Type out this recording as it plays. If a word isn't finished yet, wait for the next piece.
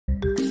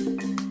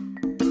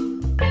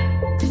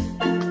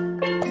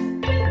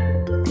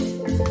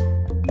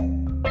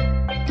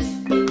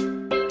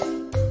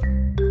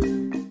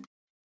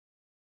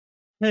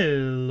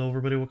Hello,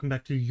 everybody. Welcome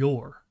back to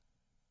your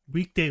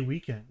weekday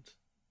weekend.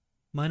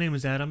 My name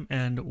is Adam,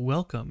 and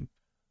welcome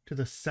to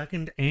the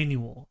second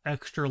annual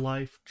Extra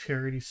Life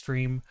charity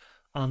stream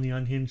on the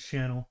Unhinged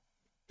Channel.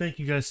 Thank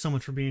you guys so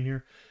much for being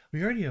here.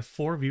 We already have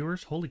 4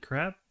 viewers. Holy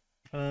crap.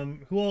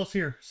 Who all's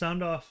here?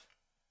 Sound off.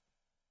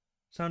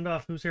 Sound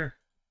off. Who's here?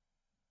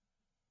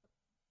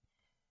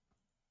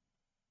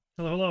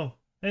 Hello, hello.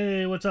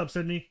 Hey, what's up,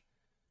 Sydney?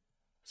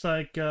 It's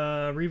like,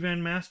 Revan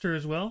Master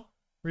as well.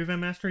 Revan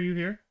Master, are you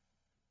here?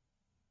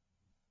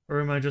 Or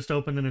am I just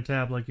opening a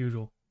tab like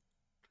usual?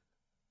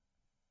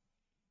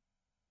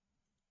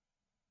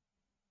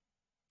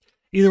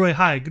 Either way,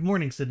 hi. Good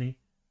morning, Sydney.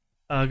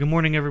 Good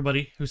morning,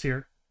 everybody who's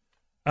here.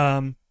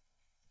 Appreciate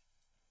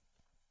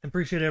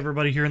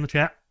everybody here in the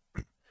chat.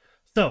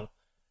 So,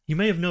 you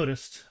may have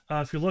noticed,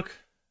 if you look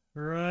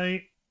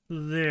right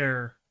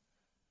there,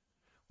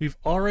 we've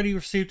already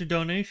received a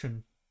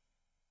donation.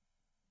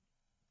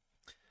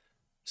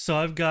 So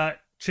I've got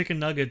chicken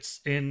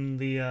nuggets in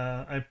the,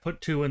 I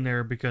put 2 in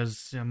there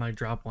because I might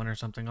drop one or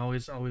something.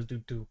 Always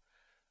do 2.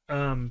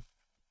 But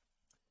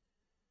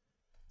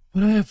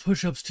I have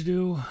push-ups to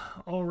do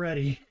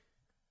already.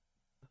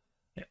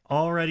 I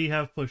already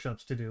have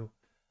push-ups to do.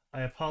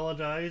 I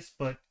apologize,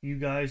 but you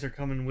guys are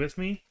coming with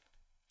me.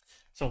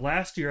 So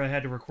last year I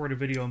had to record a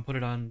video and put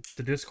it on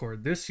the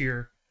Discord. This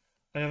year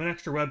I have an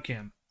extra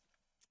webcam.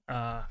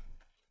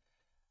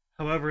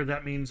 However,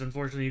 that means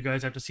unfortunately you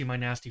guys have to see my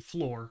nasty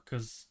floor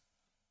because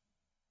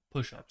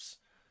push-ups.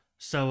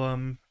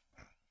 So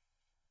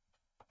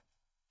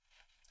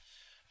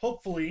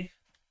hopefully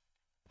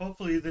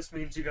this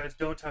means you guys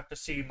don't have to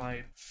see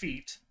my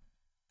feet.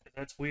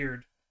 That's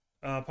weird.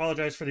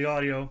 Apologize for the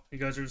audio. You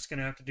guys are just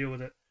gonna have to deal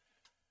with it.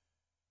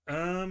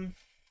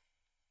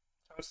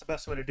 What's the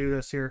best way to do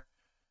this here?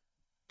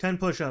 10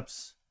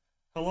 push-ups.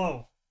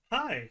 Hello.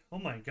 Hi. Oh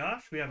my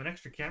gosh, we have an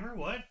extra camera?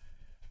 What?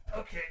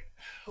 Okay.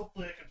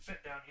 Hopefully I can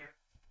fit down here.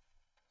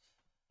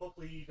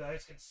 Hopefully you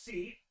guys can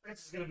see.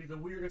 This is gonna be the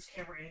weirdest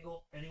camera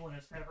angle anyone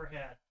has ever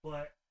had.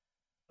 But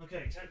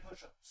okay, 10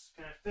 push-ups.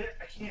 Can I fit?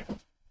 I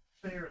can't.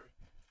 Barely.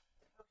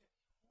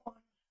 Okay. 1,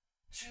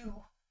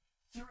 2,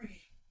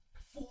 3,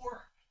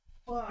 4,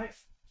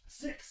 5,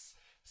 6,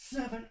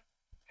 7,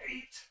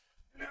 8,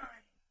 9,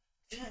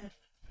 10.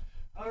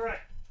 Alright,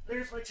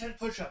 there's my 10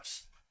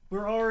 push-ups.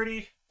 We're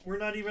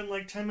not even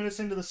like 10 minutes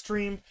into the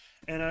stream,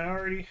 and I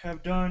already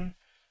have done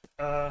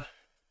a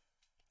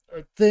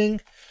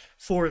thing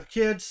for the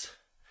kids.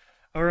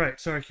 Alright,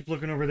 sorry I keep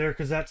looking over there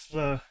because that's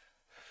the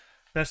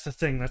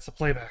thing, that's the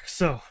playback.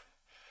 So,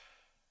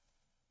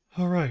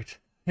 alright.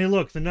 Hey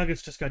look, the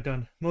nuggets just got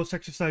done. Most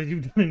exercise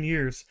you've done in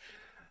years.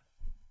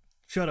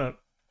 Shut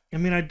up. I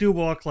mean, I do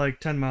walk like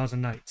 10 miles a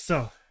night,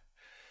 so.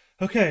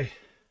 Okay,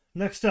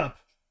 next up.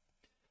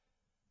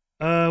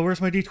 Where's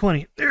my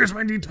D20? There's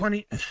my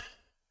D20.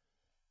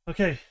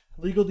 Okay,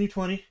 legal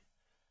D20.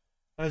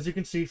 As you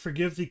can see,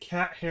 forgive the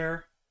cat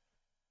hair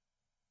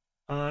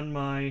on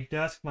my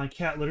desk. My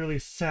cat literally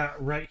sat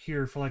right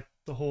here for like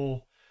the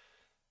whole,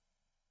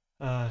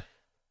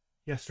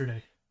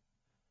 yesterday.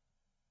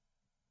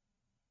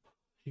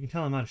 You can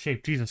tell I'm out of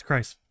shape. Jesus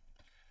Christ.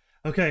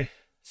 Okay,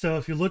 so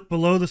if you look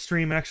below the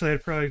stream, actually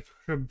I'd probably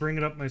should bring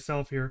it up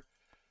myself here.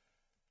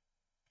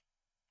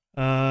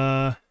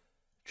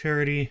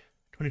 Charity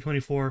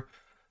 2024,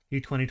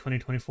 E20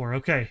 2024.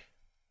 Okay.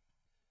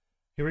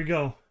 Here we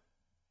go.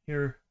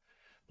 Here,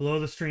 below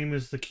the stream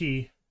is the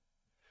key.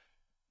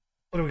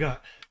 What do we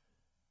got?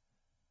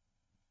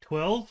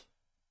 12.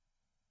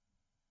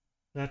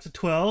 That's a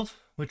 12,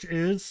 which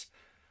is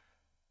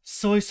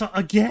soy sauce.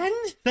 Again?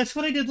 That's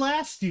what I did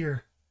last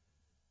year.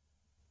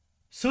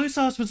 Soy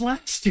sauce was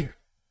last year.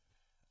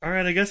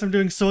 Alright, I guess I'm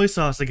doing soy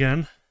sauce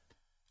again.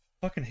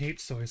 Fucking hate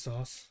soy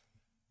sauce.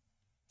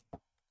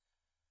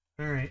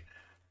 Alright.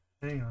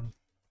 Hang on.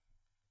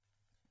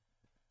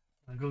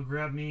 I'll go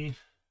grab me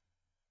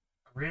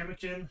a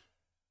ramekin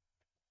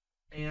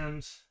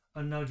and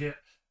a nugget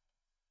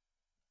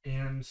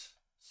and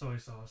soy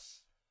sauce.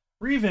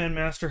 Revan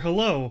Master,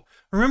 hello.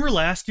 Remember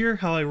last year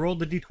how I rolled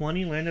the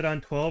D20, landed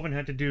on 12, and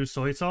had to do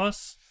soy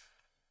sauce?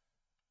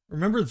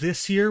 Remember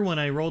this year when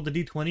I rolled the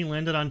D20,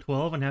 landed on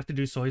 12, and have to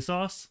do soy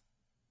sauce?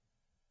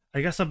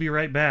 I guess I'll be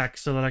right back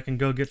so that I can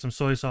go get some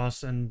soy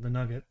sauce and the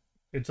nugget.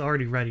 It's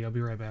already ready. I'll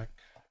be right back.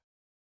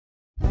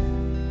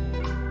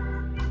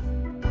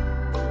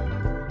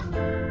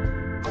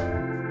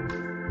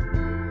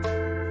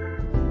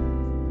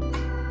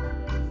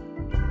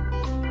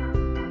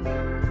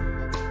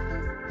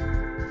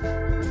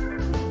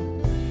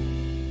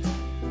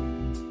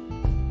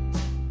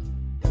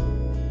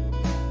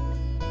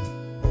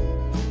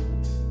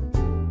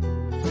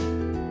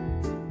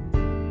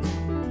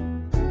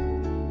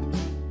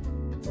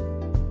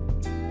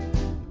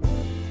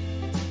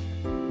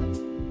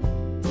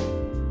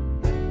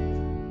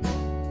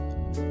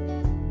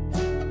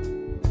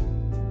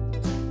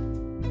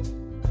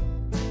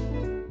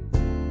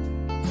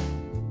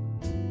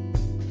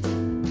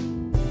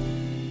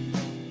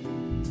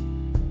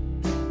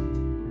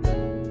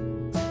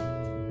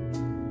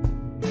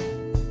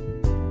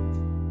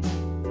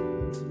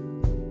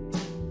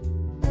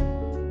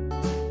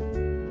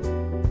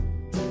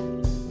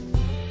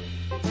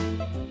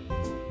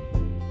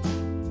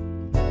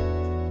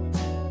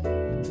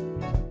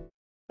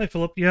 Hi,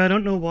 Philip. Yeah, I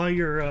don't know why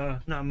you're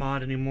not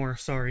mod anymore.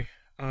 Sorry.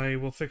 I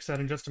will fix that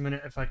in just a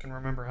minute if I can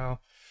remember how.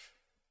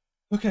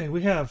 Okay,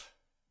 we have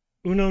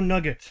Uno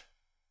Nugget,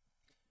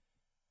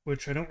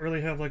 which I don't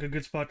really have like a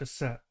good spot to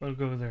set. I'll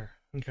go there.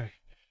 Okay.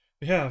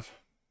 We have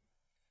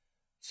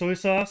soy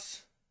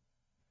sauce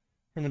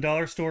from the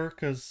dollar store,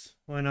 because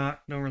why not?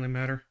 Don't really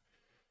matter.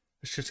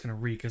 This shit's gonna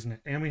reek, isn't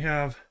it? And we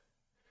have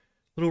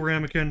little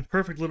ramekin,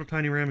 perfect little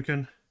tiny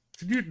ramekin.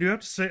 Do you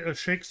have to say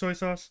shake soy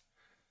sauce?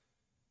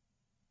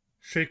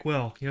 Shake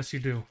well. Yes, you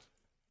do.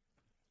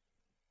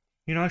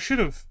 You know, I should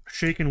have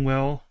shaken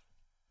well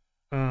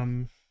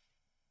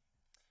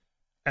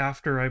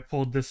after I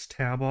pulled this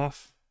tab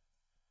off.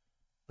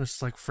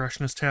 This, like,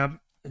 freshness tab.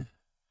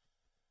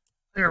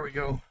 There we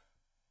go.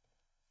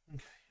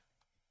 Okay.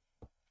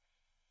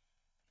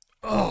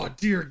 Oh,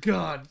 dear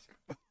God.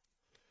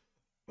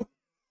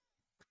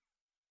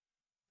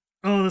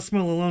 Oh, the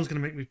smell alone is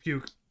going to make me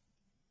puke.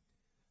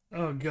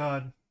 Oh,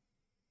 God.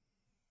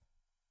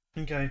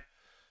 Okay.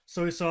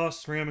 Soy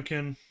sauce,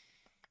 ramekin.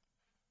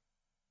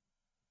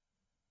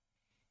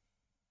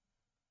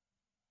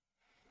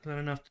 Is that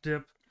enough to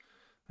dip?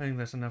 I think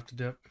that's enough to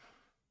dip.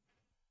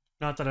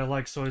 Not that I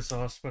like soy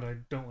sauce, but I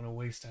don't want to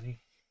waste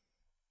any.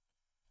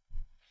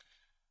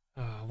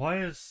 Why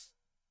is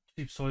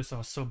cheap soy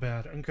sauce so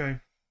bad? Okay.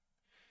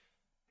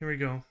 Here we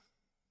go.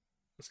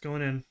 It's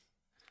going in.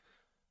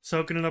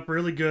 Soaking it up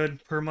really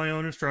good, per my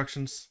own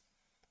instructions.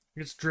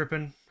 It's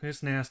dripping.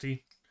 It's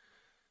nasty.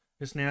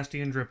 It's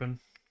nasty and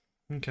dripping.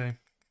 Okay.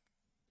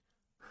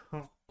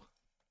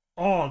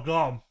 Oh,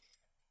 God.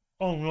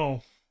 Oh,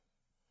 no.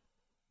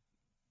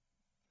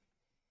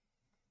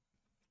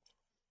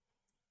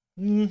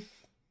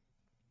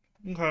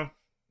 Okay.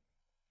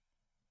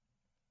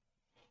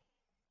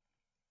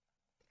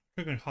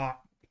 Freaking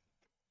hot.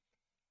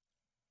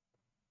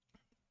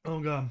 Oh,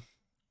 God.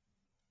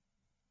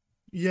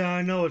 Yeah,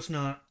 I know it's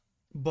not,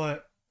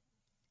 but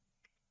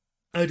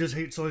I just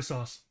hate soy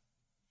sauce.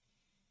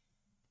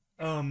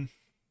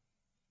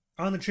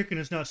 On the chicken,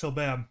 it's not so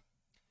bad,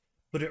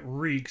 but it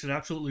reeks. It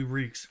absolutely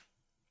reeks.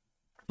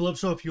 Philip,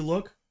 so if you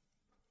look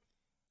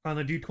on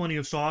the D20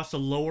 of sauce, the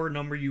lower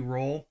number you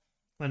roll,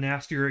 the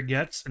nastier it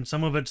gets, and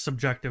some of it's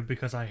subjective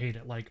because I hate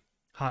it, like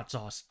hot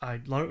sauce.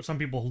 Some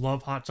people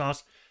love hot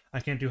sauce. I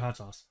can't do hot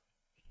sauce.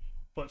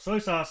 But soy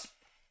sauce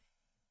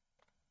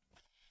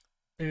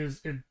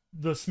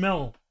the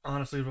smell,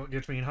 honestly, is what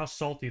gets me, and how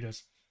salty it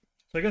is.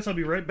 So I guess I'll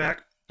be right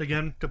back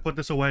again to put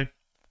this away,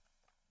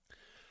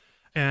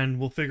 and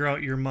we'll figure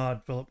out your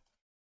mod, Philip.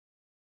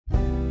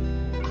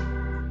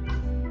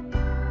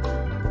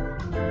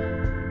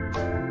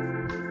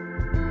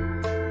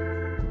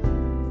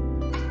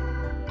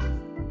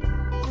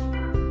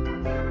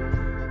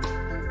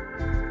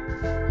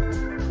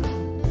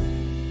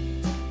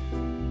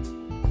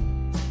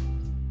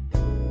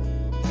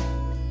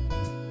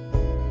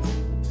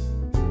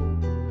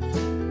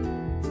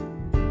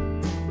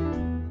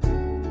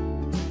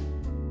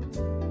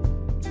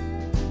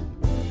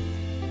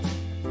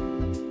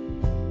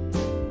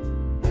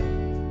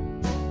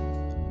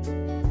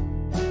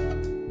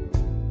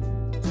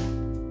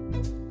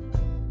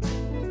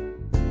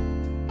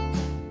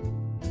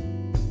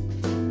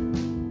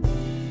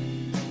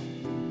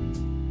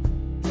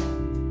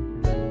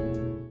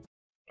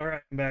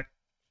 Alright, I'm back.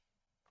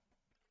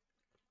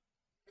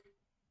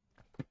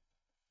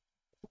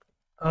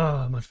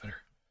 Oh, much better.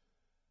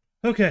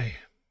 Okay.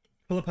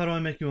 Philip, how do I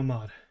make you a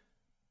mod?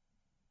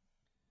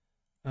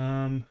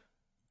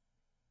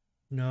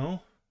 No.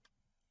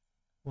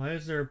 Why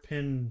is there a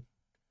pin?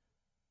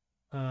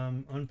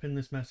 Unpin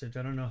this message.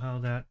 I don't know how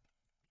that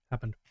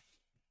happened.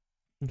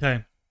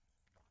 Okay.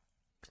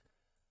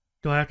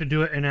 Do I have to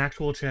do it in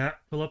actual chat,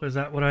 Philip? Is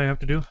that what I have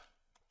to do?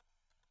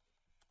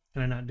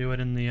 Can I not do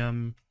it in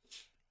the,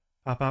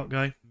 pop-out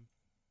guy?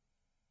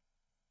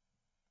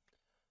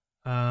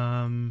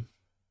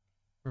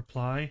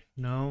 Reply?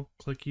 No.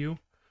 Click you?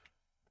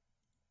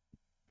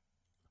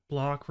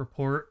 Block,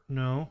 report?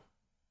 No.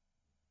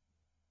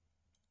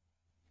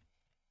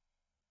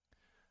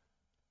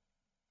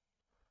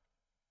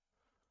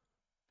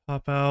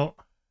 Pop out?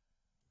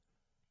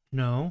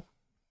 No.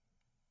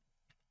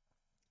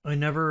 I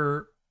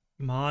never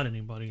mod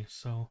anybody,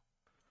 so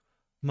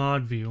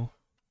mod view.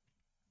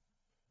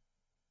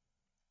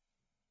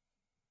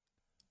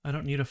 I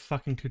don't need a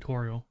fucking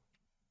tutorial.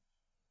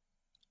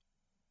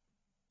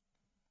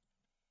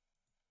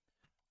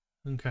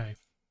 Okay.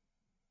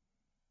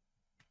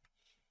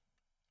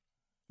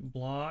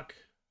 Block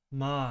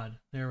mod.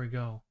 There we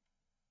go.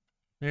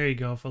 There you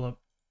go, Philip.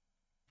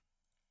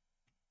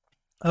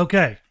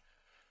 Okay.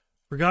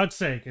 For God's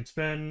sake, it's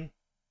been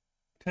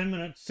 10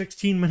 minutes,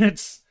 16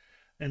 minutes,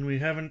 and we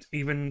haven't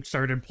even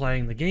started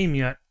playing the game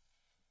yet.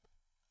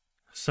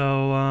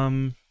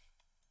 So,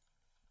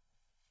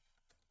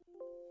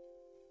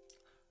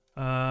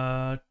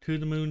 To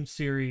the Moon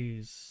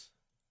series.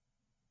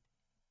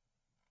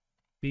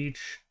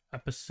 Beach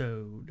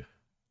episode.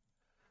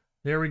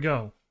 There we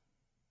go.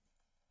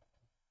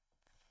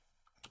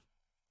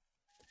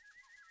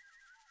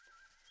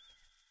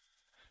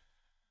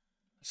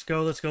 Let's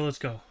go, let's go, let's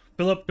go.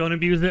 Philip, don't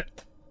abuse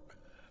it.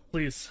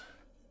 Please,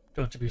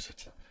 don't abuse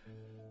it.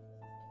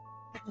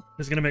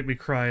 This is gonna make me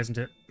cry, isn't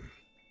it?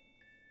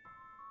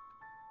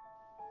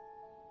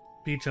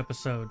 Beach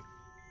episode.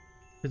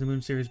 To the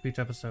Moon series beach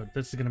episode.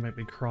 This is gonna make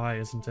me cry,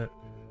 isn't it?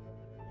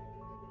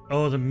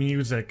 Oh, the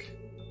music.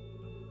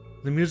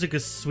 The music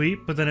is sweet,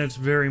 but then it's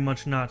very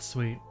much not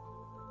sweet.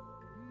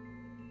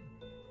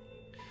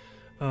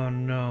 Oh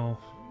no.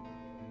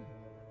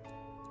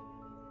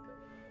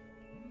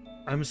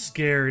 I'm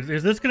scared.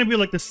 Is this gonna be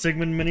like the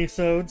Sigmund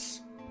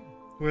minisodes?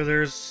 Where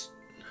there's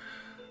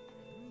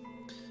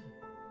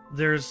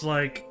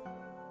like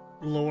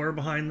lore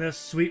behind this,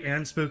 sweet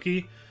and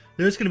spooky?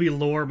 There's gonna be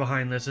lore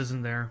behind this,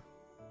 isn't there?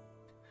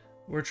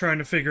 We're trying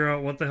to figure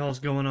out what the hell's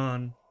going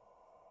on.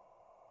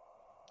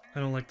 I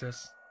don't like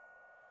this.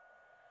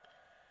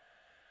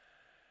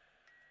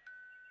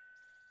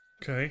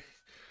 Okay.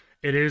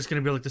 It is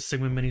gonna be like the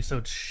Sigmund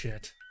minisode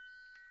shit.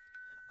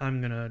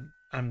 I'm gonna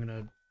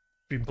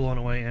be blown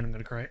away and I'm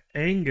gonna cry.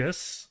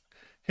 Angus.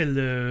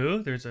 Hello.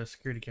 There's a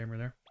security camera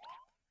there.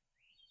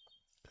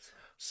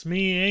 It's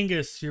me,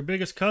 Angus, your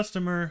biggest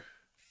customer.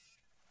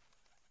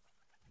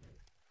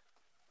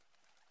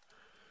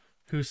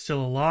 Who's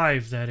still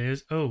alive, that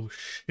is. Oh,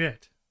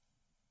 shit.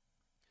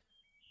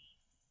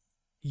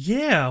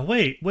 Yeah,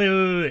 wait.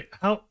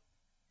 How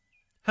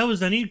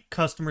is any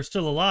customer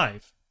still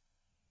alive?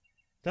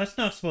 That's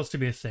not supposed to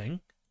be a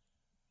thing.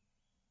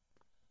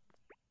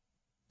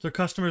 Their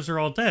customers are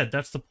all dead.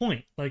 That's the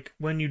point. Like,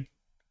 when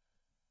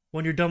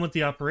you're done with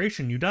the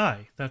operation, you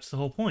die. That's the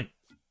whole point.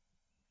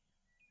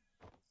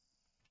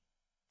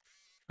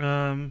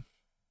 Well,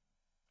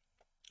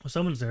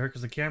 someone's there,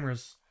 because the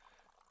camera's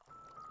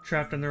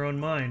trapped in their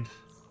own mind.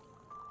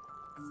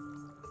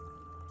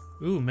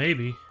 Ooh,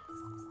 maybe.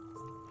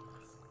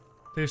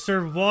 They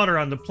serve water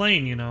on the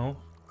plane, you know.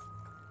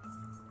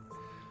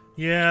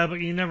 Yeah,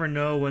 but you never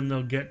know when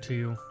they'll get to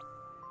you.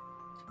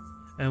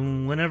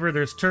 And whenever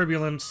there's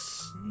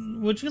turbulence,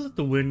 would you let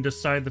the wind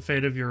decide the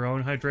fate of your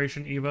own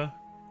hydration, Eva?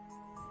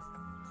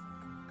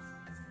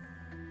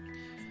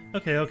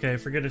 Okay,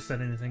 forget I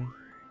said anything.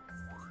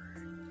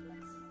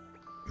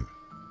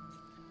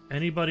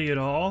 Anybody at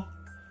all?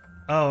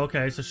 Oh,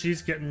 okay, so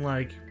she's getting,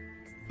 like,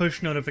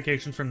 push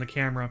notifications from the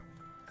camera.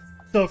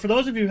 So, for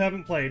those of you who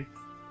haven't played,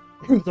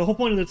 the whole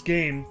point of this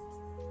game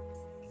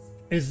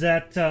is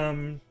that,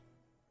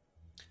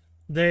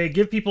 they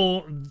give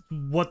people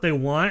what they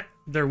want,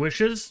 their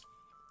wishes,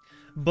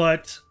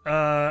 but,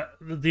 at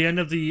the end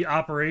of the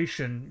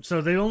operation,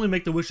 so they only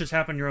make the wishes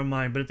happen in your own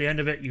mind, but at the end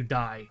of it, you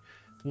die.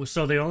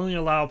 So they only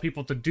allow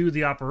people to do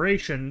the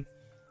operation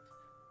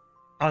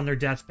on their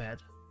deathbed.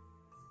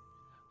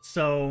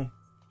 So,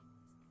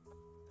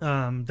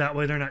 that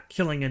way they're not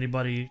killing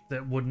anybody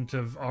that wouldn't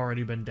have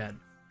already been dead.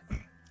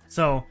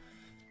 So,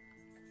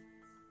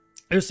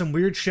 there's some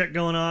weird shit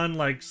going on.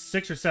 Like,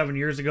 6 or 7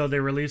 years ago, they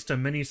released a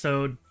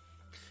mini-sode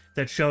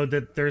that showed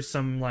that there's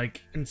some,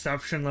 like,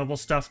 Inception level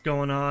stuff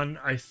going on.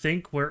 I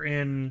think we're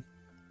in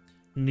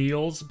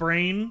Neil's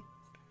brain.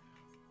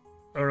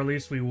 Or at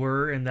least we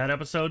were in that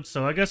episode,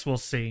 so I guess we'll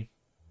see.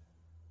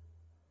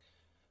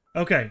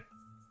 Okay.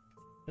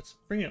 Let's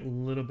bring it a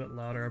little bit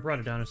louder. I brought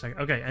it down a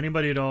second. Okay,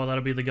 anybody at all,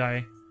 that'll be the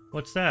guy.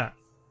 What's that?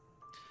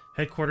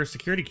 Headquarters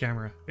security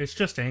camera. It's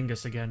just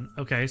Angus again.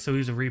 Okay, so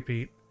he's a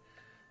repeat.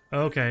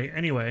 Okay,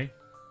 anyway.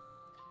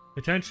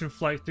 Attention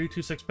flight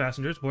 326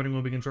 passengers. Boarding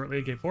will begin shortly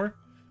at gate 4.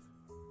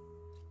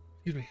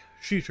 Excuse me.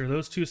 Sheesh, are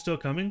those two still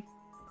coming?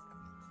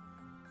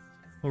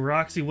 Well,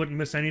 Roxy wouldn't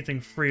miss anything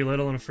free, let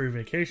alone a free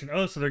vacation.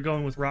 Oh, so they're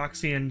going with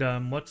Roxy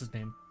and, what's his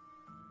name?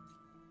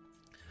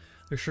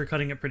 They're sure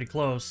cutting it pretty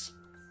close.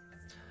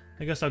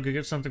 I guess I'll go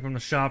get something from the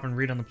shop and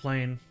read on the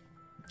plane.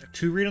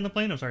 To read on the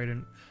plane? I'm sorry, I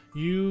didn't.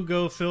 You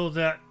go fill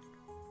that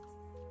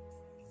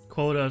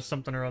quota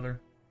something or other.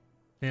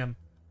 Damn.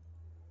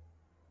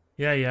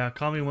 Yeah,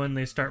 call me when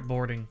they start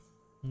boarding.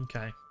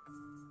 Okay.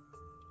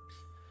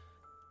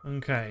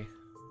 Okay.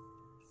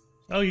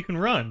 Oh, you can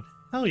run.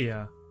 Hell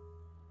yeah.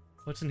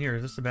 What's in here?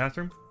 Is this the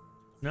bathroom?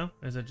 No?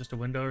 Is it just a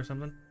window or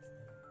something?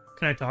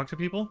 Can I talk to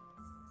people?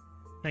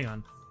 Hang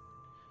on.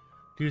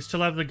 Do you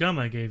still have the gum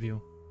I gave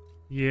you?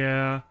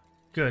 Yeah.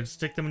 Good.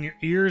 Stick them in your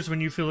ears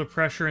when you feel the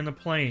pressure in the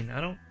plane. I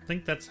don't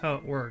think that's how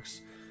it works. I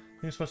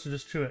think you're supposed to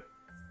just chew it.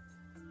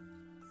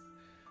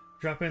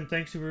 Drop in.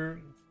 Thanks for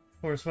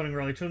supporting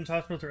Raleigh Children's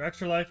Hospital through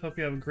Extra Life. Hope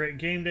you have a great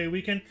game day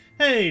weekend.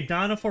 Hey,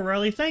 Donna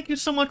Forelli. Thank you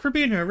so much for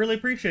being here. I really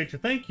appreciate you.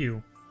 Thank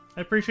you.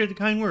 I appreciate the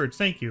kind words.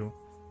 Thank you.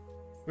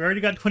 We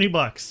already got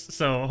 $20,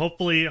 so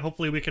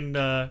hopefully we can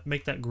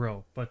make that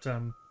grow. But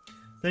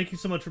thank you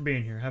so much for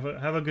being here. Have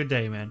a good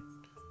day, man.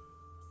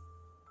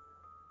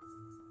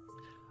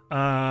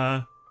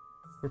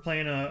 We're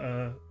playing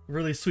a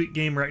really sweet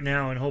game right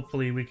now, and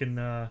hopefully we can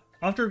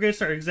after we get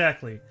started.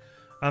 Exactly.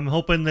 I'm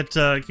hoping that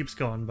it keeps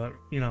going, but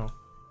you know,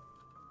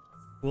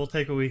 we'll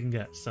take what we can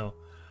get. So,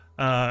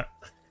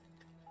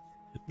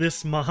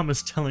 this mom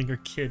is telling her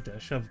kid to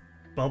shove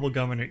bubble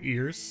gum in her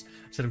ears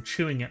instead of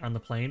chewing it on the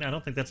plane. I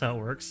don't think that's how it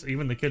works.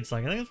 Even the kid's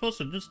like, I think I'm supposed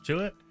to just chew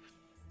it.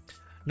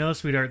 No,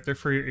 sweetheart, they're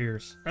for your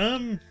ears.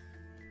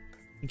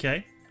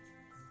 Okay.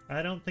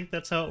 I don't think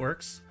that's how it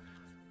works.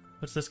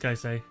 What's this guy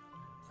say?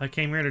 I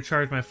came here to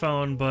charge my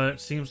phone, but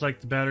it seems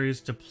like the battery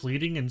is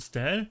depleting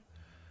instead.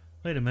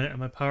 Wait a minute,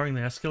 am I powering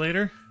the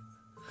escalator?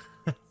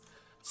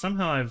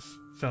 Somehow I've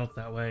felt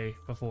that way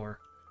before.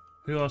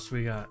 Who else do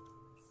we got?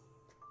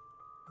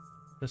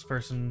 This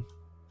person?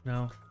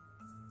 No.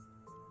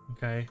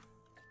 Okay.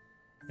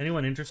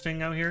 Anyone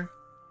interesting out here?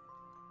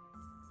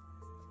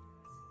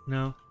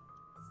 No.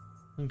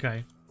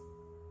 Okay.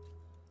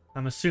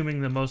 I'm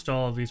assuming that most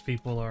all of these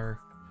people are...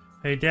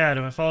 Hey Dad,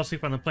 if I fall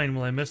asleep on the plane,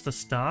 will I miss the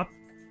stop?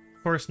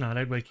 Of course not,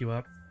 I'd wake you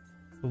up.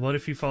 But what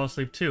if you fall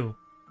asleep too?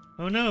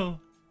 Oh no!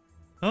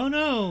 Oh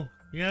no!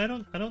 Yeah,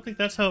 I don't think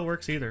that's how it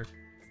works either.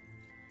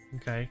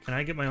 Okay, can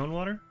I get my own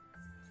water?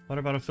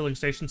 Water bottle filling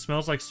station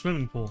smells like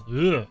swimming pool.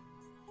 Ugh!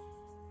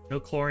 No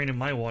chlorine in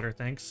my water,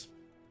 thanks.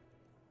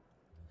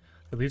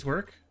 Do these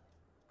work?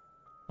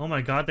 Oh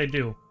my god, they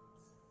do.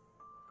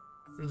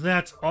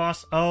 That's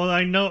awesome. Oh,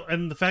 I know.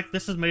 And the fact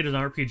this is made as an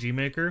RPG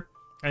Maker,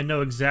 I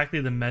know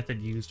exactly the method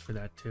used for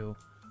that too.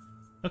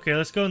 Okay,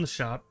 let's go in the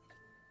shop.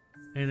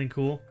 Anything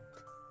cool?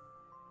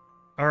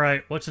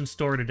 Alright, what's in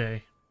store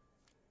today?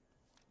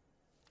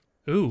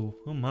 Ooh,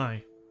 oh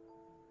my.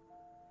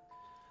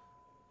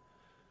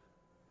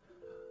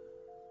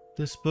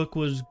 This book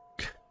was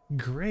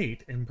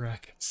great, in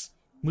brackets.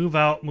 Move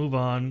out, move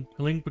on.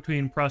 Link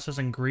between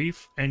processing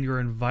grief and your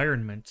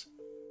environment.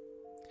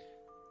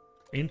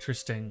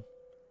 Interesting.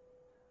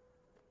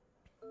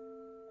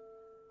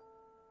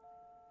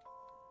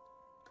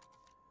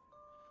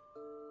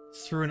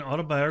 Through an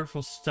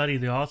autobiographical study,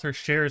 the author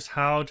shares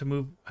how to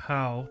move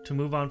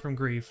on from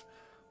grief.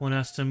 One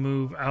has to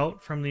move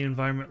out from the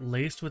environment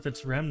laced with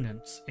its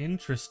remnants.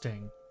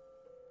 Interesting.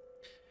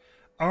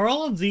 Are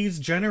all of these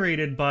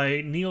generated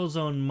by Neil's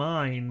own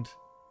mind?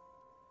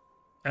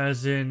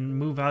 As in,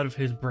 move out of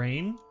his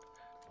brain?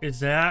 Is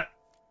that,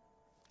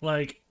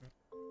 like,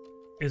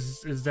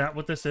 is that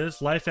what this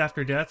is? Life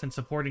after death and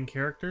supporting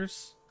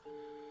characters?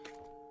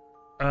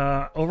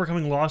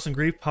 Overcoming loss and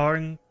grief,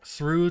 powering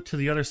through to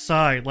the other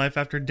side. Life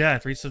after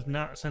death. Read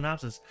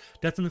synopsis.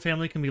 Death in the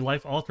family can be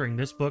life-altering.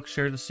 This book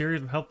shares a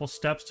series of helpful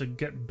steps to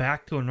get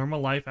back to a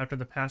normal life after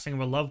the passing of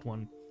a loved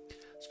one.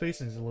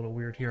 Spacing is a little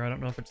weird here. I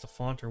don't know if it's the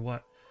font or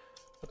what.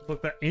 But the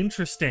book,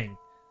 interesting.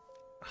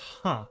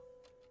 Huh.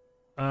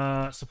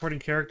 Supporting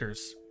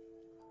characters.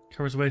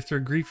 Covers the way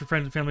through grief. Your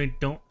friends and family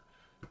don't...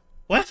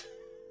 What?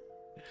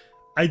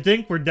 I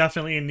think we're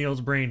definitely in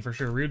Neil's brain for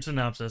sure. Read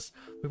synopsis.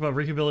 Talk about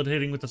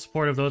rehabilitating with the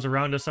support of those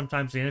around us.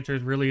 Sometimes the answer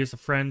really is the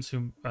friends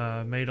who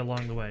made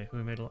along the way.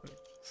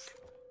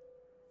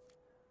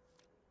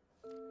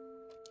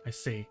 I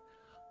see.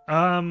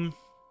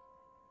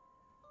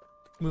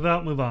 Move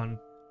out, move on.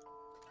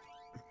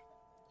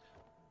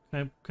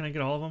 Can I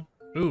get all of them?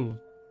 Ooh,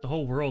 the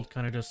whole world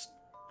kind of just...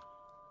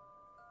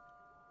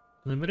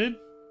 Limited?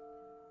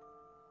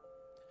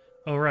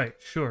 Oh, right,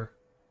 sure.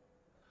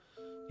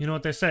 You know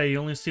what they say, you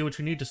only see what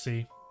you need to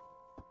see.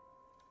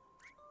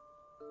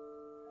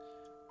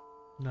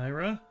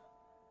 Naira?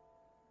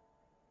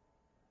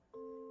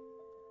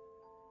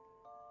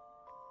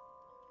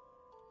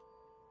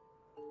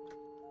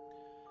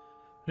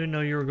 Didn't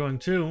know you were going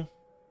too.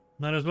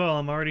 Might as well,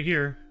 I'm already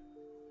here.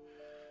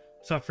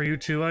 It's up for you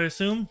too, I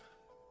assume?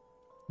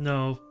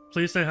 No,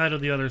 please say hi to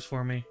the others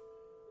for me.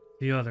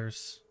 The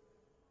others.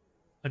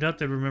 I doubt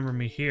they'd remember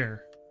me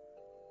here.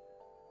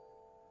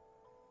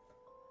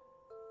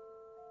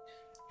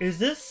 Is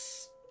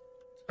this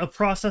a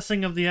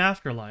processing of the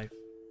afterlife?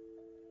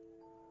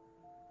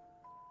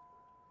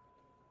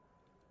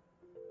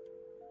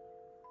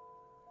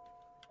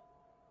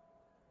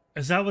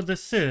 Is that what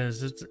this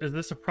is? Is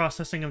this a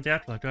processing of the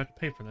afterlife? Do I have to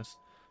pay for this?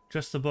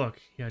 Just the book.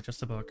 Yeah, just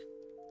the book.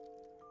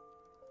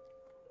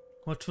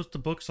 What's with the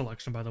book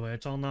selection, by the way?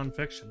 It's all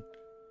non-fiction.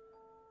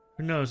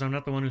 Who knows? I'm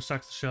not the one who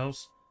stocks the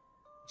shelves.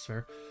 That's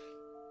fair.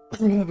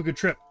 Have a good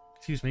trip.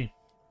 Excuse me.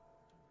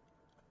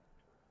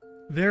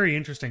 Very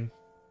interesting.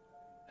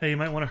 Hey, you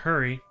might want to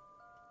hurry.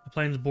 The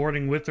plane's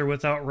boarding with or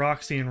without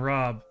Roxy and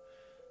Rob.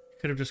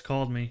 You could have just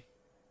called me.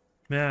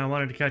 Man, I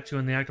wanted to catch you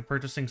in the act of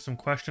purchasing some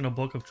questionable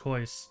book of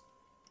choice.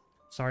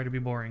 Sorry to be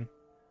boring.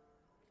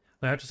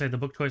 But I have to say, the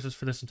book choices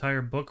for this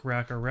entire book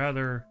rack are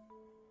rather...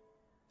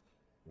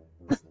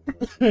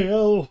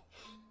 Oh!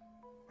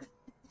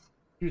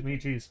 Excuse me,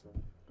 jeez.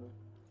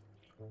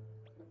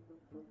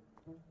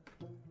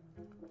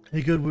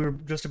 Hey, good, we were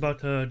just about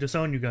to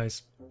disown you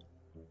guys.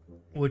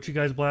 What you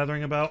guys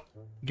blathering about?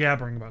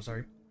 Gabbering about,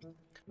 sorry.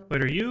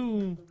 Wait, are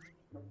you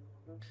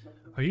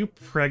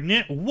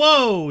pregnant?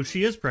 Whoa!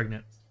 She is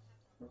pregnant.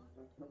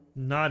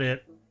 Not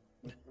it.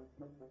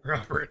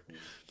 Robert.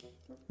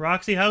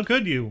 Roxy, how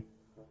could you?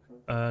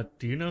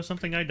 Do you know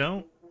something I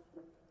don't?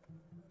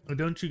 Or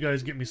don't you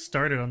guys get me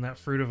started on that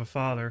fruit of a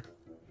father.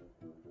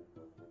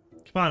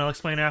 Come on, I'll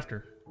explain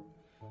after.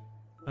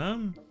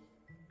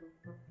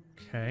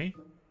 Okay.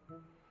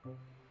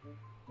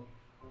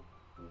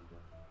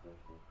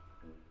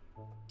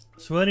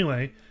 So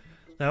anyway,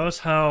 that was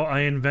how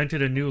I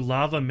invented a new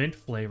lava mint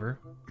flavor.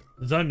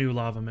 The new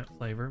lava mint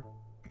flavor.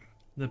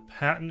 The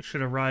patent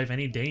should arrive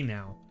any day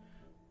now.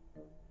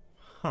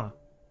 Huh.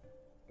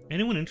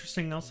 Anyone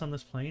interesting else on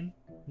this plane?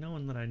 No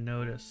one that I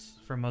notice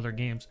from other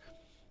games.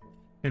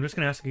 I'm just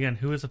gonna ask again,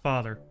 who is the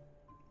father?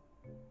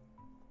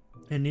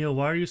 And Neil,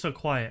 why are you so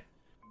quiet?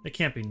 It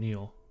can't be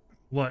Neil.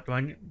 What?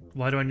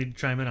 Why do I need to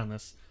chime in on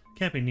this?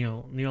 Can't be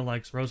Neil. Neil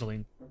likes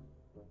Rosaline.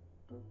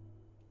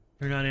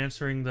 You're not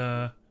answering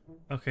the...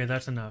 Okay,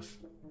 that's enough.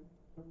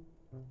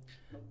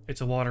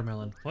 It's a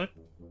watermelon. What?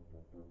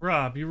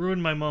 Rob, you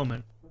ruined my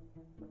moment.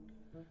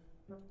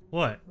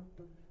 What?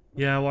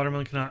 Yeah,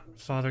 watermelon cannot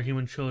father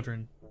human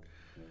children.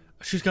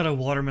 She's got a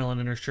watermelon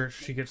in her shirt.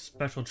 She gets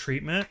special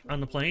treatment on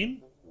the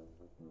plane?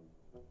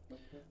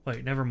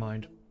 Wait, never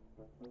mind.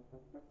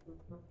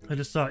 I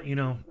just thought, you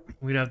know,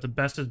 we'd have the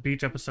bestest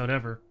beach episode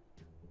ever.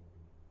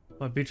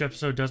 What beach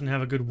episode doesn't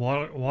have a good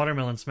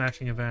watermelon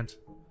smashing event?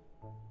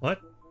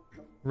 What?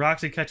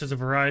 Roxy catches a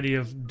variety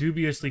of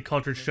dubiously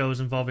cultured shows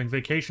involving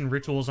vacation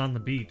rituals on the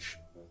beach.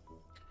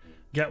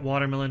 Get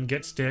watermelon,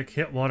 get stick,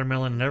 hit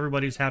watermelon, and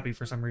everybody's happy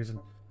for some reason.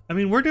 I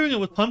mean, we're doing it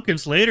with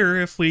pumpkins later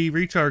if we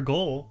reach our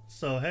goal.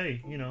 So,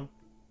 hey, you know.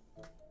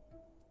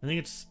 I think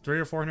it's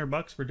 $300 or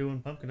 $400 for doing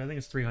pumpkin. I think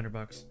it's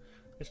 $300.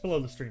 It's below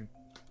the stream.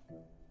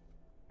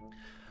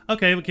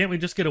 Okay, but can't we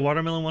just get a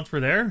watermelon once we're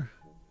there?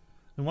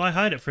 And why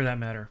hide it for that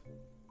matter?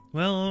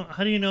 Well,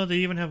 how do you know they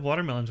even have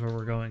watermelons where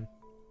we're going?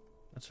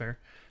 That's fair.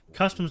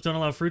 Customs don't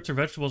allow fruits or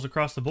vegetables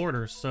across the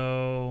border,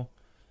 so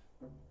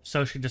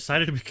she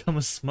decided to become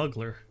a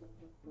smuggler.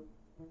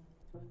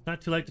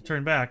 Not too late to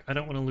turn back. I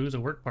don't want to lose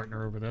a work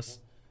partner over this.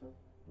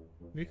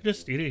 You could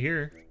just eat it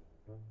here.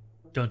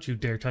 Don't you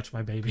dare touch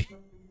my baby.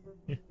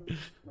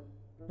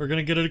 We're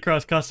gonna get it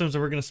across customs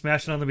and we're gonna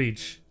smash it on the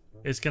beach.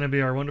 It's gonna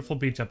be our wonderful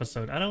beach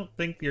episode. I don't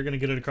think you're gonna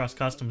get it across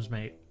customs,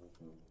 mate.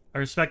 I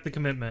respect the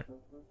commitment.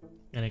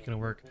 It ain't gonna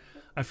work.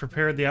 I've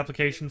prepared the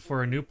application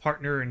for a new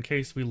partner in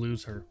case we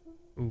lose her.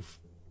 Oof.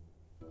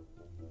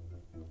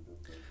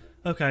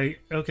 Okay,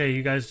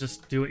 you guys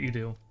just do what you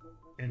do.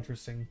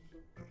 Interesting.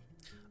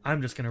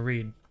 I'm just gonna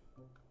read.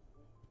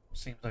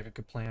 Seems like a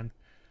good plan.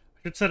 I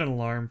should set an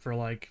alarm for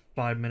like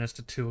 5 minutes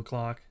to 2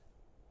 o'clock.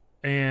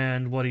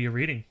 And what are you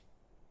reading?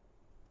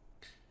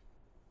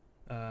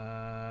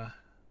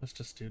 Let's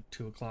just do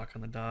 2 o'clock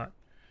on the dot.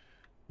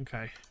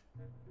 Okay.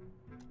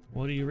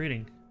 What are you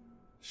reading?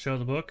 Show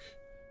the book?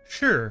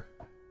 Sure.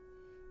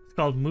 It's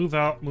called Move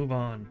Out, Move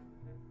On.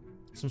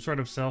 Some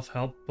sort of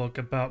self-help book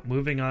about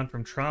moving on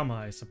from trauma,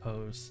 I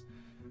suppose.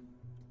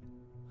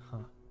 Huh.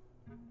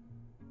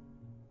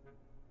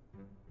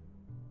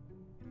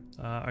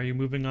 Are you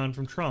moving on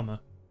from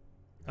trauma?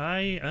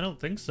 I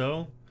don't think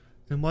so.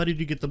 Then why did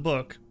you get the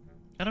book?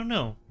 I don't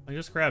know. I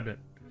just grabbed it.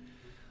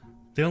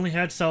 They only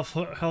had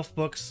self-help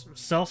books.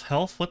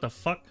 Self-help? What the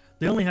fuck?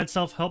 They only had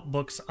self-help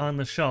books on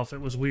the shelf. It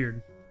was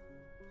weird.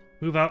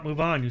 Move out, move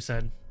on, you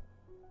said.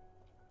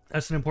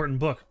 That's an important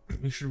book.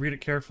 You should read it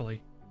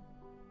carefully.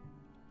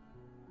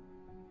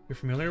 You're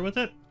familiar with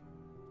it?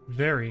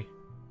 Very.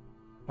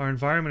 Our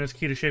environment is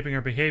key to shaping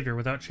our behavior.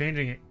 Without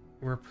changing it,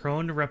 we're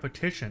prone to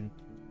repetition.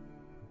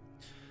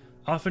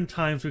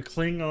 Oftentimes, we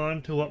cling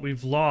on to what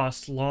we've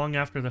lost long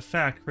after the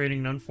fact, creating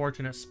an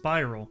unfortunate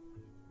spiral.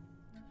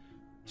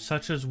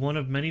 Such as one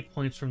of many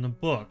points from the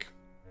book.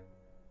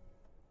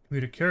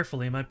 Read it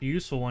carefully, it might be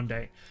useful one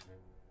day.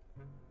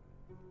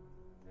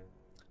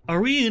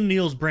 Are we in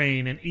Neil's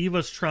brain and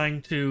Eva's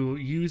trying to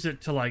use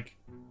it to like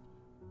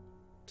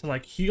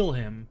heal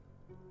him?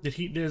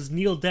 Is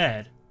Neil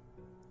dead?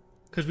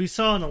 Because we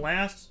saw in the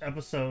last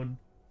episode,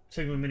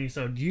 Sigma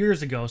Minisode,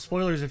 years ago,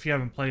 spoilers if you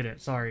haven't played it,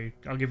 sorry,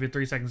 I'll give you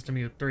 3 seconds to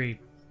mute, 3,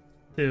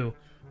 2,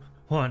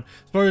 1.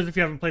 Spoilers if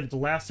you haven't played it, the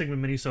last Sigma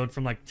Minisode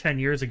from like 10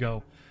 years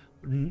ago,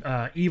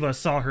 Eva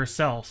saw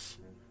herself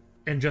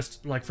and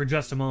just like for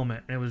just a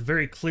moment, and it was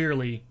very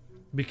clearly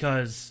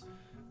because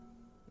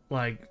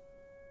like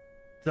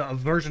the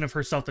version of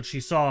herself that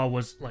she saw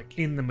was like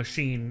in the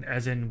machine,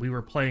 as in we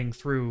were playing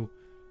through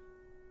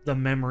the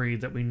memory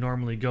that we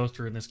normally go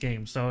through in this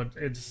game. So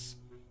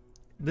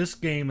this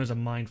game is a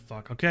mind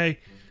fuck, okay?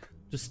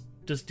 Just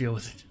deal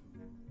with it.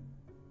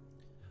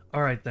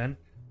 All right then.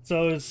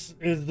 So is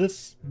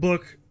this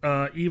book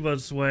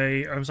Eva's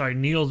way, I'm sorry,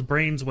 Neil's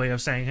brain's way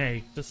of saying,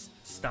 hey, just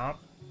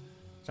stop?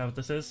 Is that what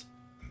this is?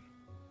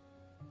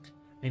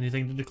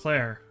 Anything to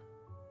declare?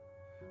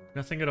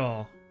 Nothing at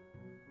all.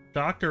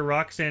 Dr.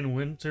 Roxanne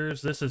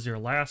Winters, this is your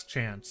last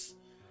chance.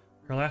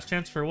 Her last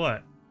chance for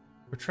what?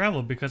 For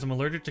travel, because I'm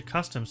allergic to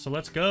customs, so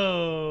let's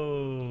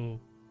go!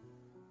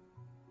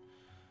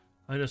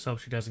 I just hope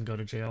she doesn't go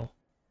to jail.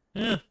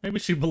 Maybe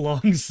she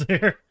belongs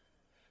there.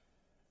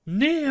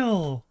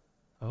 Neil!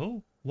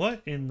 Oh,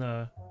 what in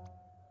the...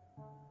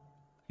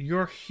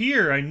 You're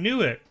here, I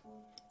knew it!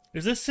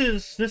 Is this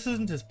his... This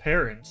isn't his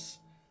parents.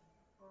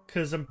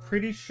 Because I'm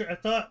pretty sure... I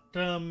thought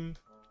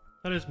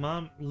his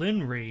mom...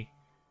 Linry.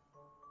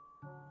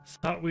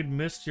 Thought we'd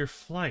missed your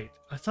flight.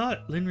 I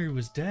thought Linry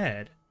was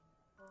dead.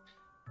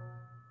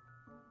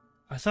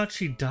 I thought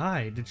she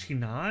died. Did she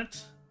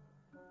not?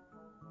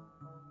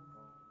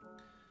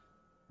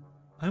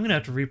 I'm gonna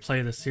have to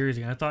replay this series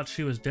again. I thought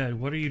she was dead.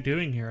 What are you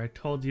doing here? I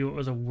told you it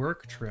was a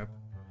work trip.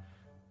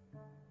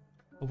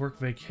 A work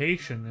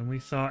vacation. And we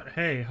thought,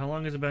 hey, how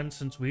long has it been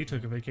since we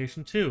took a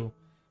vacation too?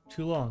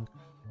 Too long.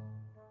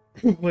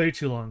 Way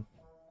too long.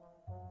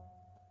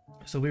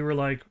 So we were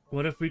like,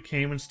 what if we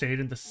came and stayed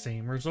in the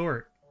same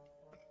resort?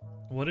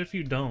 What if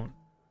you don't?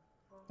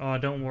 Oh,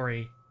 don't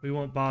worry. We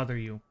won't bother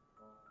you.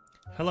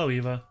 Hello,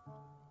 Eva.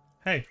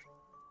 Hey.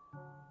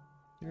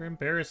 You're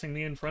embarrassing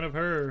me in front of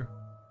her.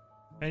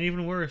 And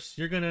even worse,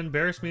 you're gonna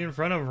embarrass me in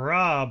front of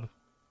Rob.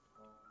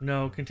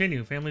 No,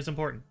 continue. Family's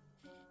important.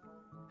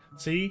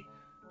 See?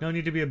 No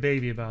need to be a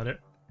baby about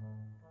it.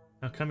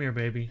 Now come here,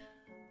 baby.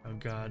 Oh,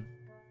 God.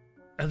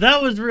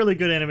 That was really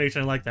good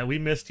animation. I like that. We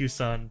missed you,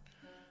 son.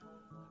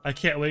 I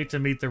can't wait to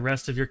meet the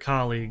rest of your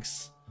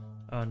colleagues.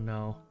 Oh,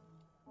 no.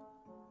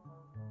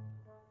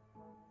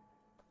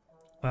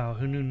 Wow,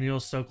 who knew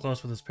Neil's so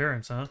close with his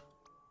parents, huh?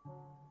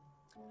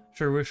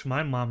 Sure wish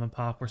my mom and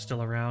pop were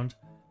still around.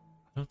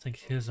 I don't think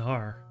his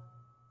are.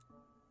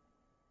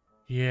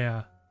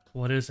 Yeah,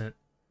 what is it?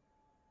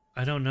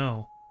 I don't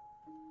know.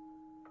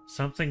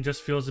 Something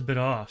just feels a bit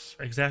off.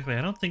 Exactly,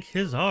 I don't think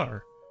his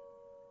are.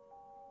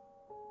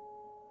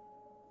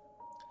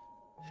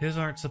 His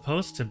aren't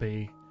supposed to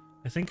be.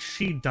 I think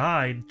she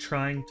died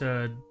trying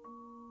to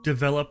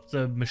develop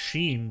the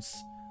machines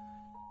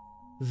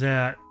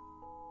that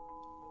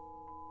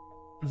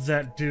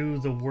do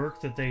the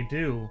work that they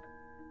do.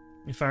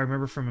 If I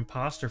remember from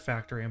Imposter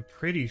Factory, I'm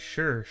pretty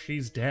sure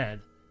she's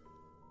dead.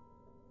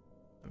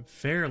 I'm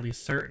fairly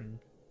certain.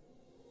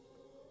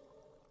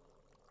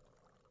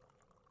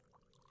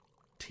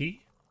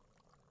 Tea?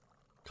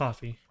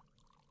 Coffee.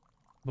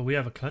 But we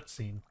have a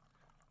cutscene.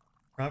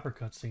 Proper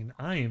cutscene.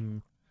 I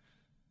am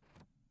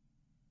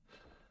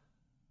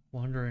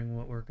wondering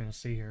what we're gonna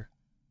see here.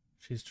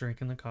 She's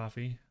drinking the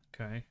coffee.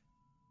 Okay.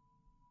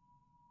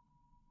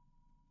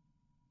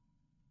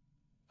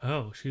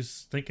 Oh,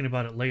 she's thinking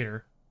about it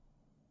later.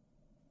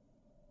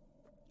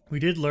 We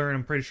did learn,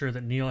 I'm pretty sure,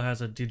 that Neil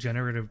has a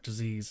degenerative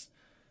disease.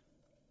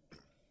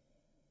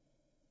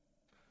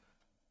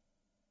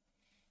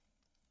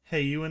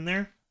 Hey, you in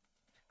there?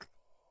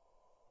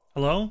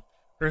 Hello?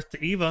 Earth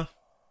to Eva.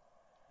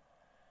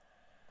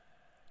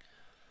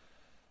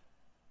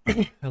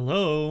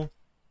 Hello?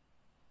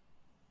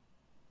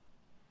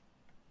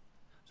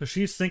 So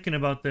she's thinking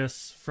about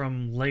this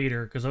from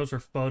later, because those were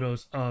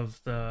photos of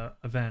the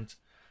event.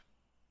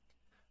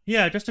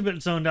 Yeah, just a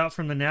bit zoned out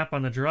from the nap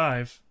on the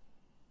drive.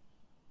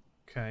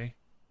 Okay.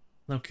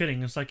 No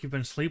kidding, it's like you've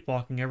been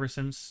sleepwalking ever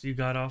since you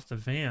got off the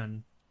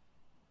van.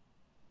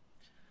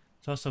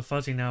 It's also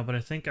fuzzy now, but I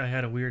think I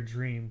had a weird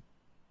dream.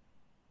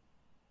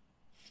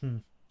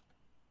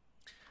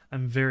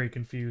 I'm very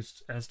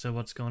confused as to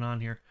what's going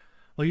on here.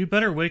 Well, you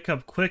better wake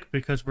up quick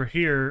because we're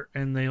here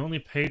and they only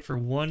paid for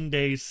 1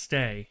 day's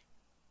stay.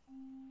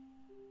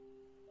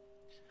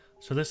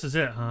 So this is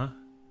it, huh?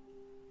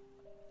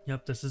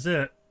 Yep, this is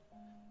it.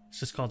 It's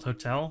just called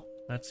Hotel.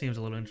 That seems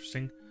a little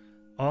interesting.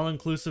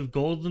 All-inclusive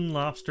Golden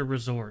Lobster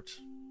Resort.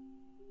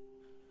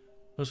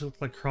 Those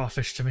look like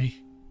crawfish to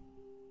me.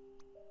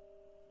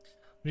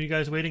 What are you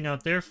guys waiting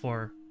out there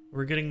for?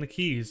 We're getting the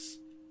keys.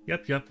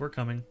 Yep, we're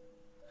coming.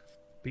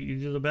 Beat you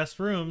to the best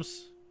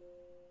rooms.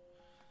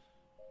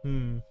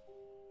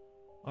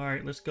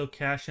 Alright, let's go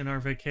cash in our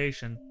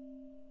vacation.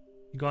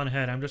 Go on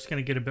ahead. I'm just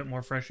going to get a bit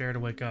more fresh air to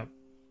wake up.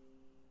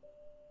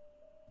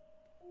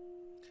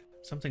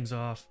 Something's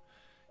off.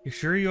 You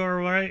sure you're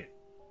alright?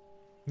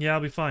 Yeah, I'll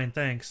be fine,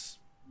 thanks.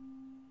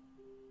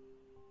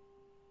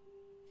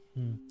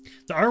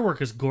 The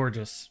artwork is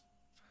gorgeous.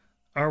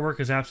 Artwork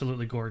is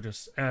absolutely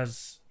gorgeous,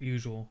 as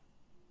usual.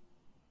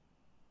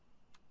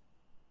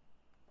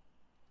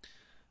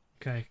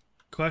 Okay,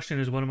 question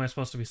is, what am I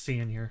supposed to be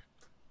seeing here?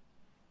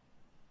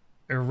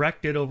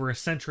 Erected over a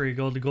century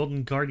ago, the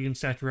Golden Guardian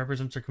statue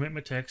represents her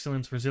commitment to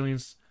excellence,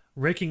 resilience,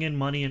 raking in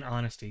money, and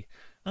honesty.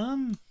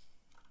 I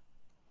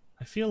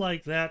feel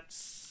like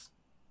that's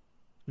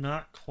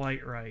not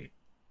quite right.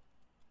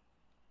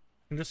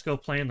 I can just go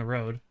play in the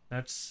road.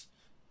 That's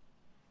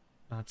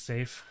not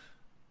safe.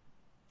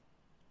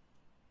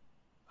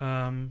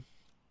 Anything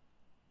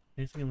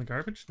in the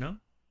garbage? No?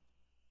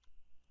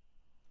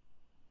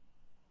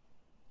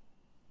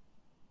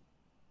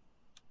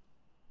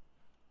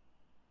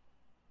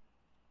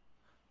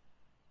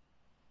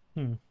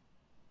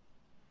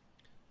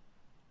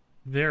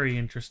 Very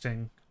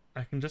interesting.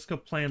 I can just go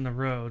play in the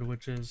road,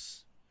 which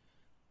is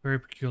very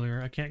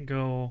peculiar. I can't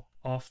go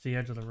off the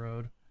edge of the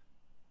road.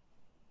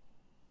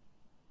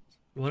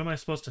 What am I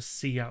supposed to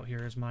see out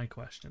here is my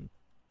question.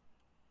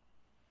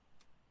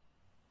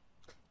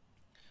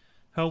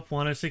 Help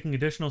wanted, seeking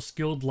additional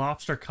skilled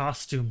lobster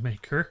costume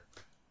maker.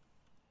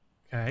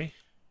 Okay.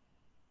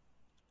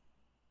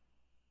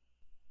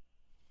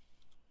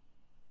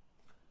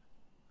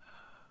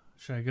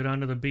 Should I go down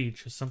to the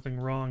beach? Is something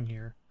wrong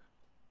here?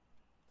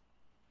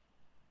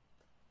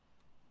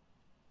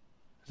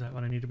 Is that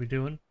what I need to be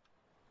doing?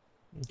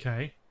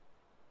 Okay.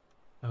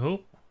 Oh.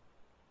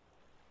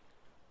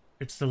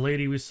 It's the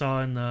lady we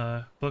saw in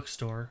the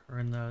bookstore, or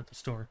in the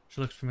store.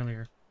 She looks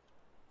familiar.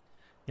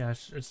 Yeah,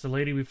 it's the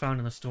lady we found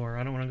in the store.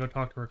 I don't want to go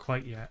talk to her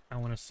quite yet. I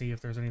want to see if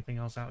there's anything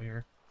else out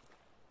here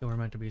that we're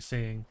meant to be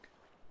seeing.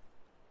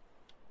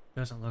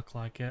 Doesn't look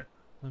like it.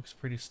 Looks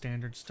pretty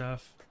standard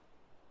stuff.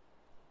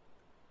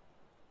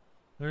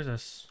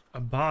 There's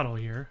a bottle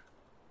here.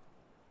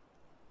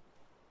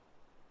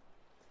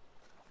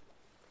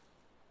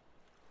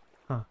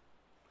 Huh.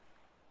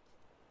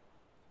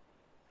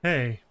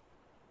 Hey.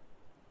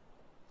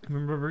 I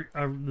remember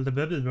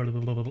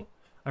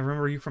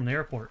you from the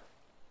airport.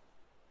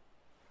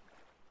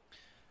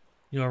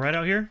 You alright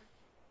out here?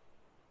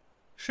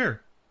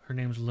 Sure. Her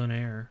name's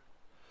Lunaire.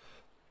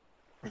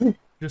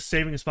 Just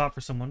saving a spot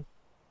for someone.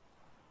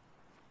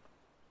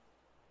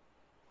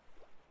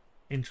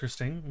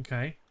 Interesting.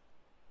 Okay.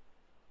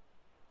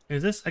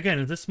 Is this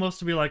supposed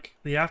to be like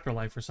the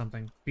afterlife or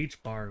something?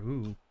 Beach bar.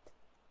 Ooh.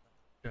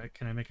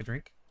 Can I make a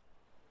drink?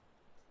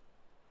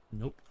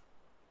 Nope.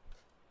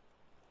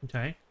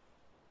 Okay.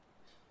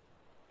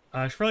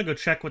 I should probably go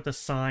check what the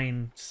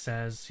sign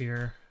says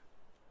here.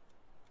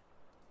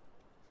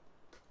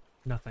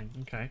 Nothing.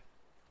 Okay.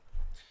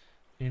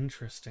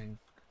 Interesting.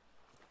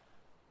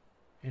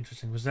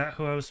 Interesting. Was that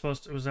what I was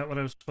supposed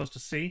to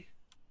see?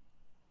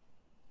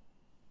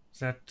 Is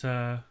that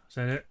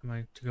it? Am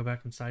I to go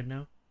back inside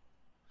now?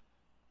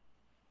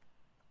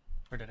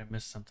 Or did I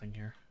miss something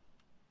here?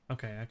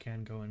 Okay, I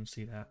can go and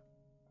see that.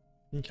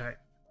 Okay.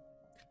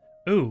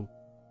 Ooh.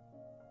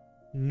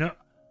 No.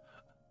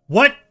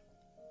 What?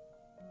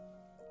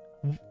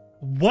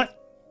 What?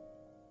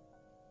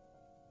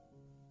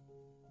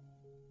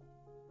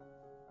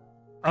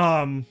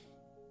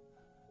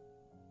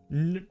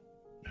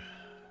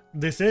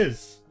 This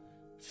is.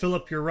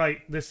 Philip, you're right.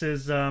 This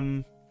is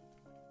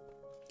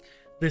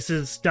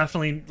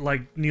definitely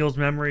like Neil's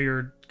memory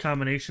or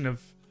combination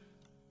of.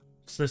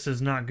 So this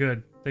is not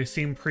good. They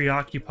seem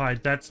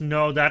preoccupied. That's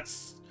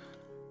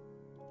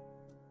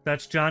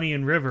Johnny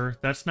and River.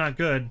 That's not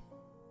good.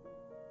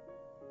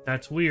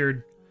 That's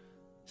weird.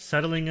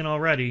 Settling in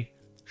already.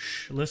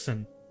 Shh,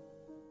 listen.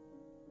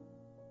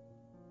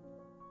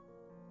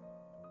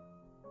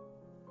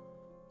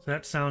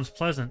 That sounds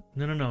pleasant.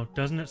 No.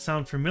 Doesn't it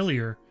sound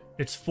familiar?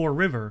 It's for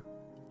River.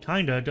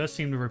 Kinda. It does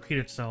seem to repeat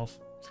itself.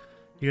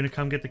 You gonna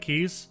come get the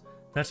keys?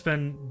 That's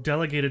been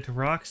delegated to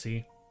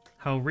Roxy.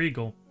 How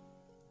regal.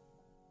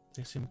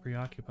 They seem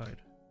preoccupied.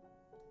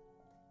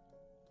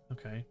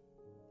 Okay.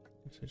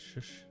 It says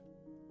shush.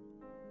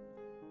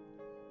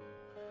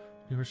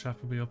 Your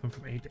shop will be open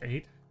from 8 to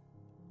 8.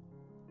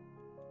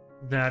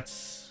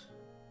 That's...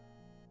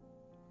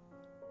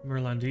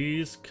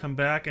 Merlandese. Come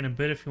back in a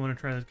bit if you want to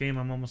try this game.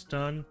 I'm almost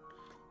done.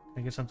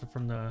 Can I get something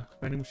from the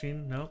vending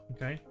machine? No?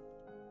 Okay.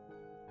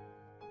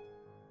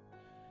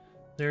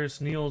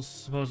 There's Neil's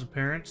supposed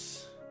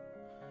parents.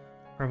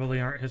 Probably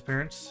aren't his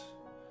parents.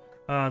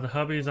 The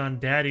hubby's on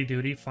daddy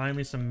duty.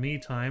 Finally some me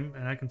time.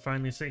 And I can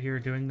finally sit here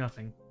doing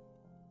nothing.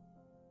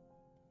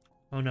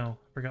 Oh no.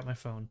 Forgot my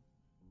phone.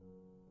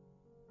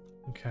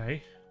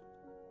 Okay.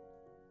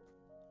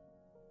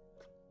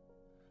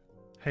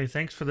 Hey,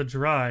 thanks for the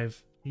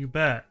drive. You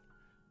bet.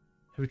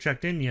 Have you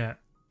checked in yet?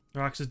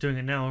 Rox is doing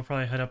it now. We'll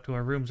probably head up to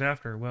our rooms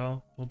after.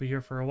 Well, we'll be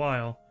here for a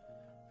while.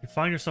 If you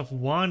find yourself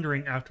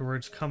wandering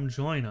afterwards, come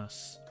join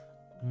us.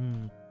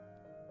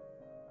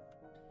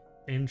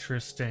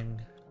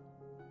 Interesting.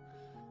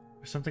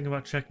 There's something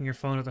about checking your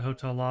phone at the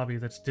hotel lobby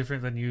that's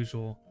different than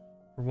usual.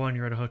 For one,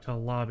 you're at a hotel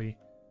lobby.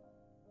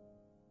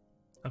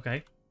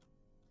 Okay.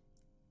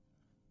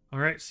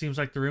 Alright, seems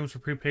like the rooms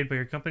were prepaid by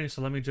your company,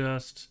 so let me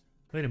just...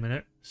 Wait a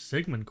minute.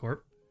 Sigmund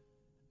Corp?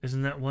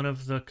 Isn't that one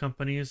of the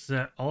companies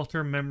that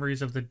alter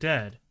memories of the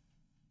dead?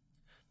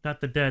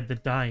 Not the dead, the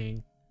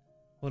dying.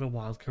 What a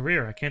wild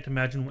career. I can't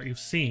imagine what you've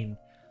seen.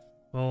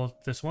 Well,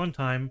 this one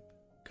time,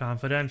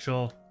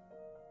 confidential.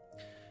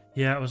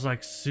 Yeah, it was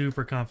like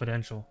super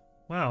confidential.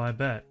 Wow, I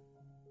bet.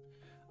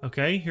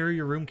 Okay, here are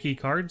your room key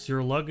cards.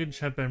 Your luggage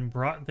have been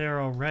brought there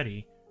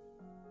already.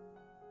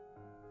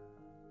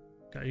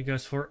 Got you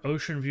guys 4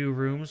 ocean view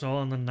rooms, all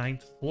on the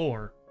 9th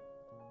floor.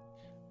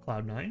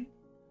 Cloud 9?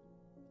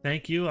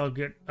 Thank you. I'll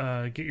get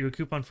you a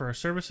coupon for our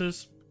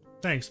services.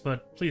 Thanks,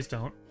 but please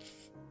don't.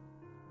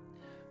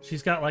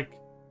 She's got like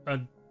a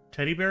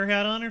teddy bear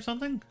hat on or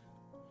something?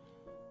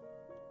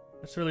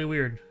 That's really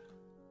weird.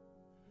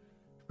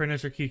 Bring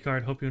us your key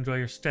card. Hope you enjoy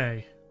your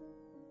stay.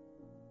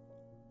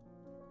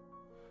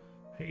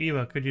 Hey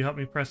Eva, could you help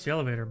me press the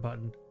elevator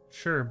button?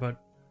 Sure,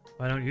 but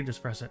why don't you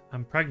just press it?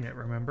 I'm pregnant,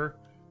 remember?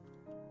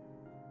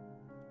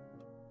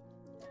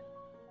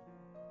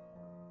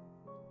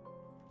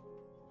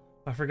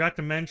 I forgot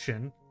to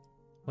mention,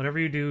 whatever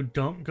you do,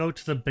 don't go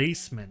to the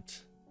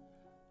basement.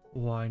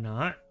 Why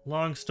not?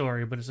 Long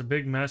story, but it's a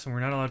big mess and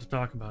we're not allowed to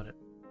talk about it.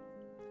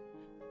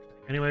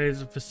 Anyways,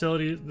 the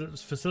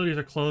facilities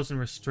are closed and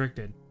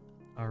restricted.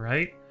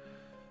 Alright?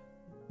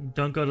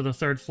 Don't go to the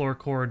 3rd floor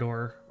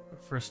corridor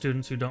for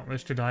students who don't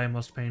wish to die a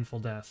most painful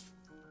death.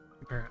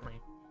 Apparently.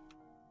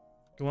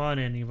 Go on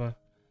in, Eva.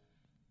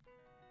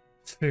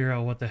 Let's figure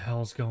out what the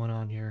hell's going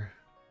on here.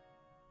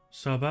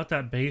 So about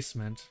that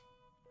basement.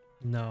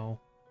 No.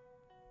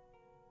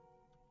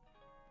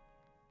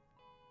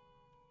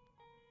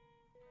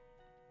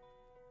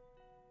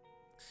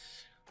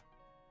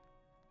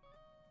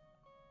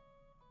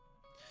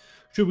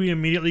 Should we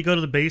immediately go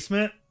to the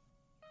basement?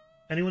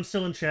 Anyone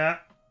still in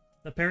chat?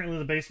 Apparently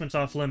the basement's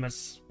off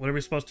limits. What are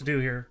we supposed to do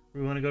here?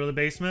 We want to go to the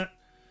basement?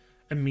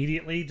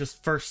 Immediately?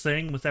 Just first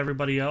thing with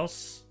everybody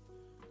else?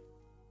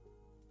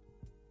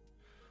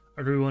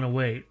 Or do we want to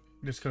wait?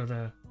 Just go to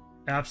the...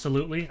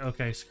 Absolutely?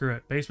 Okay, screw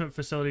it. Basement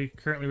facility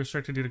currently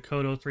restricted due to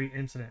Code 03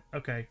 incident.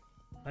 Okay.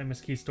 I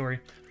miss key story.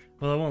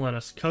 Well, it won't let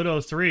us.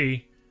 Code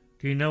 03?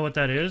 Do you know what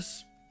that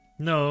is?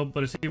 No,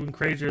 but it's even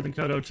crazier than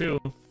Code 02.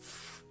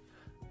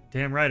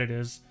 Damn right it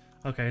is.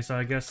 Okay, so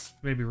I guess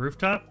maybe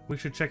rooftop? We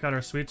should check out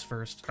our suites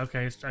first.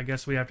 Okay, so I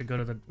guess we have to go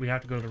to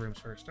the rooms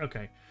first.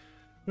 Okay.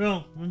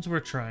 Well, once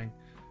we're trying.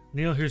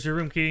 Neil, here's your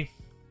room key.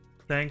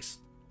 Thanks.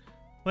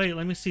 Wait,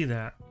 let me see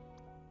that.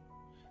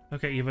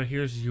 Okay, Eva,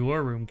 here's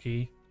your room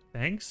key.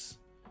 Thanks.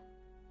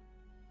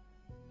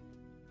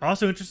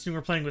 Also interesting,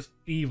 we're playing with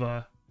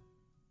Eva.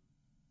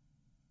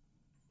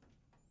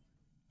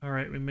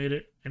 Alright, we made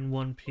it in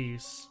one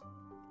piece.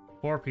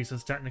 4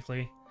 pieces,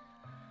 technically.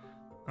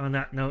 On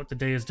that note, the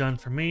day is done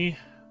for me.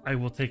 I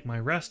will take my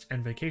rest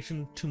and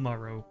vacation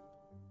tomorrow.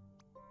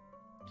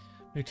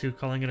 Me too,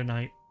 calling it a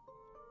night.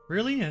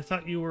 Really? I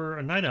thought you were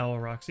a night owl,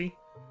 Roxy.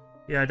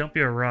 Yeah, don't be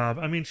a Rob.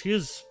 I mean, she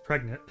is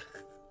pregnant.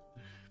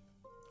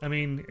 I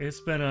mean,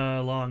 it's been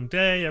a long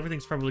day.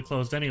 Everything's probably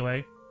closed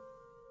anyway.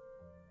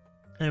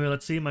 Anyway,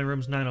 let's see. My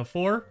room's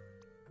 904.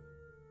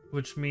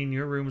 Which mean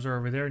your rooms are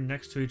over there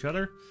next to each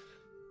other.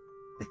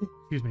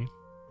 Excuse me.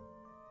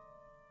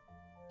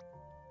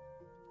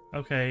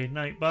 Okay,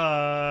 night,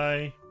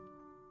 bye.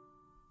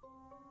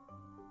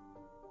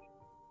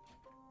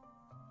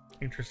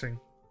 Interesting.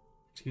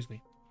 Excuse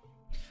me.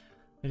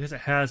 I guess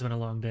it has been a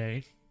long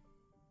day.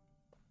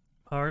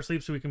 Power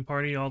sleep so we can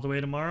party all the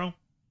way tomorrow?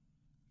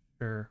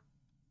 Sure.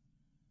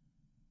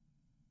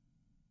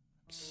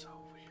 It's so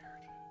weird.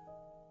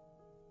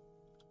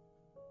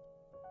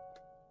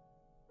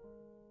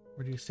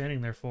 What are you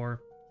standing there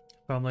for?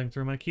 Fumbling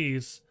through my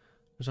keys.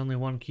 There's only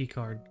one key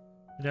card.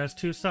 It has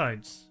 2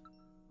 sides.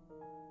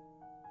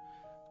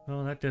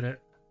 Well, that did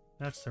it.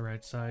 That's the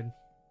right side.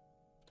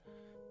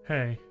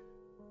 Hey.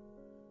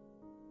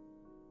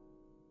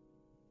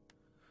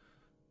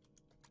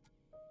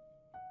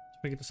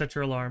 We get to set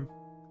your alarm.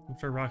 I'm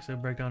sure Roxy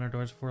will break down her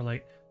doors before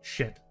late.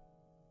 Shit.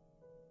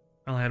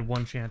 I only had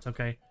 1 chance.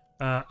 Okay.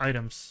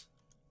 Items.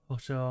 Oh,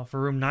 so for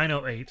room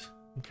 908.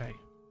 Okay.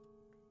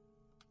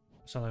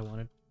 That's all I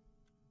wanted.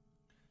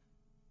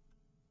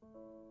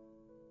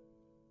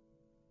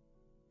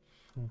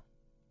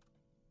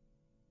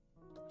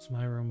 It's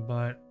my room,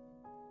 but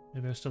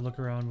maybe I still look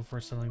around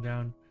before settling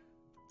down.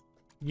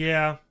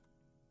 Yeah.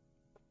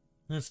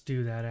 Let's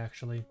do that,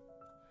 actually.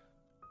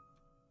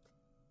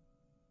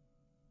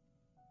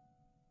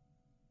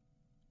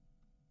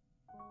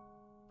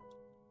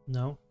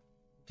 No.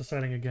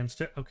 Deciding against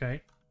it.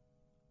 Okay.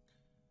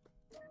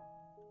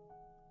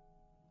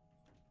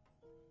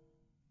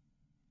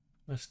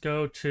 Let's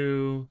go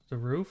to the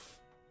roof.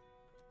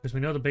 Because we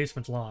know the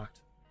basement's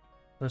locked.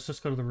 Let's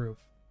just go to the roof.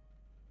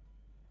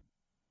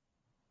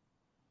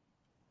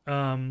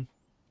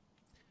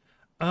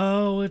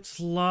 Oh, it's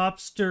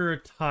lobster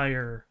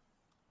attire.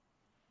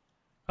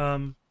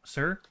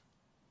 Sir?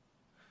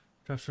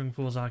 Drop swimming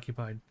pool is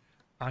occupied.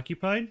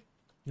 Occupied?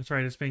 That's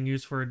right, it's being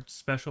used for a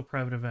special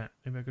private event.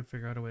 Maybe I could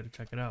figure out a way to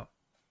check it out.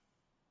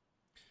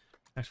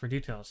 Ask for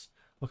details.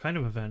 What kind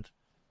of event?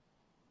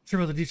 Sure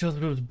about the details,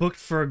 but it was booked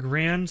for a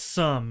grand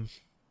sum.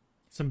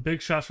 Some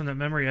big shots from that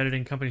memory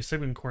editing company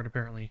Sigmund Court,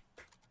 apparently.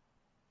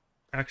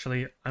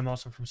 Actually, I'm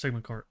also from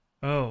Sigmund Court.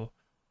 Oh,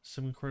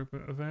 Sigmund Court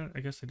event? I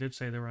guess they did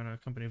say they were on a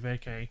company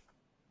vacay.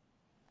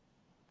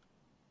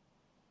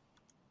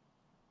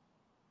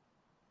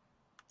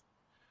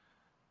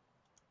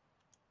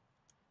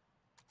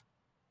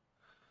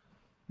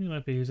 You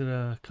might be. Is it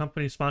a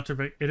company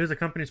sponsored? It is a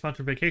company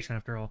sponsored vacation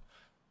after all.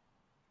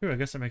 Ooh, I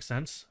guess that makes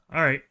sense.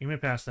 All right, you may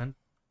pass then.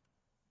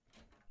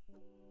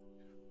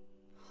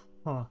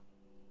 Huh.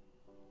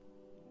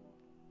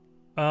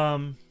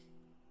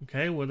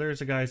 Okay. Well,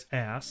 there's a guy's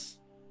ass.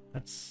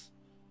 That's.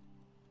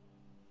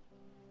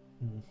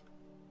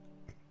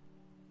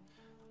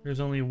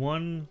 There's only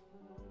one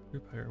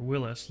group here.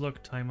 Willis,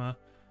 look, Taima.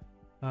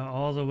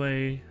 All the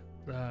way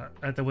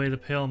at the way the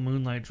pale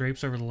moonlight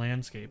drapes over the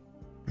landscape.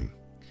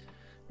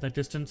 That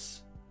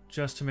distance,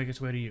 just to make its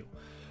way to you.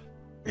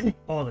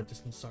 All that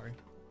distance, sorry.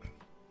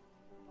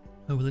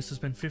 Oh, Willis has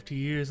been 50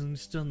 years and you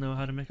still know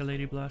how to make a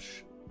lady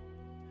blush.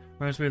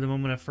 Reminds me of the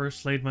moment I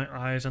first laid my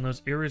eyes on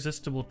those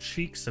irresistible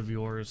cheeks of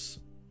yours.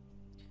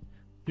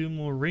 Few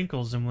more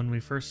wrinkles than when we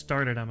first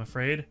started, I'm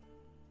afraid.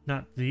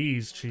 Not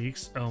these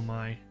cheeks. Oh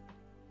my.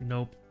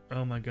 Nope.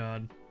 Oh my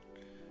god.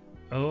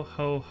 Oh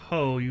ho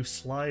ho, you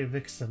sly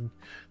vixen.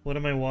 What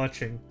am I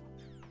watching?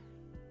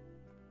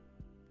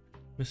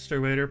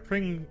 Mr. Waiter,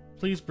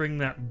 please bring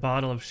that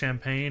bottle of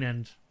champagne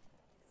and...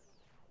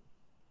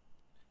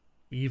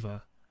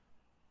 Eva.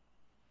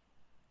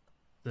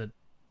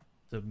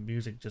 The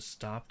music just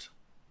stopped.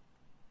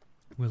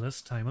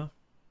 Willis, timer.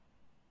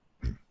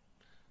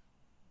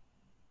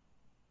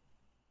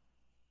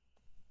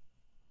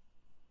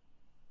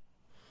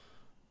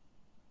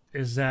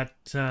 Is that,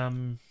 I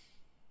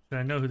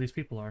know who these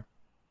people are.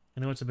 I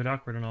know it's a bit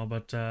awkward and all,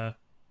 but, I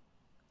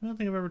don't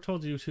think I've ever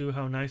told you two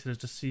how nice it is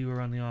to see you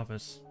around the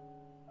office.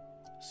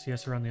 See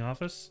us around the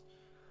office?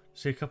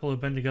 See a couple who've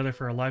been together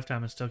for a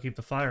lifetime and still keep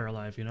the fire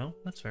alive, you know?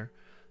 That's fair.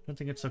 I don't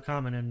think it's so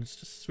common, and it's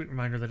just a sweet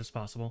reminder that it's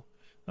possible.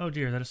 Oh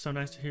dear, that is so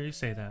nice to hear you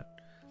say that.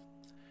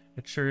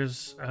 It sure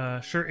is,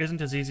 sure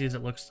isn't as easy as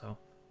it looks, though.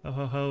 Oh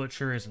ho ho, it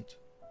sure isn't.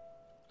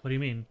 What do you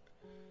mean?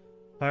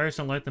 Fires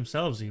don't light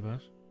themselves,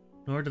 Eva.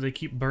 Nor do they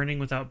keep burning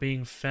without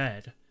being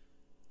fed.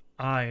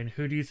 Aye, and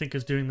who do you think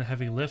is doing the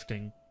heavy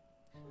lifting?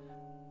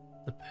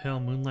 The pale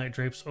moonlight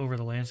drapes over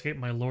the landscape.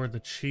 My lord, the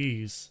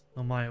cheese.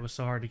 Oh my, it was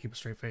so hard to keep a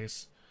straight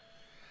face.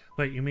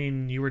 Wait, you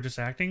mean you were just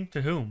acting?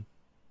 To whom?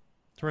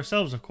 To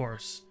ourselves, of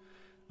course.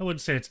 I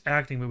wouldn't say it's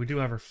acting, but we do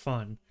have our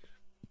fun.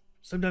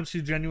 Sometimes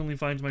she genuinely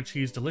finds my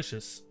cheese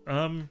delicious.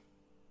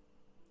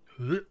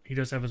 He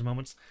does have his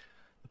moments.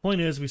 The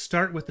point is, we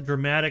start with the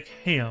dramatic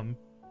ham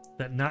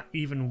that not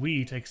even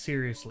we take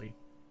seriously.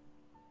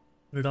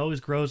 But it always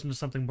grows into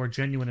something more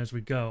genuine as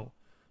we go.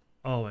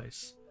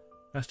 Always.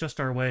 That's just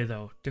our way,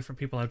 though. Different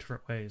people have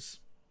different ways.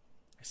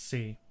 I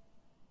see.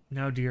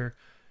 Now, dear,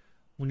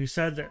 when you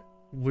said that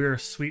we're a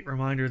sweet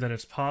reminder that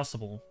it's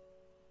possible,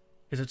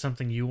 is it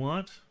something you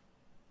want?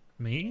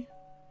 Me?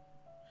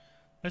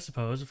 I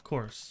suppose, of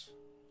course.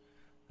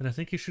 Then I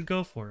think you should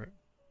go for it.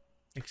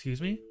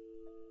 Excuse me?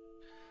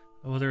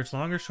 Whether it's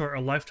long or short,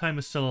 a lifetime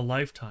is still a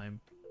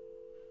lifetime.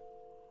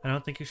 I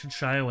don't think you should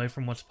shy away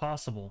from what's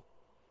possible.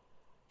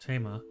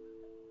 Tama.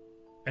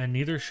 And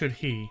neither should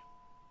he.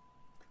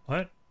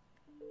 What?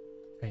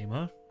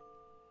 Tama?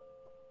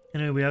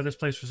 Anyway, we have this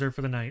place reserved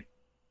for the night.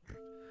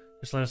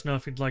 Just let us know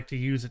if you'd like to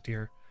use it,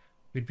 dear.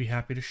 We'd be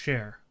happy to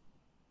share.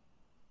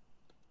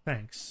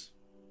 Thanks.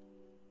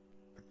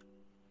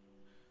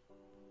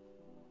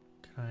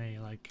 Can I,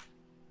 like...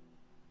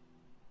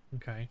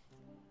 Okay.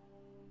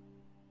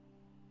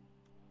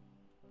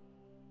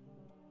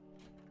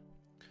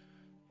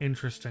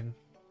 Interesting.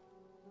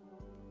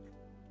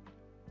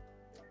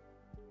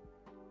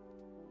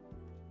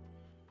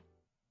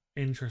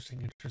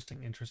 Interesting.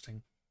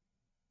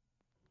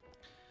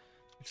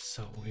 It's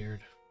so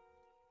weird.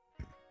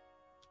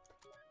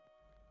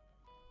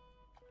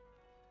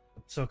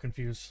 So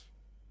confused.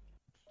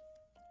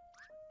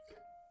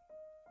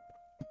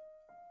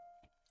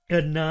 We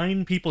had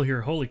 9 people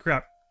here. Holy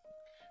crap.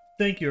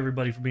 Thank you,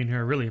 everybody, for being here.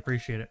 I really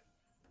appreciate it.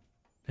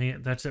 Dang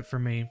it, that's it for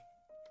me.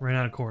 Ran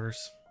out of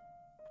quarters.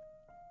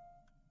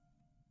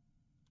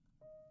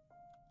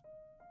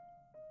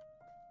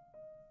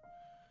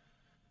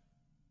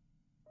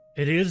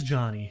 It is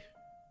Johnny.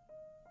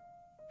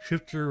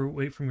 Shift your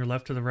weight from your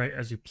left to the right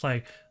as you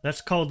play.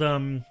 That's called,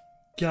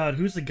 God,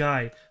 who's the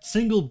guy?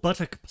 Single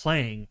buttock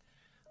playing.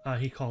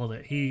 He called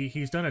it.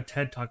 He's done a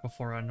TED Talk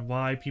before on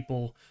why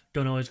people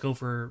don't always go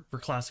for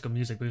classical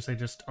music because they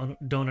just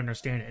don't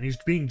understand it. And he's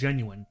being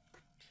genuine.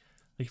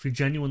 Like, if you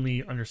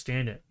genuinely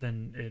understand it,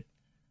 then it...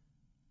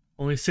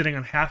 Only sitting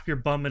on half your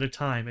bum at a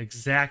time.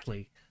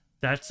 Exactly.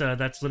 That's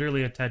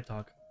literally a TED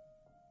Talk.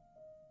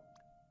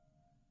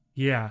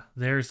 Yeah,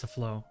 there's the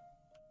flow.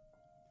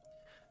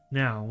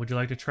 Now, would you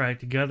like to try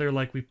it together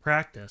like we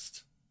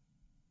practiced?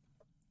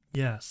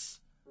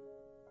 Yes.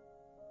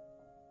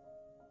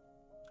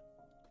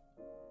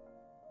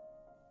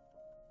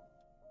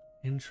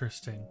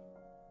 Interesting.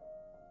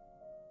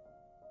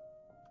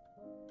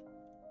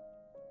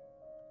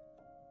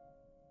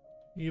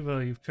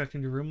 Eva, you've checked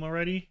into your room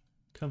already?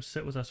 Come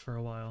sit with us for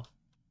a while.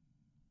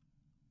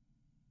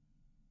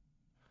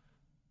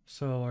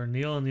 So, are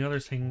Neil and the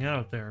others hanging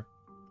out there?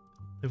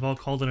 They've all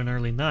called it an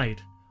early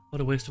night. What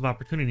a waste of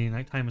opportunity.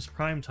 Nighttime is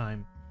prime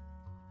time.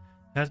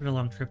 It has been a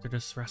long trip. They're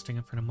just resting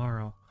up for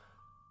tomorrow.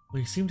 Well,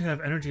 you seem to have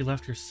energy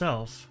left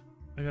yourself.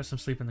 I got some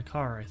sleep in the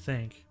car, I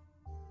think.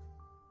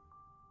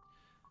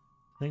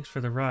 Thanks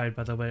for the ride,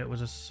 by the way. It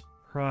was a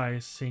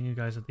surprise seeing you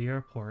guys at the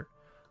airport.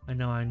 I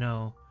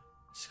know.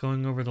 It's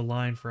going over the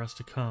line for us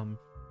to come.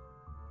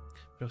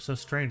 But it was so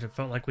strange. It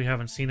felt like we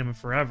haven't seen him in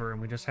forever,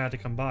 and we just had to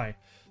come by.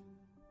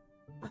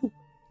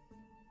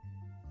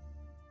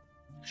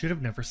 Should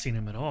have never seen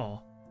him at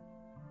all.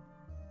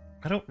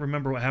 I don't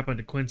remember what happened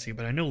to Quincy,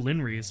 but I know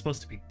Linry is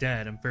supposed to be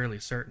dead. I'm fairly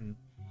certain.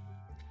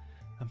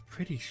 I'm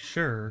pretty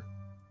sure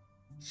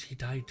she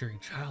died during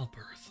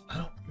childbirth.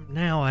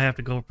 Now I have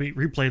to go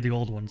replay the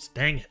old ones.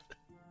 Dang it.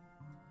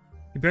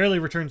 He barely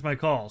returns my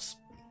calls.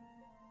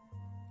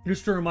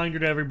 Just a reminder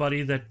to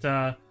everybody that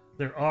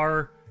there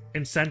are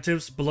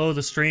incentives below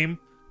the stream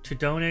to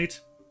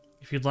donate.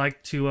 If you'd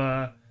like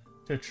to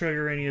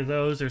trigger any of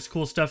those, there's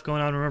cool stuff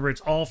going on. Remember,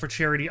 it's all for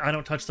charity. I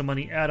don't touch the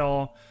money at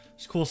all.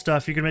 It's cool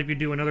stuff. You can make me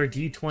do another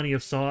D20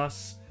 of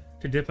sauce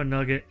to dip a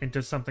nugget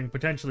into something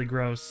potentially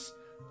gross.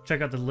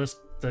 Check out the list,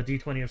 the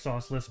D20 of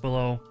sauce list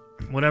below.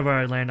 Whatever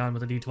I land on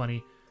with a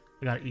D20,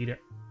 I gotta eat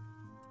it.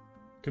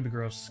 Could be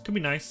gross. Could be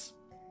nice.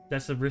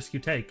 That's the risk you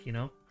take, you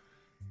know?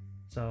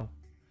 So,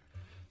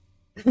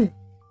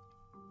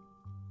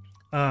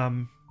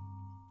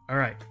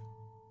 Alright.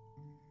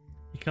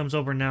 He comes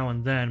over now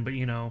and then, but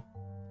you know,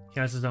 he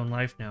has his own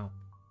life now.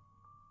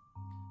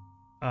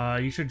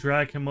 You should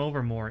drag him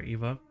over more,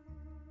 Eva.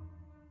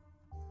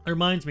 It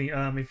reminds me,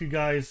 if you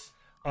guys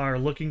are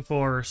looking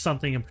for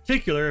something in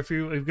particular, if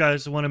you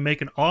guys want to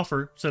make an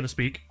offer, so to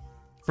speak,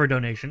 for a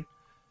donation,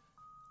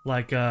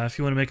 like if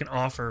you want to make an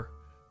offer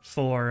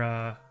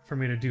for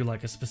me to do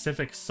like a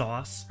specific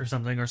sauce or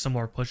something, or some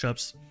more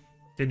push-ups,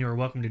 then you're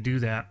welcome to do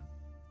that.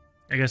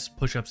 I guess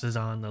push-ups is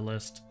on the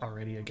list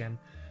already again,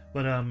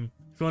 but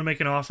if you want to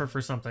make an offer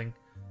for something,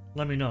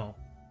 let me know.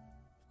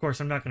 Of course,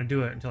 I'm not going to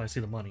do it until I see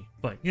the money,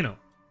 but you know,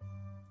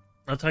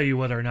 I'll tell you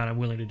whether or not I'm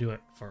willing to do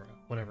it for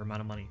whatever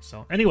amount of money.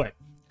 So anyway,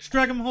 just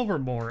drag him over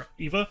more,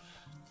 Eva.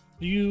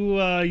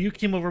 You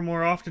came over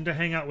more often to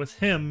hang out with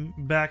him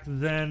back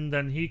then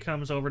than he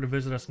comes over to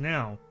visit us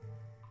now.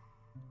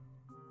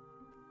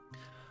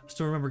 I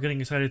still remember getting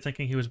excited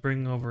thinking he was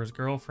bringing over his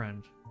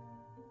girlfriend.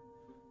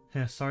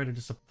 Yeah, sorry to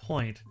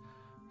disappoint.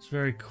 It's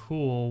very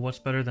cool. What's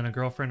better than a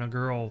girlfriend, a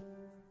girl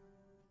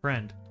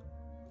friend?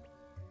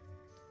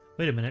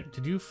 Wait a minute,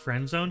 did you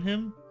friend zone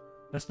him?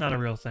 That's not a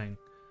real thing.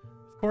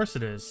 Of course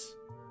it is,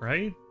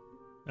 right?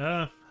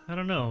 I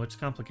don't know, it's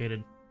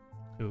complicated.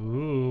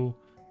 Ooh,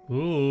 ooh,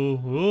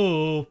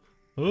 ooh,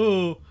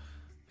 ooh.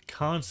 The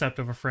concept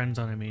of a friend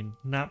zone, I mean,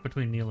 not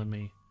between Neil and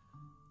me.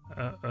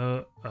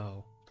 Oh.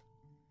 Of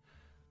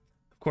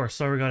course,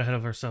 sorry we got ahead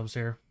of ourselves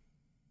here.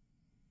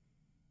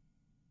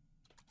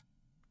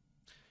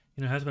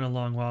 You know, it has been a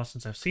long while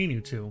since I've seen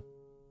you two.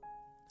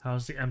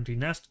 How's the empty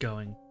nest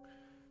going?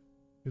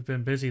 We've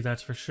been busy,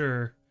 that's for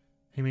sure.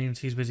 He means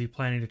he's busy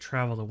planning to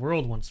travel the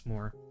world once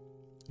more.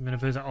 I'm gonna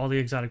visit all the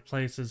exotic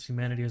places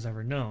humanity has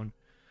ever known.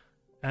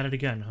 At it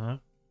again, huh?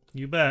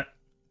 You bet.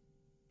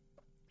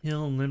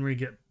 He'll and Linry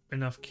get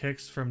enough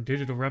kicks from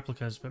digital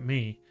replicas, but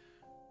me.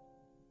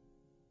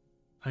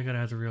 I gotta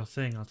have the real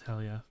thing, I'll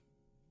tell ya.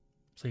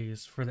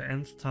 Please, for the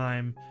nth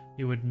time,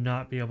 you would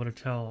not be able to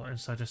tell in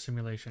such a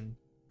simulation.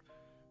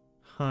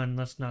 Hun,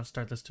 let's not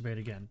start this debate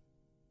again.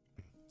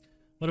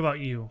 What about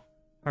you?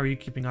 How are you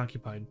keeping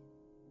occupied?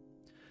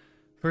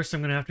 First,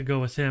 I'm gonna have to go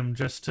with him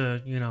just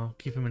to, you know,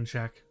 keep him in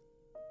check.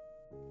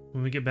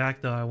 When we get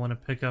back, though, I want to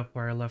pick up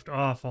where I left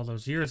off all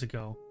those years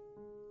ago.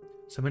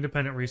 Some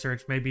independent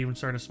research, maybe even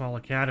start a small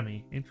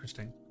academy.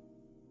 Interesting.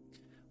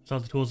 With all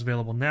the tools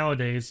available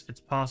nowadays, it's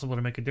possible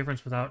to make a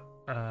difference without,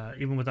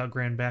 even without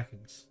grand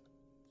backings.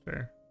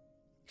 Fair.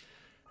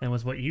 And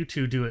with what you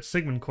two do at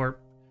Sigmund Corp,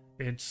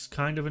 it's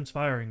kind of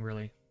inspiring,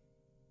 really.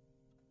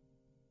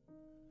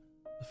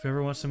 If you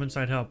ever want some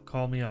inside help,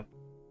 call me up.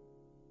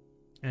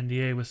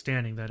 NDA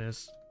withstanding, that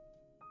is.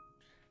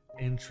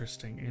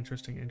 Interesting,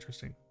 interesting,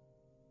 interesting.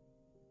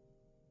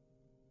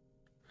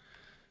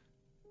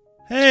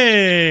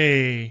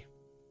 Hey!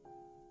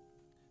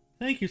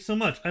 Thank you so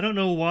much. I don't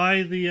know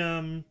why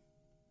the,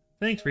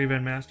 Thanks,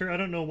 Revan Master. I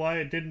don't know why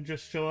it didn't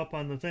just show up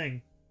on the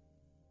thing.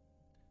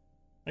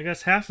 I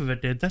guess half of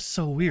it did. That's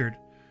so weird.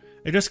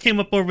 It just came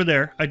up over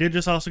there. I did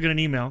just also get an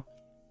email.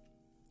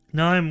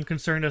 Now I'm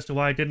concerned as to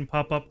why it didn't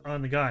pop up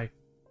on the guy.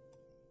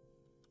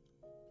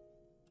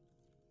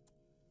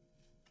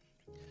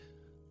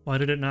 Why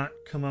did it not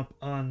come up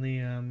on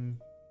the,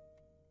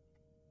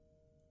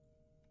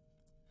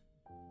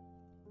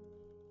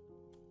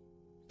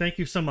 Thank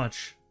you so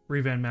much,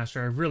 Revan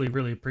Master. I really,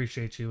 really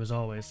appreciate you, as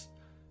always.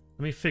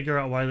 Let me figure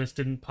out why this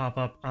didn't pop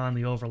up on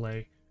the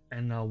overlay,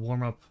 and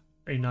warm up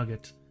a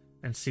nugget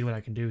and see what I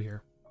can do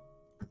here.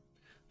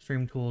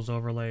 Stream tools,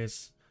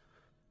 overlays,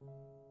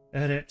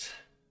 edit,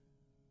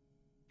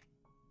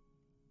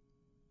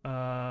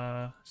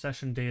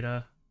 session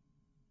data,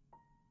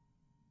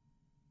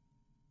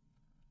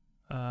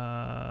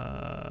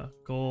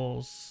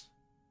 goals,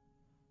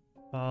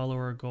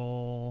 follower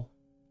goal.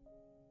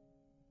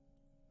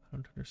 I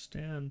don't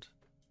understand.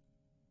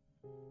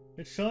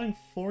 It's showing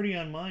 40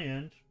 on my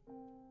end.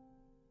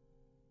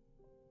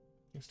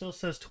 It still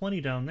says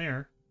 20 down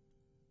there.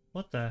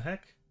 What the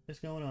heck is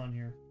going on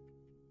here?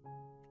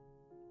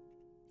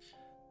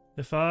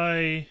 If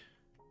I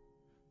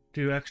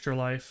do extra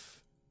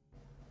life...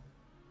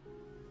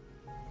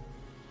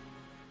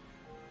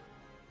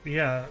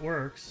 Yeah, it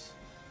works.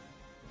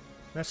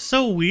 That's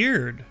so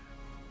weird.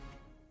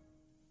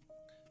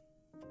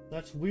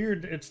 That's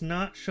weird. It's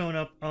not showing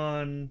up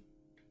on...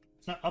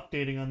 It's not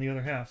updating on the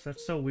other half.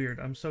 That's so weird.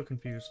 I'm so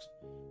confused.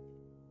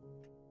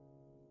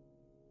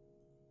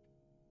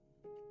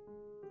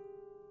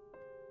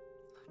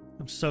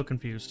 I'm so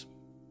confused.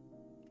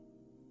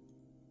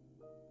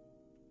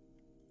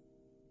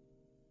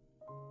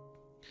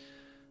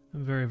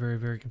 I'm very, very,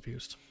 very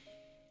confused.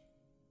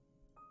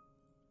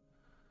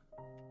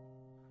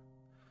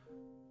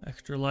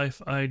 Extra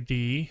Life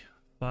ID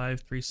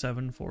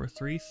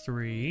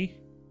 537433.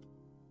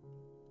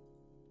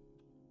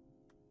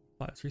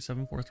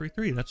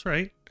 537433, that's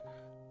right.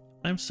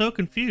 I'm so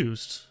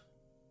confused.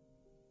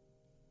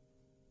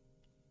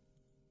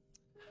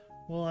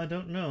 Well, I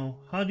don't know.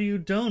 How do you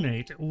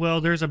donate?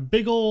 Well, there's a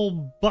big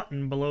old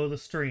button below the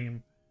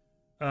stream.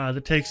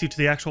 that takes you to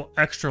the actual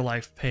Extra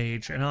Life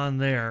page, and on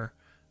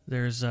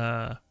there's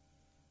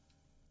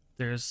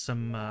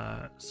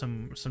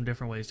some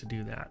different ways to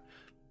do that.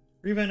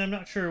 Revan, I'm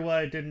not sure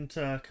why I didn't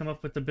come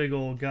up with the big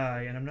old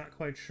guy, and I'm not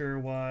quite sure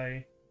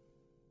why.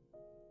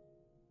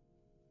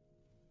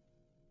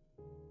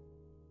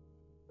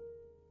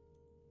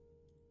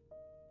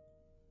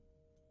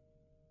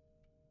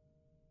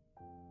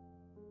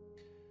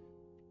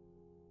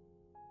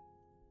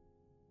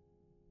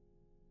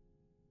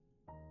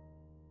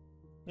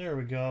 There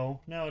we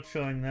go. Now it's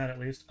showing that at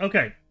least.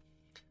 Okay.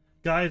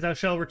 Guys, I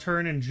shall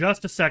return in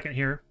just a second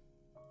here.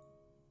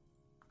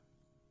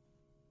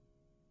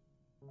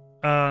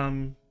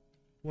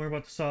 What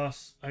about the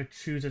sauce? I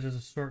choose it as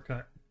a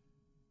shortcut.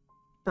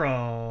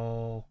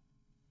 Bro,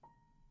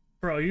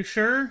 you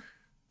sure?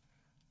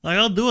 Like,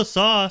 I'll do a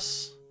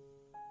sauce.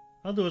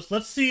 I'll do it.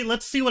 Let's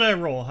see what I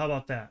roll. How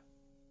about that?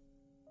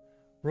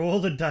 Roll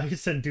the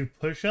dice and do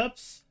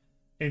push-ups?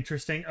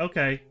 Interesting.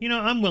 Okay. You know,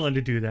 I'm willing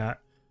to do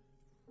that.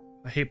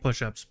 I hate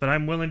push-ups, but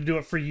I'm willing to do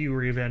it for you,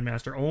 Revan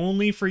Master.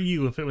 Only for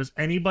you. If it was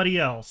anybody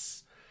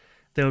else,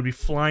 they would be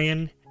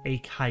flying a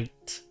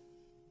kite.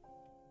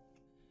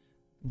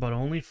 But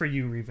only for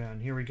you,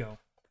 Revan. Here we go.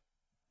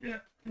 Yeah.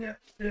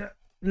 I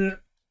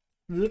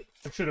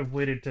should have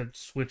waited to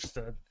switch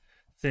the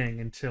thing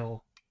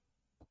until...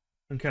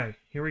 Okay,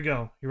 here we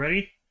go. You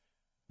ready?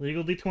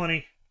 Legal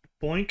D20.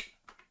 Boink.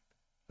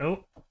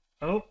 Oh.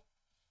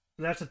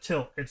 That's a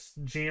tilt. It's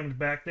jammed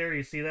back there.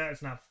 You see that?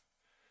 It's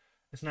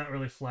not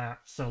really flat.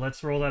 So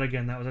let's roll that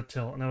again. That was a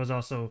tilt. And that was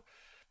also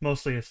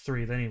mostly a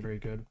 3. That ain't very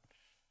good.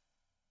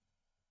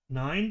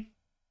 9?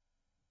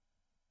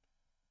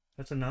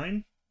 That's a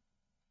 9?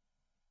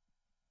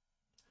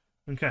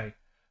 Okay,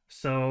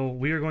 so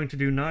we are going to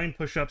do 9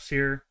 push-ups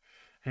here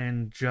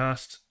in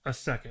just a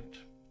second.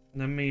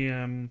 Let me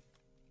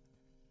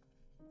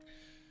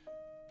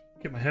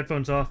get my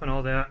headphones off and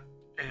all that,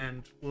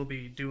 and we'll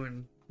be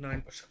doing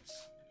 9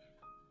 push-ups.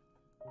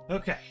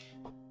 Okay.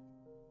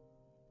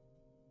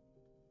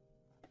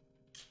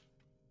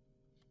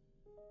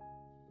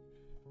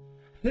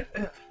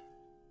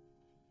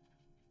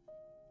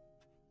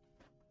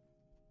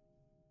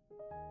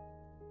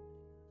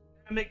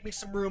 Make me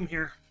some room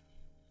here.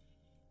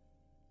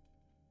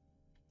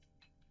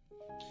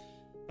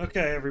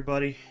 Okay,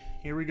 everybody,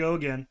 here we go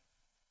again.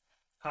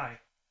 Hi.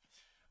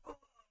 Oh,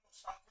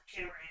 most awkward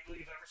camera angle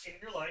you've ever seen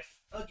in your life.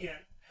 Again,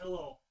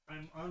 hello.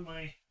 I'm on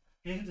my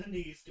hands and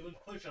knees doing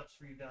push-ups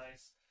for you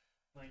guys.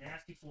 My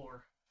nasty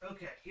floor.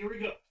 Okay, here we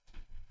go.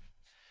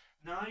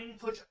 9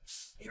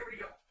 push-ups. Here we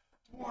go.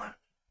 1,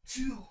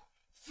 2,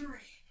 3,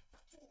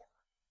 4,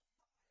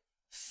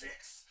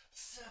 6,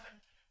 7,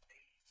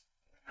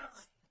 8, 9.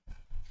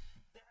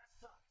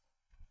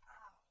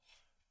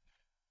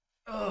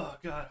 Oh,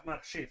 God, I'm out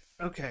of shape.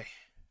 Okay.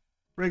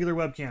 Regular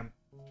webcam.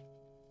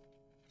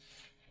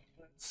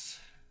 Let's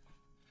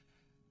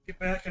get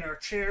back in our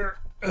chair.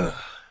 Ugh.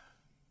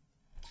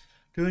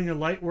 Doing a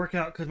light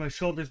workout because my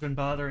shoulder's been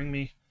bothering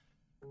me.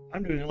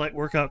 I'm doing a light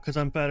workout because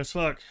I'm fat as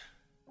fuck.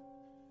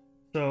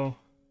 So,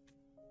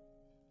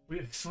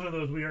 it's one of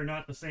those we are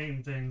not the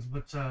same things,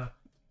 but,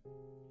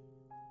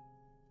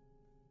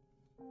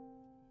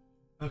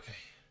 okay.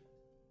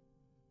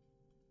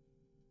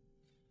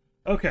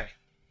 Okay.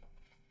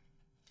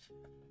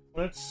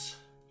 Let's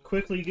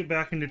quickly get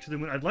back into the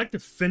moon. I'd like to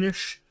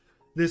finish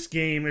this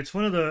game. It's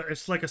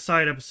like a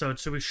side episode,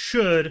 so we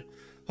should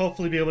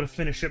hopefully be able to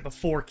finish it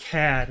before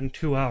CAD in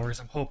 2 hours,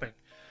 I'm hoping.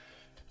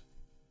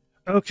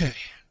 Okay.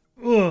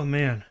 Oh,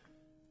 man.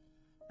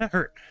 That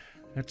hurt.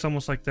 It's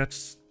almost like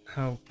that's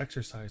how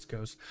exercise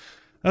goes.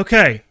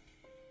 Okay.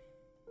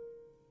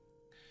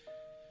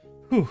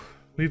 Whew.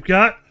 We've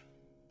got...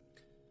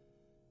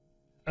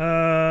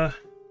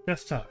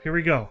 desktop. Here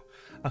we go.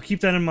 I'll keep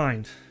that in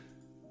mind.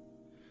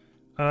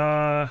 Do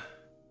I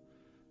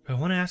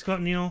want to ask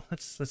about Neil?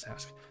 Let's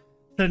ask.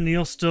 That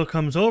Neil still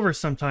comes over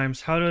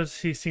sometimes. How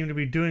does he seem to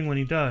be doing when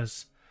he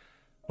does?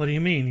 What do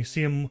you mean? You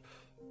see him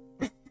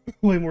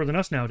way more than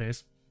us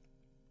nowadays.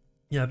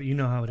 Yeah, but you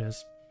know how it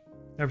is.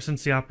 Ever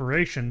since the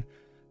operation,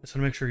 I just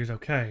want to make sure he's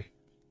okay.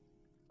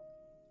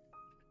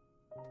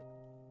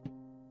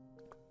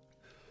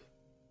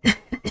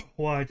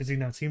 Why does he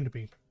not seem to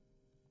be?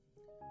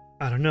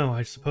 I don't know.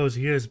 I suppose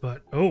he is,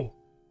 but... Oh!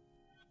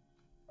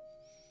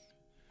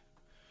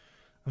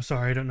 I'm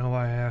sorry, I don't know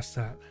why I asked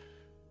that.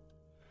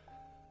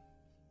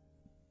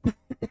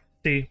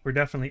 See, we're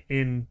definitely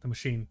in the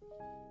machine.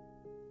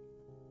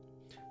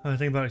 The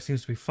thing about it, he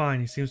seems to be fine.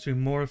 He seems to be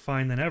more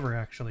fine than ever,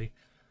 actually.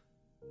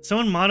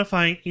 Someone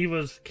modifying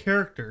Eva's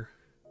character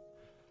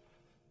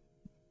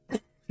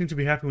seems to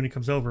be happy when he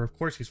comes over. Of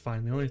course he's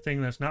fine. The only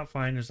thing that's not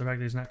fine is the fact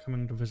that he's not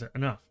coming to visit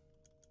enough.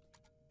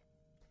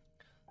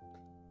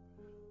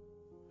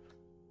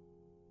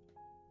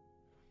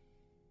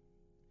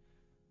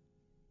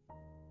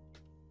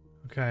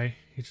 Okay,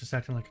 he's just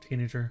acting like a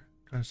teenager.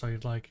 Kind of so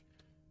you'd like.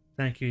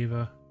 Thank you,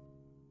 Eva.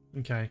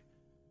 Okay.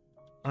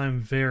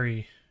 I'm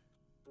very...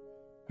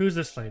 Who's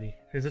this lady?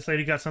 Has this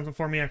lady got something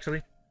for me,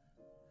 actually?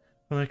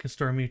 Well, I can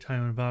store me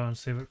time and bottle and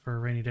save it for a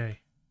rainy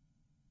day.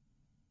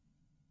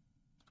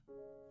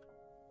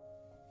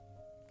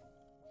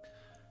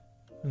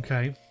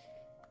 Okay.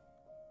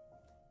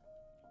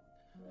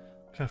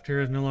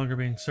 Cafeteria is no longer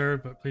being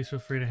served, but please feel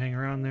free to hang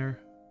around there.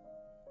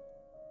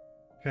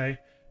 Okay.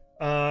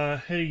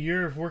 Had a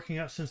year of working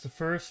out since the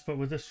first, but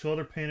with this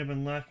shoulder pain I've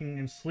been lacking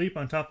in sleep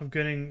on top of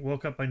getting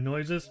woke up by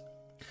noises.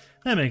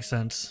 That makes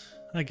sense.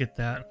 I get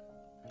that.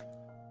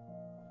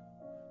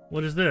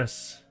 What is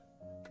this?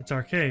 It's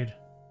arcade.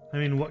 I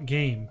mean, what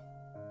game?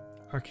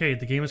 Arcade.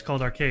 The game is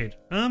called Arcade.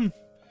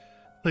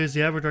 Plays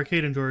the average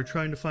arcade enjoyer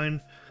trying to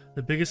find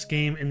the biggest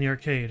game in the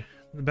arcade.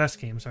 The best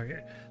game, sorry.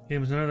 The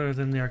game is none other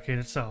than the arcade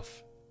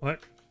itself. What?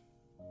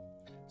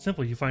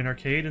 Simple. You find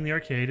arcade in the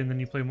arcade, and then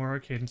you play more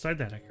arcade inside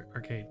that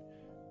arcade.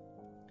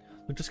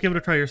 Look, just give it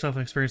a try yourself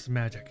and experience the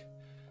magic.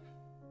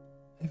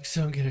 If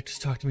you don't get it,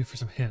 just talk to me for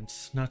some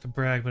hints. Not to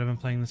brag, but I've been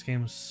playing this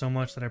game so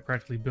much that I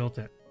practically built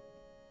it.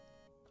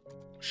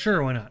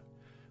 Sure, why not?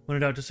 When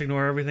in doubt, just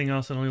ignore everything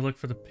else and only look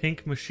for the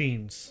pink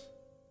machines.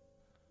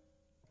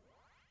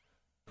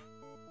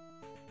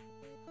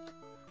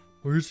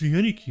 Where's the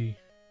any key?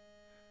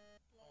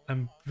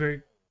 I'm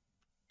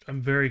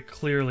very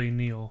clearly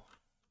Neil.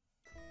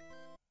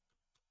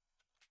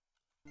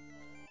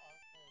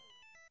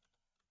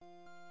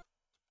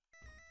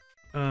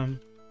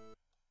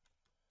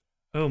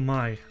 Oh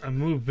my, I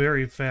move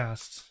very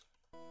fast.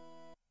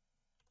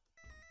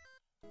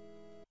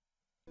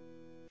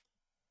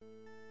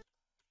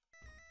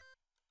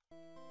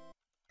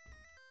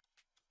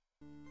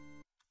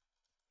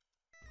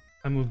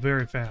 I move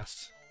very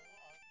fast.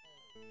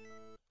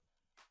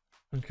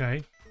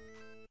 Okay.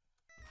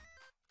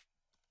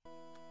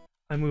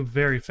 I move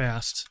very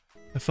fast.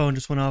 My phone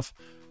just went off.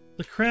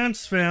 The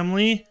Krantz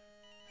family.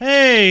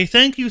 Hey,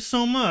 thank you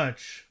so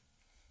much.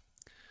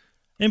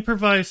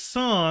 Improvised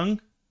song.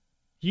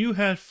 You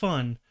had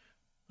fun.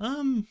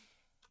 I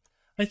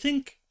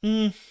think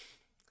we're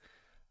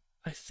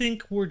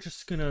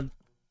just gonna...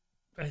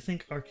 I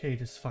think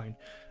arcade is fine.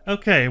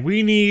 Okay,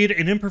 we need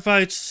an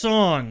improvised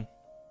song.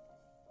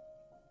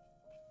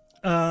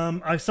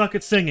 I suck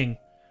at singing.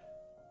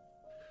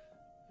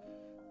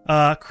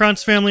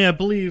 Krantz family, I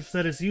believe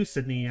that is you,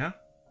 Sydney, yeah?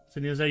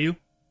 Sydney, is that you?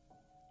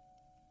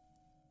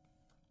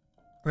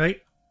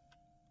 Right?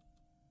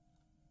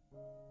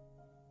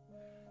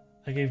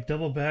 I gave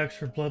double bags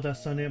for blood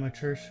last Sunday at my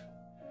church.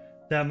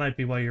 That might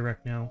be why you're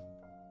wrecked now.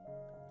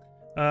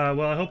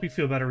 Well, I hope you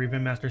feel better,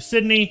 Revamp Master.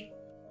 Sydney!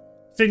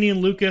 Sydney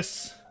and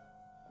Lucas.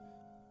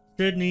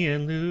 Sydney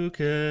and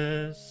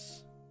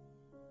Lucas.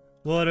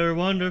 What a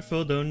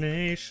wonderful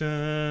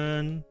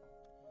donation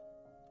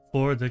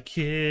for the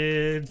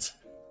kids.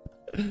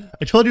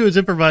 I told you it was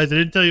improvised. I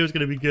didn't tell you it was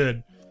going to be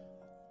good.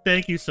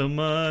 Thank you so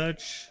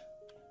much.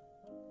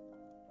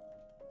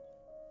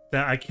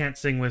 That I can't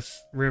sing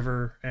with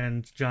River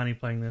and Johnny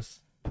playing this.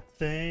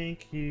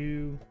 Thank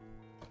you.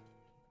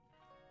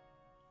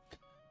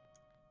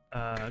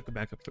 Go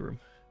back up the room.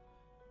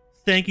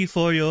 Thank you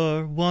for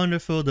your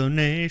wonderful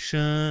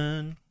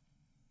donation.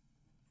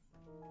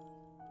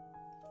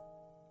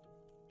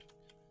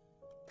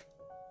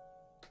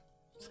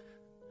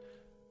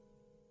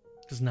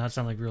 Does not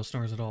sound like real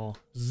snores at all.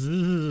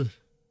 Zzz.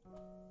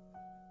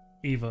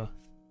 Eva.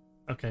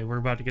 Okay, we're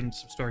about to get into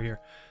some story here.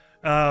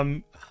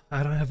 I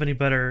don't have any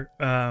better,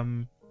 yeah,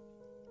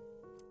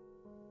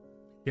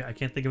 I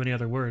can't think of any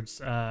other words.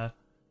 The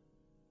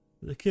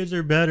kids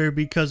are better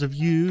because of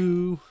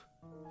you.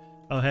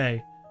 Oh,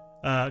 hey.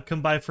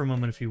 Come by for a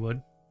moment if you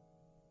would.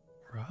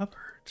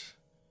 Robert.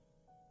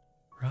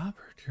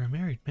 Robert, you're a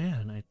married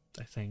man,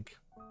 I think.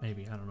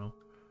 Maybe, I don't know.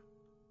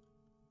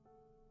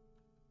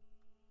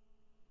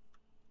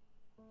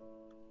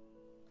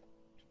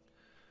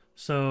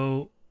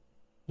 So,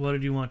 what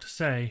did you want to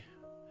say?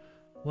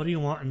 What do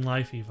you want in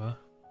life, Eva?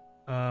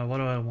 What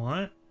do I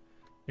want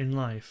in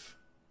life?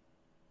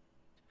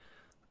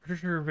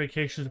 Pretty sure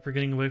vacations are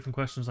getting away from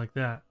questions like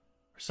that.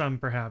 Some,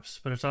 perhaps,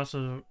 but it's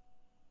also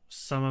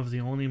some of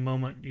the only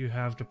moment you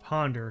have to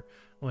ponder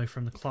away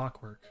from the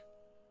clockwork.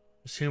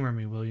 Just humor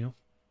me, will you?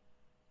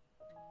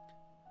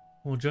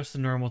 Well, just the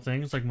normal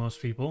things, like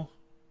most people.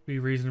 Be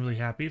reasonably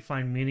happy,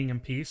 find meaning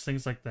and peace,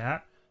 things like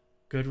that.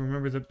 Good,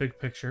 remember the big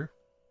picture.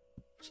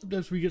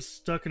 Sometimes we get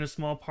stuck in a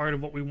small part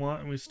of what we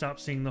want and we stop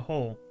seeing the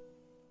whole.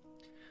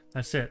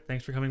 That's it.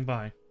 Thanks for coming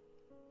by.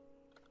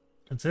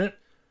 That's it?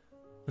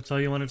 That's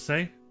all you wanted to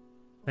say?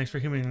 Thanks for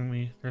humoring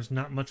me. There's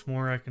not much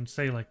more I can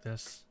say like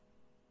this.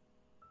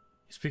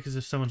 You speak as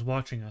if someone's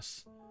watching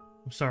us.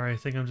 I'm sorry, I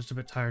think I'm just a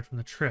bit tired from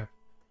the trip.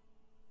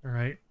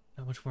 Alright,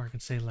 not much more I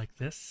can say like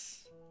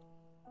this.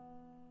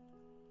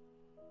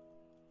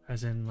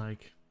 As in,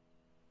 like...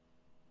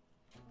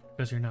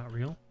 because you're not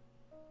real?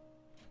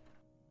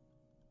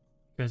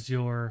 Because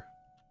you're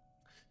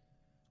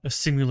a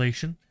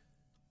simulation.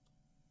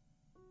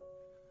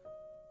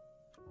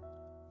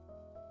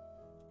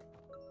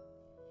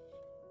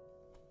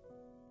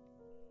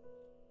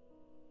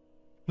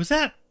 Was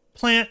that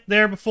plant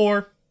there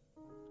before?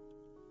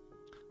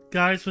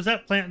 Guys, was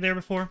that plant there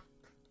before?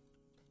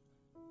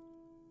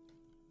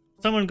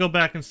 Someone go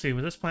back and see.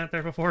 Was this plant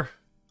there before?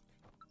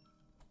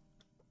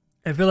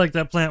 I feel like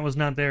that plant was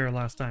not there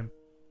last time.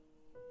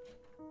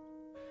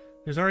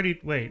 There's already...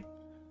 Wait.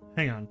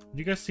 Hang on. Did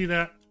you guys see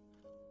that?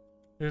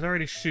 There's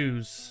already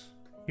shoes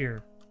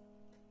here.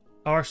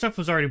 Oh, our stuff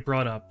was already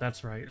brought up.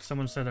 That's right.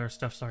 Someone said our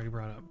stuff's already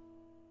brought up.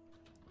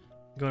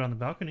 Go down the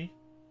balcony.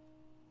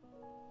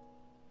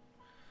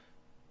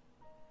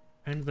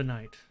 End the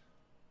night.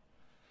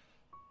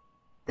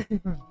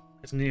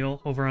 Is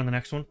Neil over on the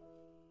next one?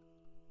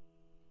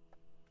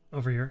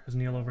 Over here. Is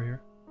Neil over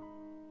here?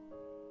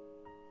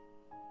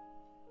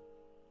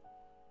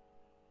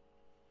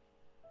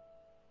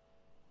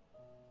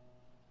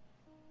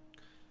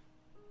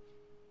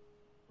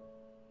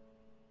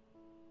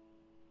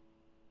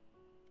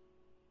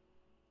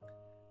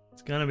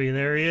 It's gonna be.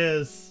 There he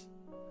is.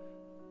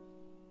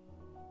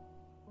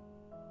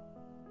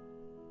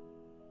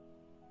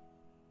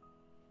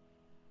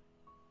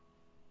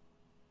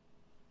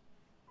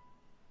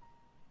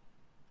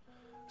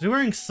 Is he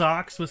wearing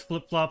socks with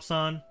flip-flops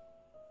on?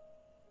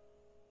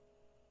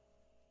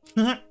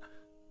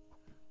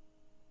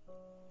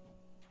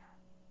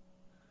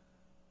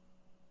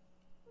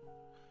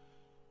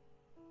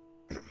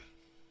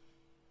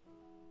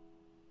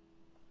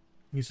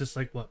 He's just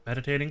like, what,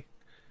 meditating?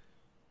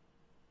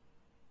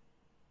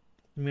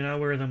 I mean, I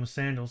wear them with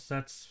sandals.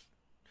 That's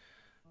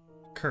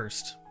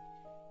cursed.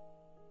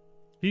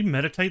 Did he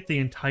meditate the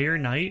entire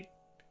night?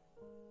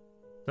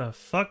 The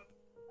fuck?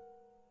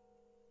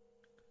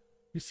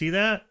 You see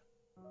that?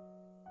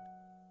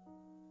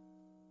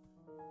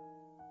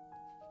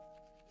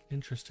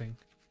 Interesting.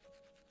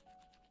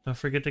 Don't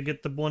forget to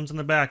get the ones in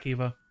the back,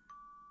 Eva.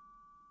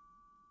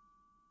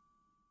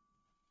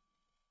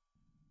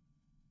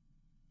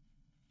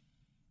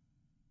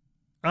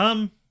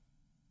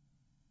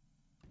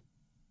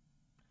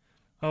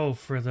 Oh,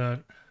 for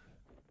the...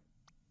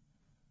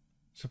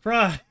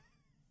 Surprise!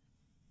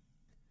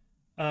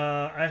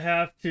 I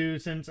have to,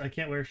 since I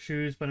can't wear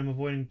shoes, but I'm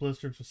avoiding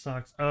blisters with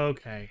socks.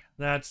 Okay,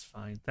 that's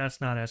fine. That's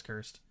not as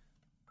cursed.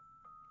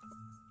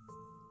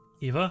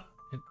 Eva?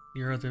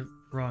 You're the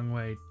wrong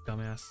way,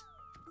 dumbass.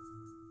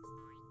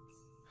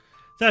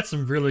 That's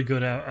some really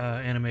good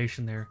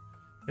animation there.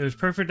 It was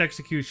perfect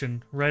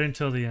execution, right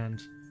until the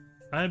end.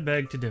 I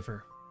beg to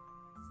differ.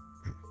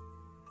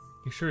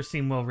 You sure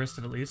seem well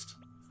rested, at least.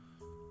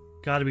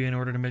 Gotta be, in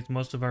order to make the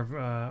most of our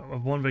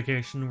of one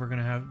vacation we're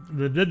gonna have.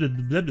 Blah, blah, blah,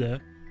 blah, blah,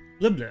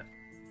 blah, blah.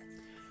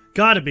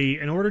 Gotta be,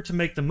 in order to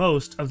make the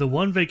most of the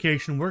one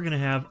vacation we're gonna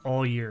have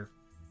all year.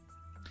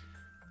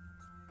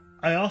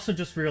 I also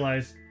just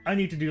realized I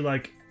need to do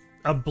like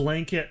a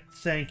blanket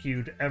thank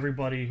you to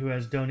everybody who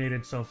has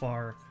donated so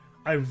far.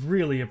 I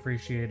really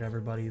appreciate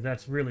everybody.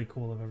 That's really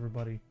cool of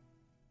everybody.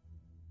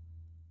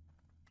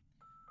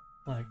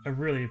 Like, I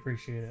really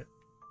appreciate it.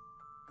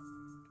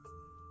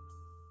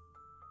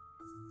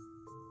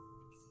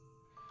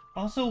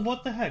 Also,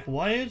 what the heck?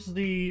 Why is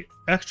the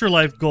extra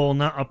life goal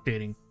not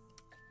updating?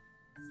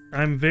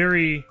 I'm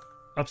very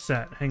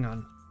upset. Hang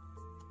on.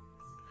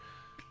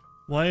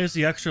 Why is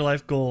the extra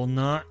life goal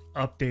not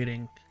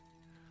updating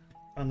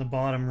on the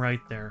bottom right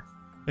there?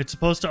 It's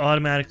supposed to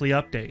automatically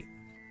update.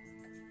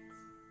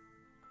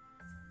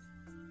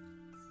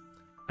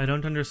 I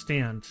don't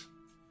understand.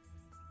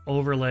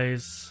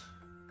 Overlays.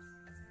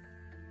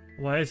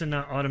 Why is it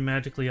not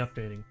automatically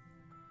updating?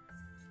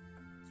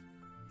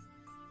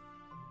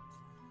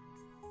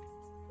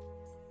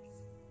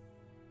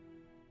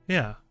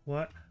 Yeah,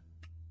 what?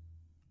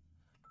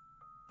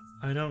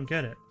 I don't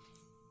get it.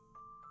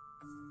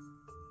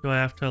 Do I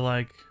have to,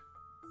 like...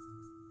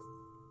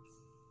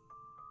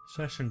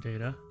 Session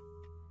data.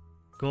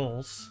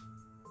 Goals.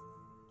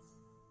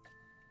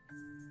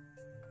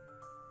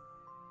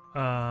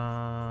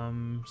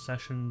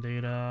 Session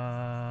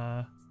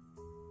data...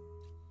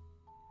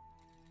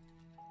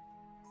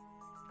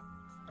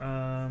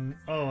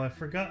 Oh, I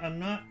forgot. I'm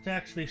not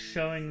actually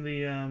showing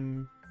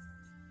the,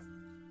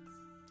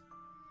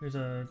 There's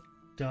a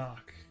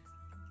doc.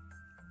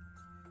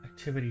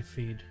 Activity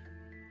feed.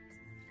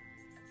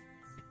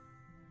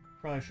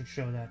 Probably should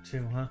show that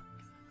too, huh?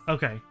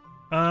 Okay.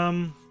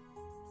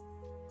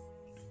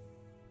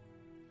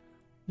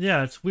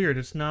 Yeah, it's weird.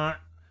 It's not...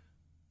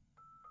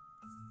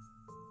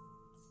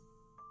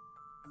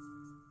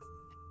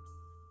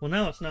 Well,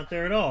 now it's not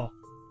there at all.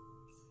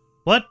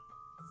 What?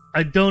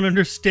 I don't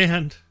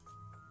understand.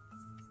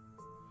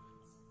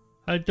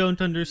 I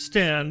don't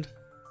understand.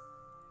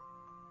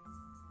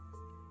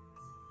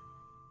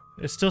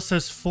 It still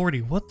says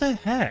 40. What the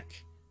heck?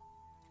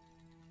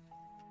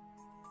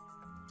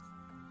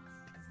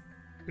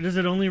 Does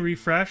it only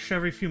refresh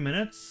every few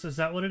minutes? Is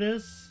that what it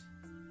is?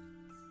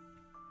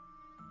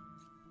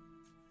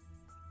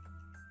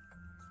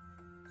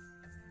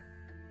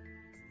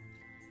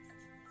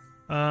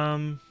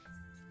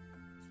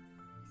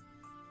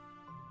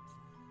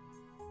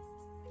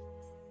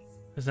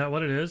 Is that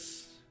what it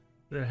is?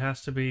 It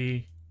has to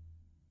be...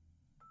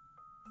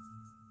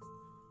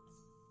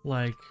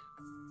 like...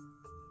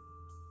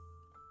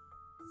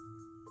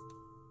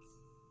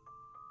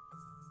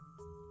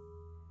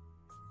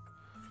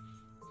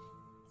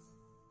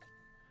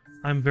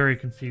 I'm very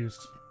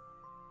confused.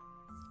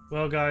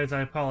 Well, guys,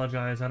 I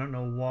apologize. I don't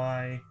know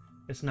why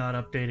it's not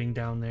updating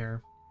down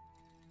there.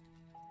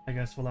 I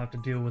guess we'll have to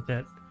deal with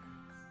it.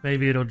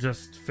 Maybe it'll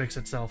just fix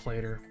itself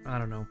later. I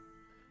don't know.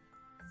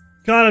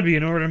 Gotta be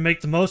in order to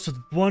make the most of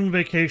one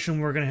vacation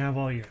we're gonna have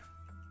all year.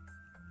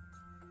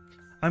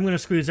 I'm gonna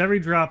squeeze every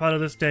drop out of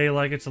this day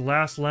like it's the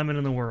last lemon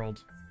in the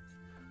world.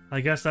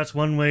 I guess that's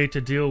one way to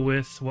deal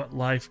with what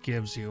life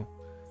gives you.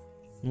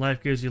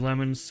 Life gives you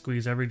lemons,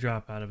 squeeze every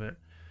drop out of it.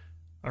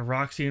 Are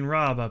Roxy and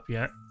Rob up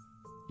yet?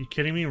 You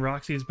kidding me?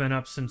 Roxy's been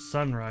up since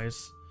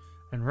sunrise.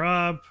 And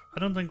Rob, I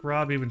don't think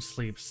Rob even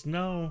sleeps.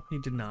 No, he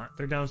did not.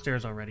 They're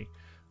downstairs already.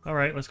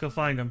 Alright, let's go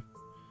find them.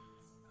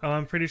 Oh,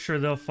 I'm pretty sure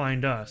they'll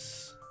find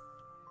us.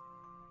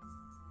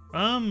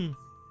 We're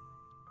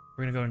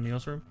gonna go to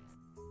Neil's room.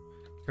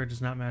 Card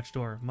does not match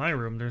door. My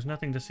room, there's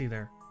nothing to see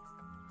there.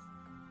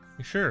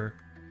 You sure?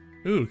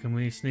 Ooh, can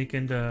we sneak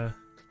into...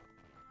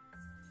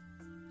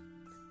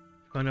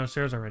 Oh, no,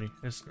 stairs already.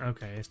 It's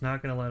okay, it's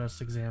not gonna let us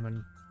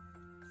examine...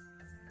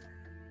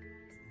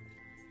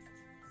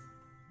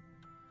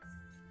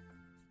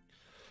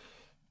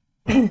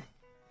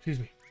 Excuse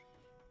me.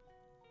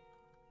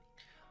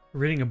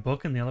 Reading a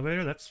book in the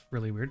elevator? That's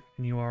really weird.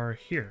 And you are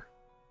here.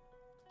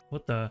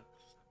 What the...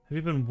 Have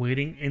you been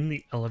waiting in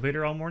the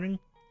elevator all morning?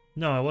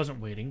 No, I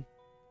wasn't waiting.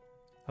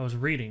 I was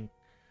reading.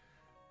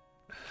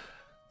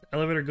 The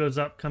elevator goes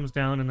up, comes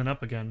down, and then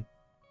up again.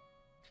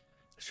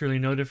 It's surely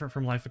no different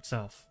from life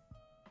itself.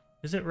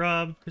 Is it,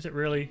 Rob? Is it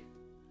really?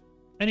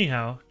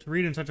 Anyhow, to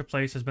read in such a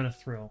place has been a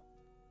thrill.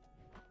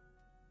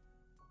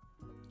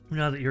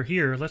 Now that you're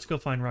here, let's go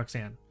find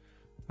Roxanne.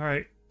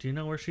 Alright, do you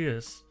know where she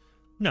is?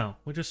 No,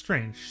 which is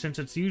strange, since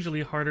it's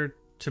usually harder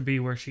to be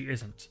where she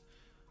isn't.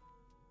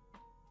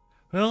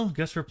 Well,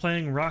 guess we're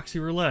playing Roxy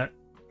Roulette.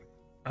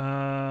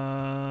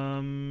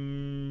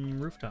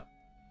 Rooftop.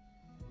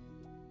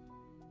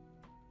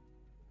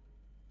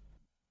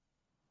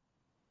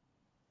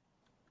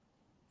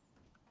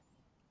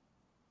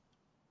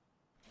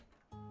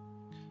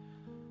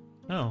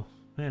 Oh,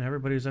 man,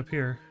 everybody's up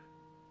here.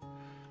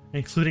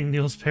 Including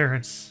Neil's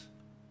parents.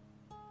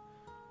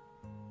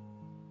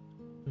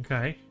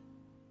 Okay.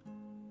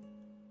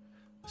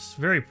 It's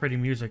very pretty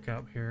music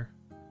out here.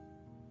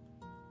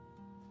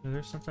 Is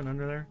there something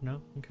under there?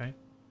 No? Okay.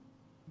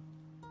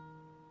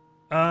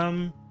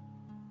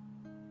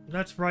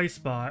 That's rice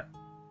spot.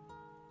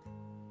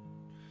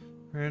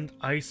 And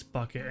ice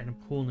bucket and a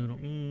pool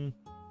noodle.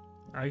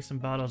 Ice and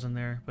bottles in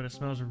there, but it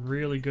smells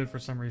really good for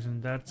some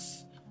reason.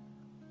 That's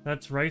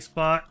rice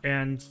spot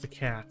and the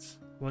cat.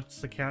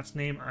 What's the cat's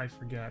name? I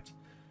forget.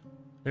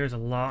 There's a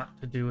lot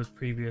to do with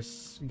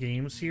previous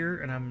games here,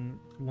 and I'm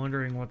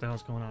wondering what the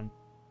hell's going on.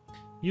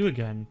 You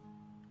again.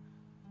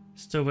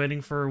 Still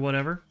waiting for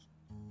whatever?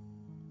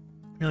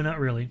 No, not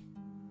really.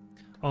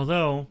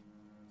 Although,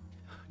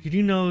 did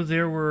you know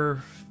there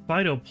were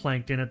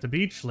phytoplankton at the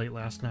beach late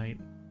last night?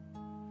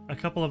 A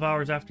couple of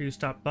hours after you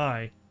stopped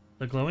by.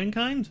 The glowing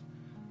kind?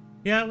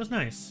 Yeah, it was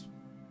nice.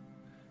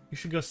 You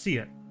should go see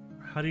it.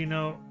 How do you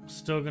know it's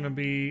still gonna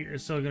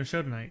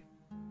show tonight?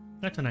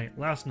 Not tonight,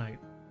 last night.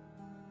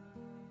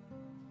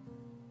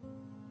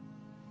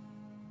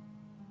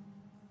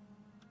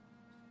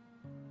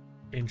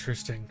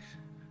 Interesting.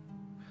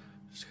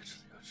 Sketch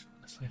of the ocean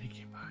when this lady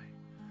came by.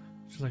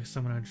 She's like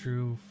someone I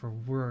drew for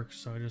work,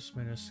 so I just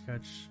made a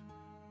sketch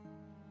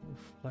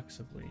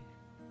reflexively.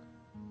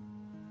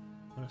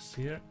 Wanna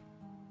see it?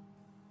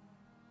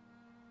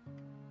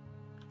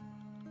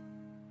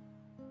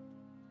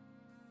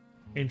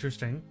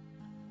 Interesting.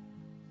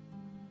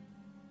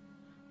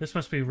 This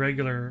must be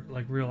regular,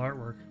 like real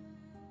artwork.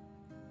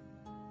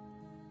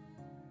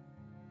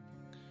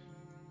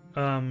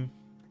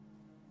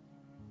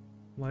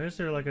 Why is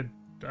there like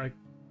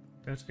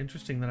that's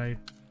interesting that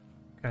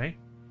okay.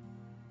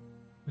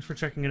 Thanks for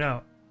checking it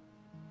out.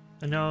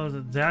 And now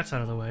that that's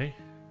out of the way,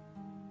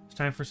 it's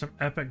time for some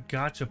epic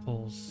gotcha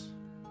pulls.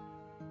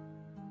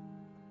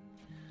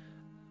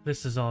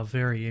 This is all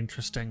very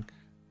interesting.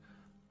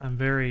 I'm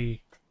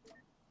very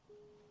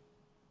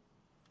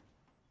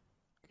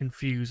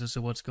confused as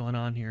to what's going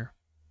on here.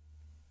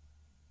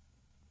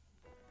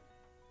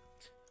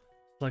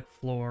 Select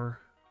floor,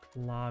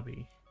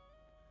 lobby.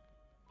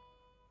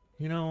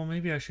 You know,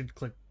 maybe I should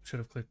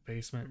have clicked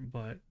basement,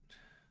 but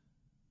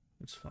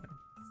it's fine.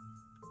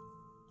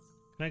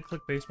 Can I click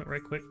basement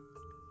right quick?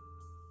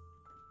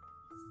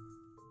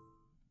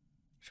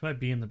 She might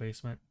be in the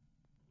basement.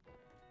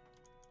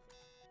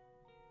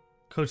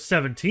 Code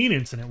 17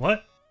 incident,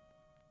 what?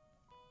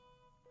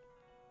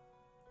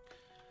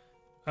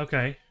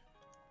 Okay.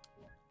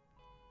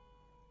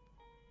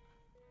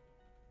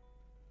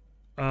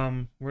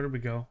 Where did we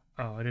go?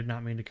 Oh, I did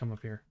not mean to come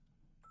up here.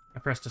 I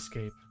pressed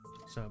escape,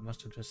 so it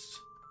must have just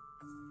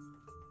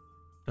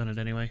done it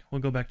anyway.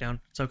 We'll go back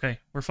down. It's okay.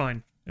 We're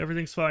fine.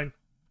 Everything's fine.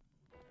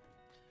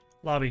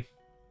 Lobby.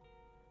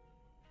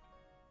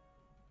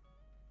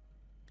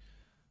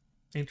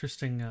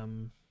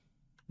 Interesting,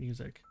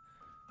 music.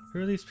 Who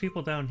are these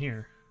people down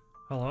here?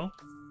 Hello?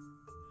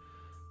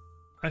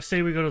 I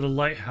say we go to the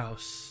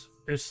lighthouse.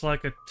 It's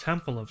like a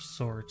temple of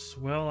sorts.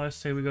 Well, I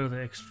say we go to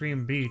the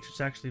extreme beach.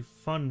 It's actually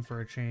fun for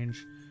a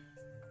change.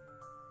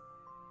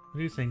 What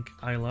do you think,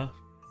 Isla?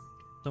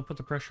 Don't put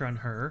the pressure on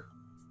her.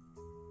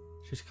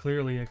 She's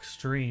clearly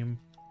extreme.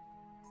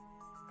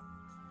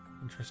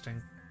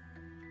 Interesting.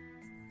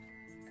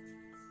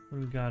 What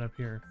do we got up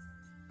here?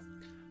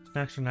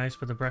 Snacks are nice,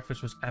 but the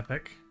breakfast was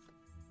epic.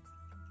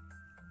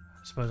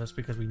 I suppose that's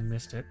because we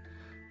missed it.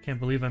 Can't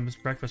believe I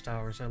missed breakfast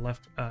hours. It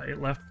left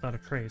without a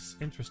trace.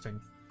 Interesting.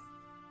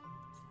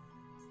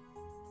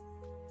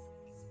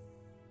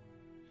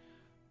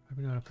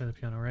 I know how to play the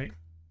piano, right?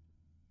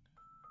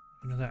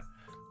 I know that.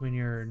 When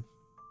you're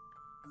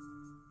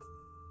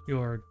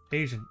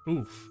Asian.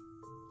 Oof.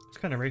 It's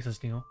kind of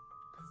racist, Neil.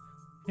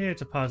 Yeah,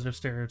 it's a positive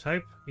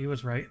stereotype. He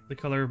was right. The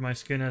color of my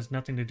skin has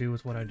nothing to do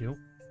with what I do.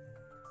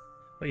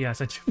 But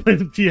yes, I do play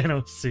the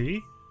piano.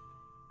 See?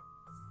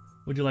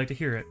 Would you like to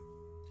hear it?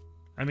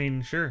 I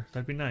mean, sure.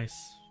 That'd be nice.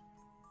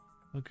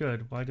 Oh,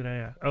 good. Why did I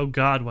ask? Oh,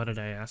 God, why did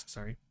I ask?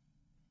 Sorry.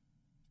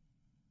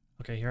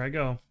 Okay, here I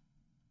go.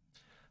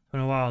 It's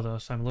been a while, though,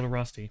 so I'm a little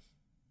rusty.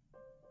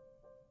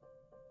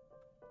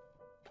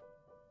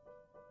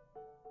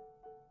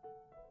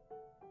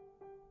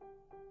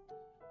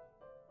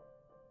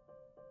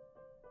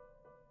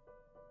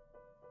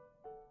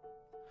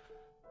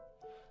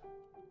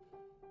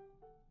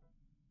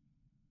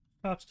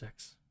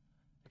 Chopsticks.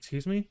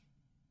 Excuse me?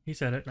 He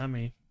said it, not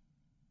me.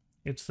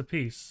 It's the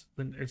piece.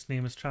 Its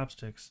name is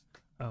Chopsticks.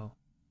 Oh.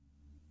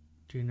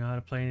 Do you know how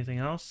to play anything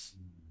else?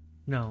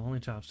 No, only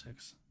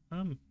Chopsticks.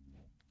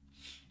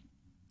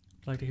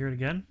 Like to hear it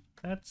again?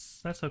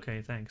 That's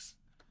okay, thanks.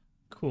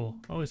 Cool.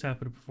 Always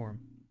happy to perform.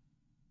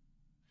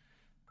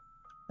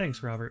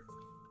 Thanks, Robert.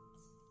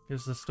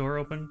 Is the store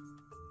open?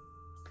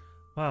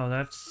 Wow,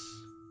 that's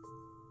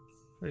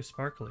very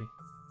sparkly.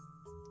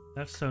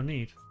 That's so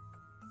neat.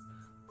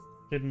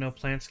 Didn't know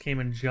plants came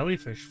in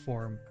jellyfish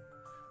form.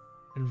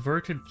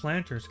 Inverted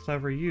planters,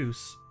 clever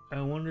use.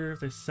 I wonder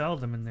if they sell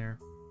them in there.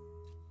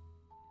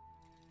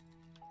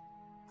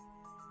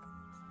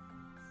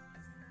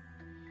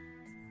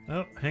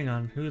 Oh, hang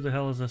on. Who the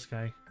hell is this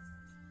guy?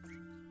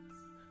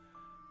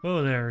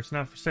 Whoa there, it's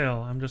not for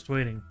sale. I'm just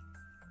waiting.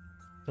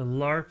 The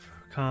LARP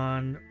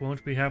con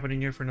won't be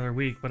happening here for another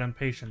week, but I'm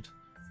patient.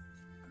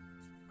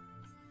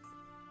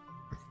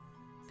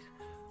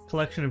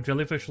 Collection of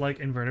jellyfish-like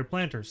inverted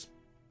planters.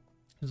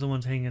 These are the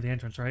ones hanging at the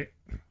entrance, right?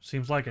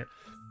 Seems like it.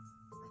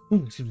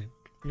 Ooh, excuse me.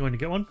 You going to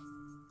get one?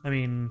 I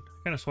mean,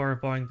 I kind of swore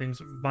at buying things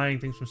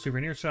from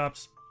souvenir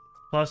shops.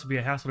 Plus, it'd be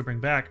a hassle to bring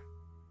back.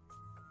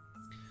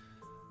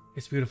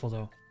 It's beautiful,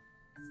 though.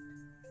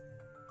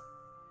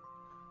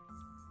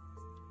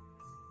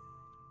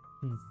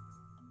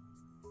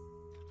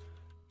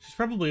 She's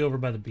probably over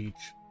by the beach.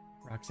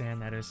 Roxanne,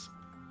 that is.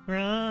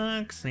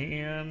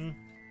 Roxanne.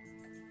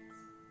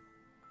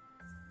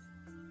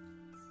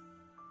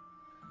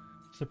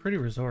 It's a pretty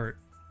resort.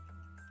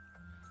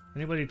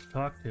 Anybody to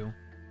talk to?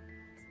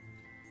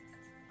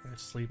 Guys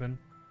sleeping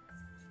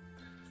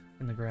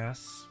in the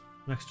grass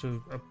next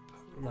to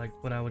like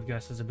what I would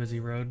guess is a busy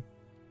road.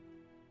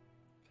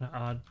 Kind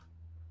of odd.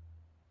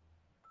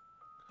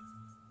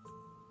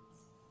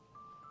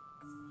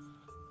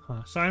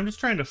 Huh. So I'm just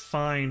trying to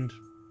find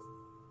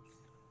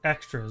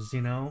extras,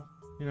 you know?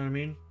 You know what I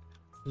mean?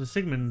 There's a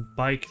Sigmund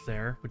bike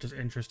there, which is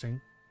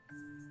interesting.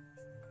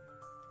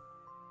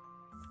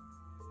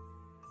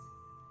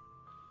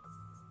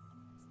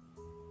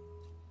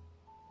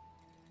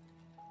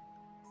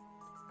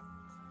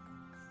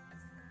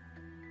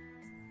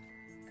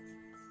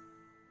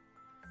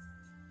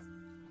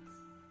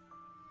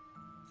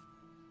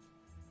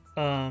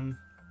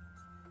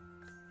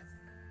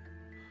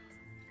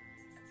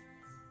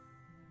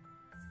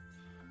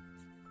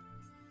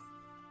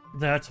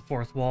 That's a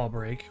fourth wall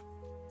break.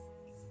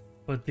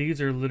 But these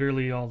are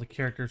literally all the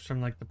characters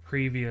from like the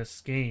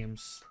previous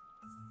games.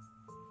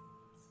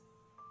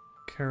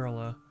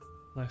 Carola,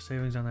 life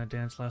savings on that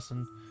dance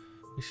lesson.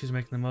 She's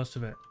making the most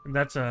of it.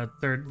 That's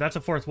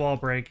a fourth wall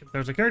break.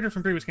 There's a character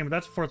from previous game, but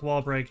that's a fourth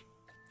wall break.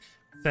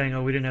 Saying,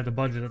 oh, we didn't have the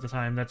budget at the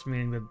time. That's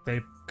meaning that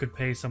they could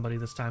pay somebody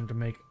this time to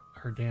make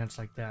her dance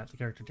like that, the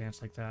character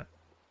dance like that.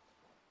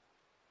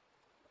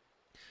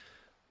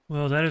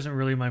 Well, that isn't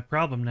really my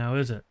problem now,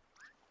 is it?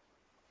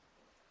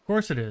 Of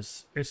course it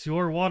is. It's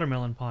your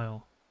watermelon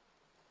pile.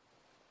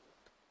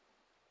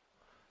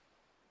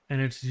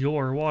 And it's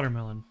your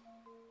watermelon.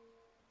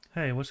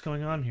 Hey, what's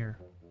going on here?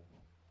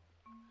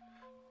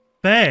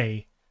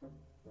 Faye!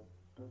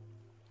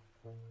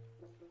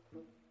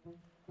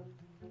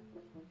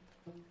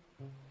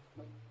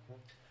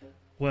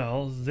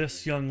 Well,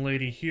 this young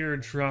lady here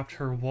dropped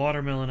her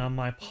watermelon on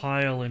my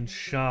pile in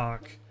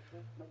shock.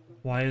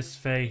 Why is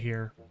Faye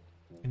here?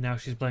 And now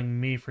she's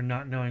blaming me for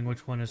not knowing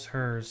which one is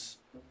hers.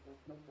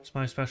 It's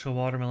my special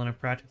watermelon. I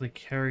practically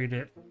carried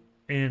it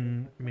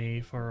in me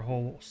for a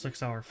whole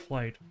 6-hour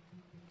flight.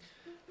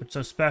 If it's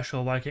so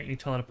special, why can't you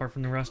tell it apart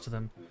from the rest of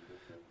them?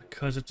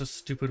 Because it's a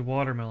stupid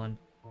watermelon.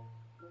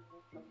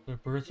 Whether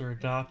birth or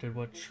adopted,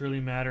 what truly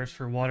matters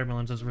for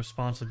watermelons is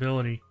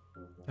responsibility.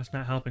 That's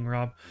not helping,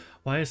 Rob.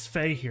 Why is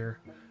Faye here?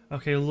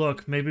 Okay,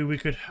 look, maybe we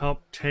could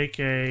help take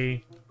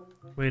a...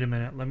 Wait a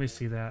minute, let me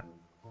see that.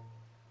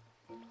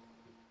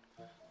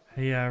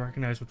 Hey, yeah, I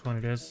recognize which one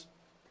it is.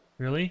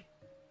 Really?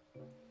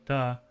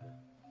 Duh.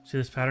 See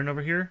this pattern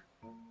over here?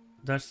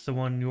 That's the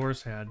one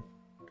yours had.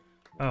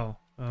 Oh.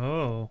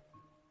 Oh.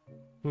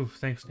 Oof,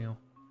 thanks, Neil.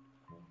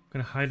 I'm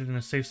gonna hide it in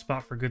a safe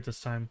spot for good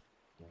this time.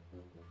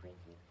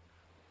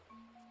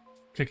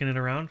 Kicking it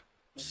around?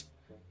 Psst.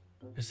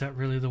 Is that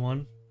really the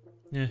one?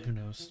 Yeah, who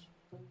knows.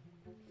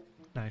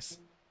 Nice.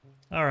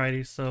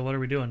 Alrighty, so what are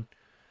we doing?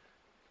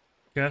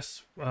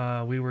 Guess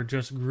we were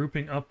just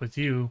grouping up with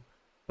you,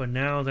 but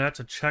now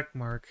that's a check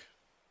mark.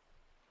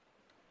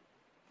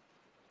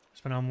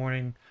 Spent all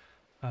morning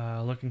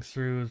looking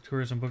through the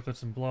tourism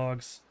booklets and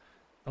blogs.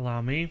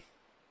 Allow me.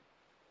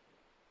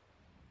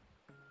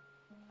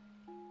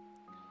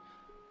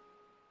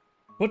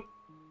 What?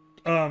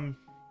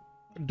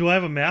 Do I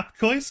have a map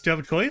choice? Do you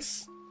have a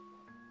choice?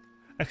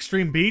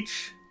 Extreme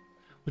Beach,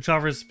 which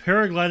offers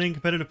paragliding,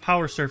 competitive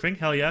power surfing.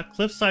 Hell yeah.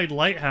 Cliffside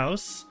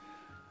Lighthouse.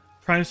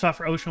 Prime spot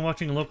for ocean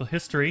watching and local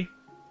history.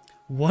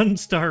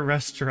 1-star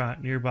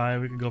restaurant nearby.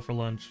 We could go for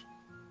lunch.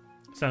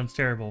 Sounds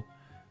terrible.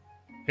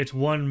 It's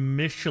 1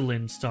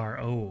 Michelin star.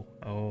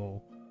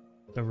 Oh.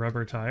 The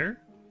rubber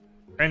tire?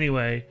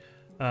 Anyway,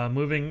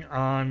 moving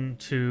on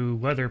to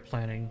weather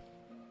planning.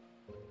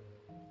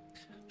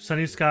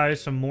 Sunny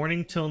skies from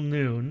morning till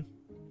noon.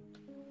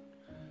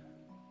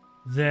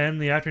 Then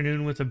the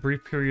afternoon with a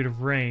brief period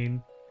of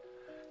rain.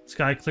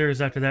 Sky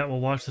clears after that. We'll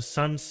watch the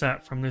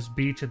sunset from this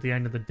beach at the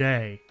end of the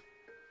day.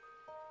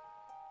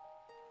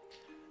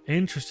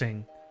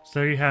 Interesting. So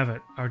there you have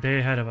it. Our day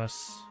ahead of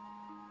us.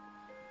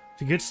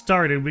 To get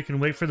started, we can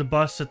wait for the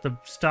bus at the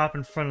stop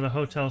in front of the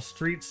hotel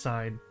street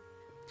side.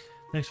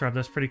 Thanks, Rob.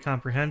 That's pretty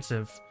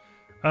comprehensive.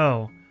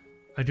 Oh,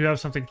 I do have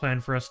something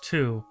planned for us,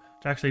 too.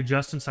 It's actually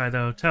just inside the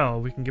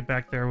hotel. We can get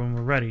back there when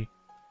we're ready.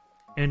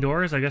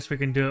 Indoors, I guess we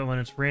can do it when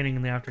it's raining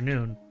in the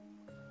afternoon.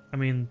 I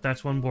mean,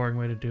 that's one boring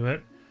way to do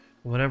it.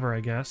 Whatever,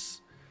 I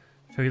guess.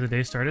 Shall we get the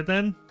day started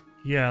then?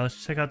 Yeah,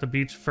 let's check out the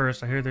beach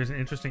first. I hear there's an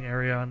interesting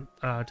area on,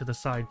 to the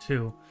side,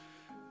 too.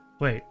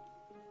 Wait,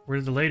 where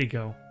did the lady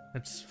go?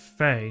 It's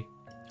Faye.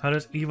 How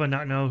does Eva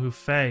not know who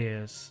Faye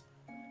is?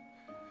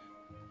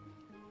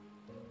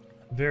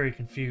 I'm very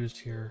confused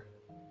here.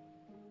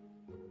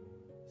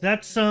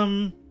 That's,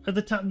 at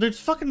the top, there's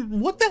fucking,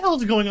 what the hell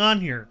is going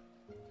on here?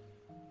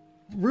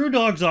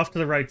 Rudog's off to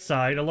the right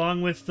side,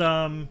 along with,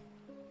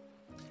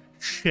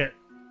 shit.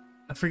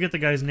 I forget the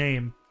guy's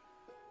name.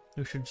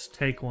 We should just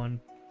take one.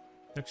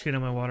 Don't cheat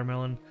on my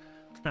watermelon.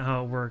 That's not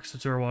how it works.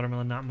 It's your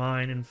watermelon, not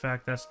mine. In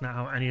fact, that's not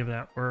how any of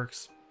that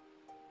works.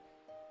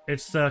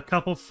 It's the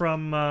couple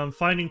from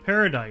Finding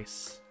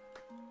Paradise.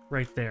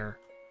 Right there.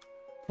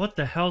 What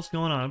the hell's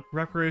going on?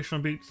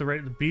 Recreational beach,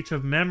 the beach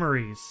of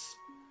memories.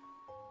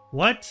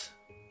 What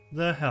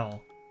the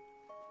hell?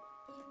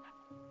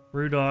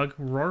 Rudog,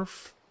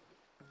 Rorf.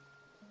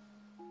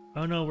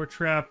 Oh no, we're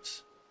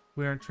trapped.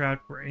 We aren't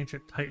trapped. We're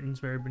ancient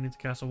titans buried beneath the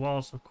castle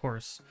walls, of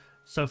course.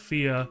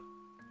 Sophia,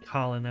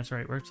 Colin, that's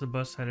right. Where's the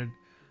bus headed?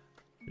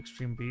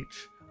 Extreme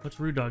Beach. What's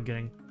Rudog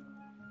getting?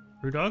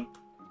 Rudog?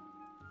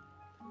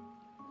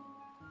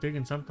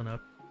 Digging something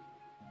up.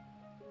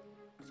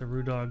 It's a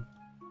Rudog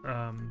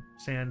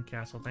sand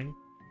castle thing.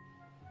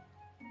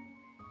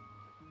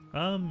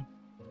 Not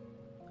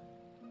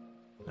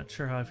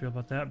sure how I feel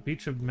about that.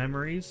 Beach of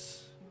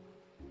Memories.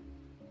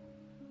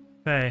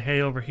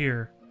 Hey, over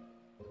here.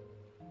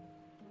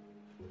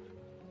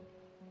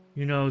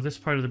 You know, this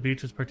part of the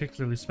beach is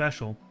particularly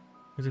special.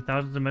 There's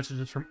thousands of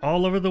messages from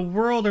all over the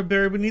world are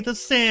buried beneath the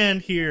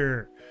sand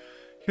here.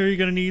 Here you're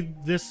gonna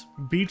need this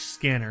beach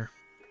scanner.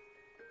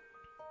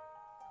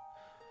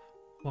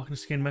 Walking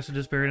to scan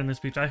messages buried on this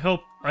beach. I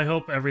hope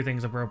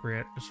everything's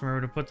appropriate. Just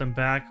remember to put them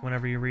back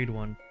whenever you read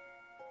one.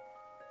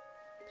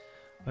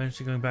 Why isn't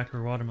she going back to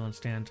her watermelon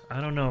stand?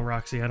 I don't know,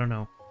 Roxy. I don't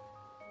know.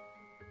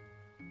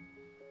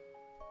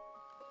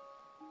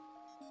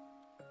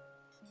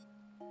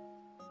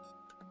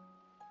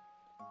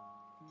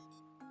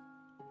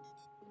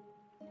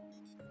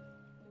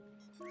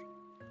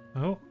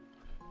 Oh,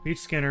 beach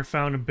scanner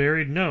found a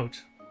buried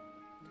note.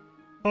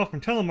 Oh, from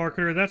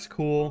telemarketer, that's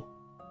cool.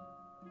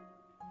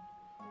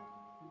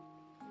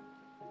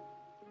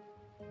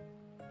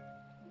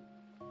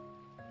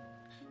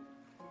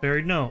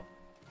 Buried note.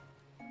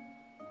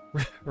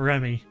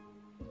 Remy.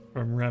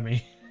 From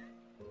Remy.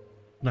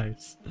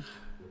 Nice.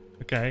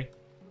 Okay.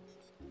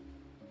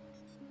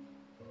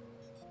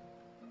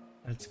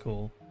 That's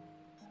cool.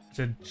 It's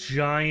a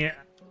giant...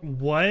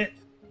 What?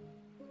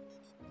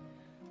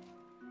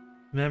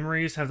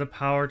 Memories have the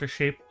power to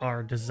shape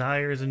our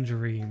desires and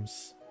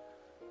dreams.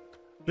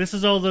 This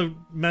is all the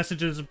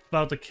messages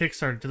about the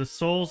Kickstarter. To the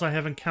souls I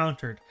have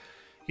encountered.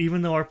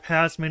 Even though our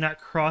paths may not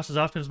cross as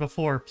often as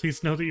before,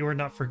 please know that you are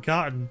not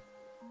forgotten.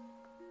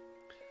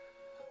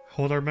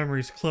 Hold our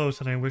memories close,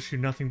 and I wish you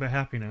nothing but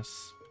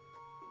happiness.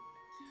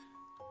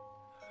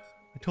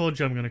 I told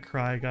you I'm gonna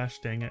cry, gosh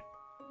dang it.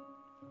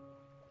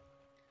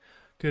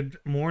 Good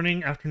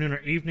morning, afternoon,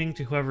 or evening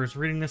to whoever is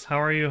reading this. How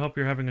are you? Hope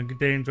you're having a good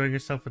day, enjoying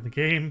yourself with the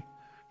game.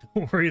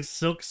 Don't worry,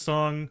 Silk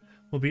Song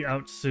will be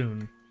out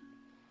soon.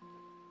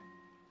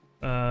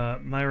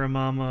 Myra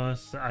Mama,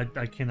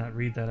 I cannot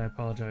read that, I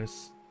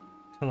apologize.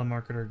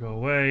 Telemarketer, go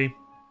away.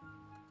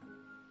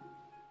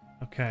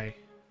 Okay.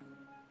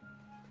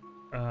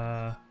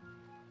 The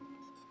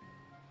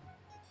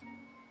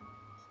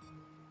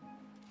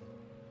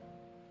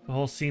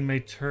whole scene may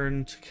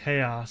turn to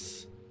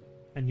chaos,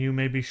 and you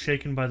may be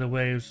shaken by the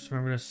waves.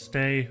 Remember to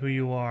stay who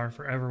you are.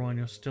 For everyone,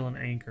 you're still an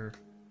anchor.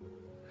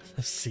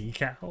 The sea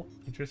cow.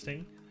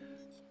 Interesting.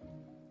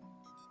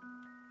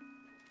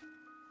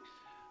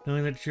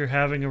 Knowing that you're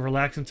having a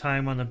relaxing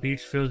time on the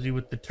beach fills you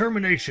with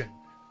determination.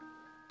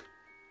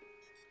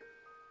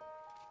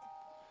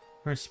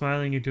 You're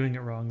smiling, you're doing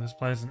it wrong. This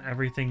applies in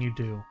everything you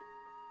do.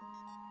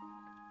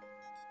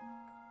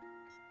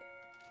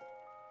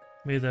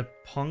 May the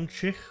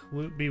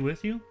Pongchich be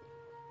with you?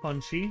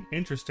 Pongchi?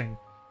 Interesting.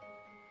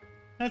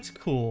 That's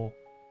cool.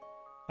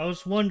 I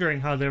was wondering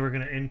how they were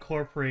going to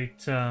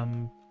incorporate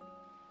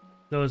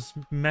those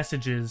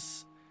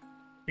messages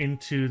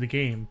into the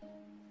game.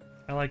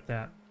 I like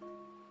that.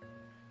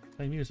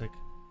 Play music.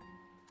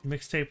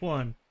 Mixtape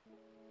 1.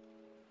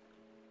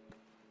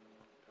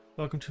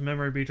 Welcome to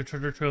Memory Beach, a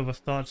treasure trove of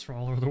thoughts from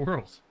all over the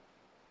world.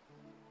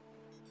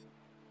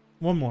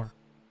 One more.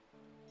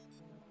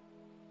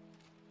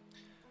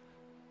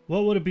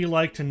 What would it be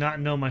like to not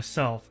know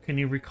myself? Can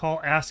you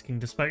recall asking?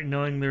 Despite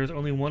knowing there is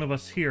only one of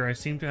us here, I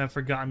seem to have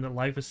forgotten that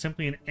life is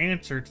simply an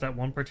answer to that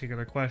one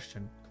particular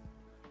question.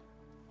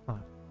 Huh.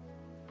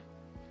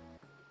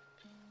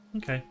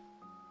 Okay.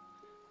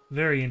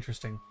 Very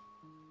interesting.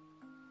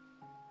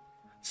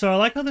 So I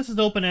like how this is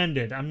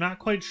open-ended. I'm not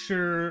quite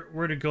sure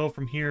where to go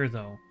from here,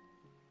 though.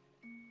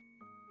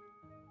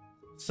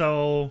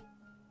 So,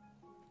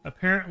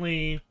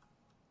 apparently,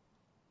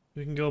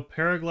 we can go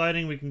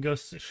paragliding, we can go...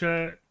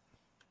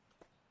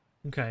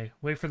 Okay,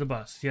 wait for the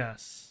bus,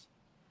 yes.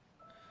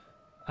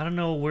 I don't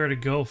know where to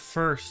go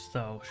first,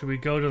 though. Should we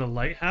go to the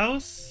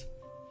lighthouse?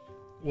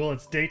 Well,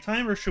 it's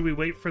daytime, or should we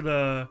wait for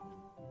the...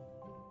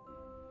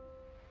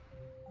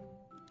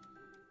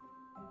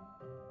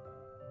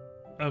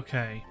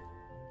 Okay.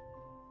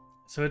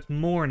 So it's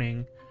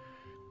morning.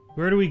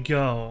 Where do we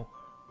go?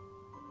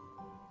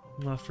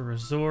 Left a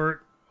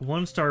resort.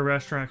 1-star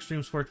restaurant,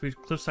 extreme sports beach,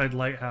 cliffside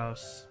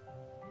lighthouse.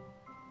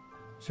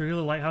 Should we go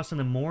to the lighthouse in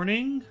the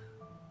morning?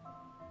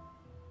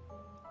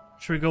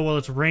 Should we go while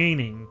it's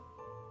raining?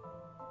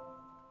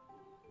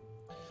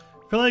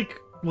 I feel like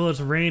while it's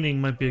raining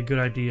might be a good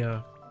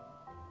idea.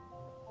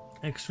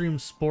 Extreme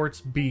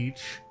sports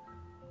beach.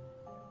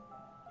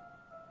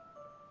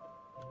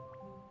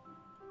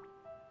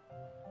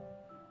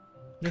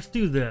 Let's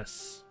do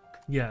this.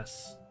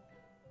 Yes.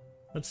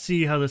 Let's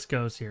see how this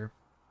goes here.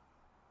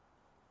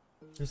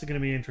 This is going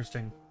to be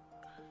interesting.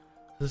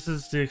 This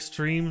is the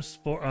extreme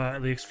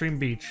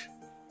beach.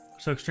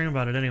 So extreme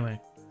about it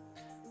anyway.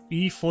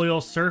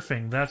 E-foil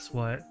surfing. That's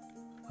what.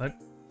 What?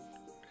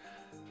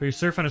 So you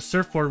surf on a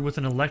surfboard with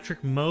an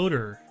electric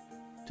motor.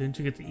 Didn't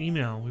you get the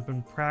email? We've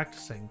been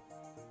practicing.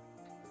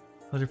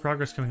 How's your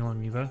progress coming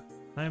along, Eva?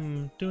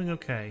 I'm doing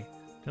okay.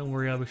 Don't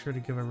worry, I'll be sure to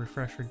give a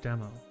refresher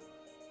demo.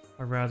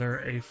 Or rather,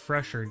 a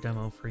fresher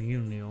demo for you,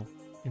 Neil.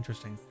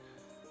 Interesting.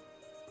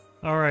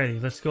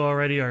 Alrighty, let's go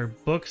already. Our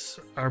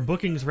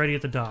booking's ready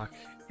at the dock.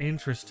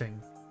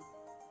 Interesting.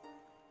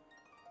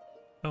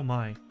 Oh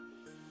my.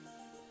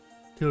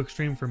 Too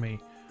extreme for me.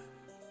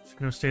 Just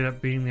gonna stay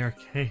up beating the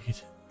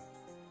arcade.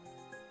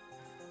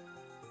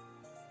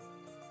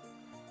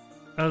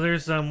 Oh,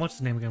 there's, what's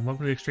the name again?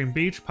 Welcome to the Extreme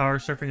Beach. Power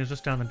surfing is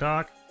just down the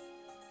dock.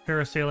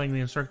 Parasailing, the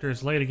instructor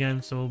is late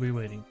again, so we'll be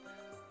waiting.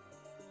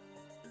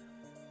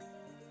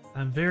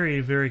 I'm very,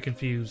 very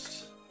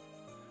confused.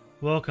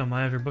 Welcome,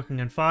 I have your booking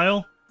on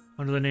file.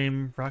 Under the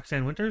name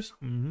Roxanne Winters.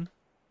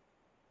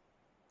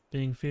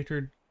 Being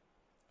featured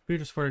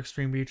sport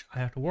Extreme Beach. I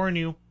have to warn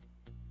you.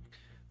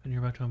 When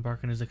you're about to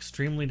embark on is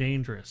extremely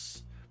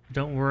dangerous. But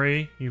don't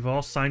worry, you've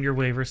all signed your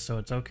waivers, so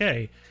it's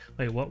okay.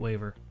 Wait, what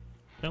waiver?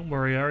 Don't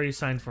worry, I already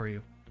signed for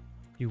you.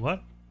 You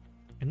what?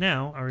 And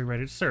now, are we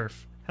ready to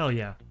surf? Hell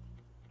yeah.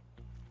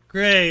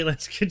 Great,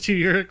 let's get you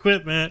your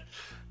equipment.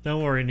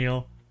 Don't worry,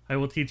 Neil. I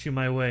will teach you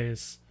my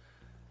ways.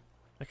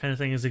 That kind of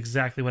thing is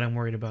exactly what I'm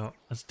worried about.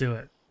 Let's do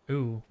it.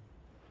 Ooh.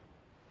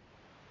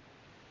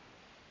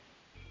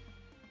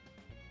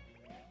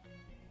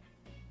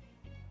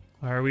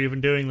 Why are we even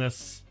doing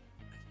this?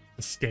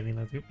 Standing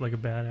like a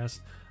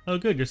badass. Oh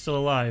good, you're still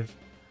alive.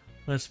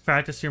 Let's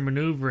practice your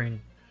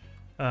maneuvering.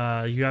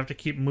 You have to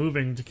keep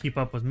moving to keep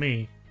up with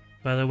me.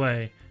 By the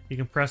way, you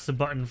can press the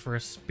button for a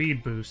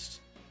speed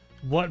boost.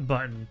 What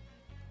button?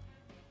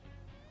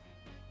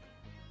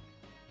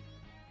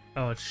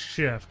 Oh, it's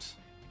shift.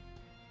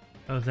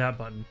 Oh, that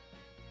button.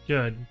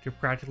 Good. You're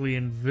practically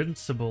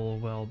invincible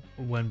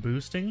when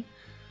boosting.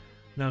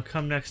 Now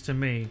come next to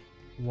me.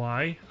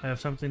 Why? I have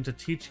something to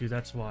teach you,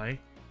 that's why.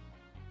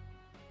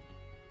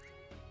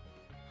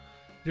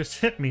 Just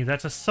hit me,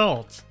 that's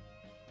assault.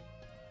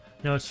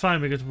 No, it's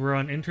fine because we're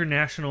on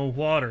international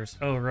waters.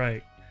 Oh,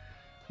 right.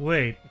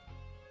 Wait.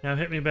 Now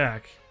hit me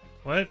back.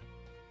 What?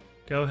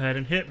 Go ahead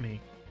and hit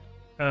me.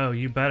 Oh,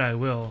 you bet I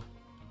will.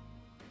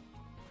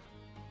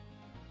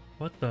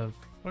 What the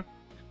fuck?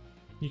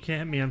 You can't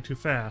hit me, I'm too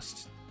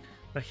fast.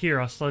 But here,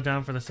 I'll slow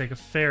down for the sake of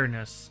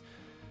fairness.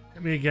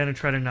 Hit me again and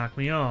try to knock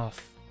me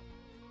off.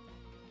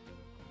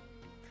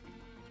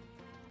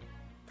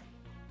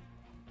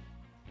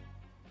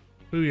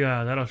 Ooh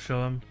yeah, that'll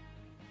show him.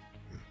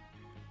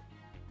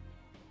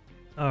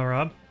 Oh,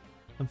 Rob?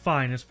 I'm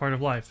fine, it's part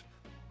of life.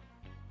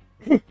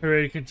 Are you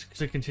ready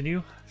to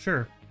continue?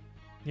 Sure.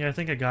 Yeah, I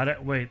think I got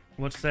it. Wait,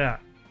 what's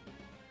that?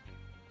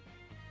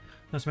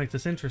 Let's make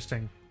this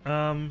interesting.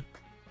 Come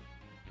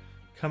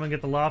and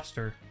get the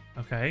lobster.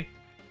 Okay.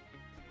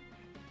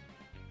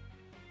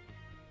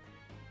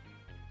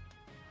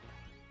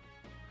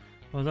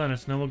 Well done,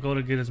 it's noble goal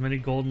to get as many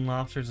golden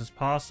lobsters as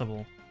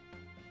possible.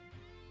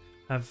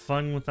 Have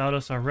fun without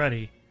us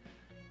already.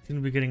 Seem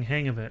to be getting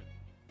hang of it.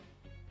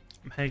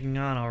 I'm hanging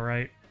on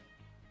alright.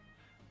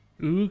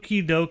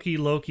 Ookie dokie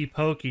Loki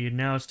pokey, and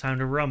now it's time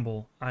to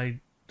rumble.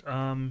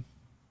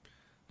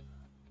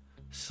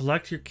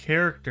 Select your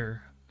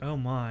character. Oh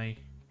my.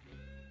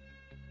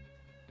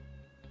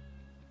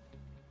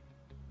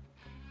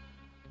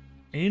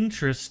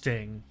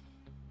 Interesting.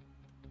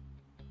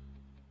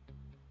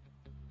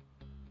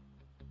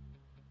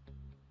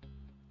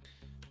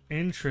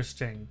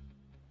 Interesting.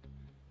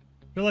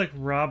 I feel like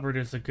Robert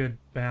is a good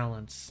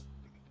balance.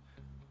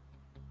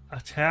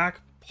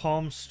 Attack,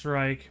 palm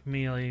strike,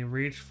 melee,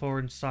 reach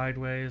forward and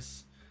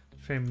sideways,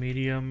 try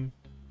medium.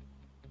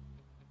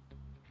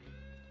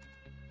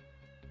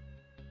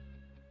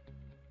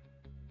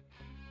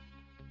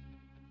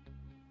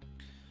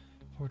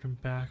 Forward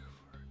and backward.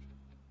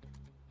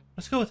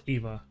 Let's go with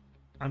Eva.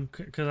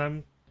 Because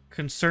I'm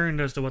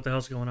concerned as to what the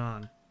hell's going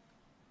on.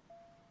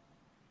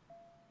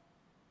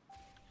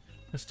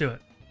 Let's do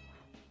it.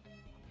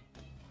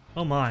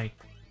 Oh my.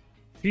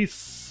 He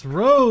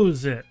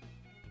throws it.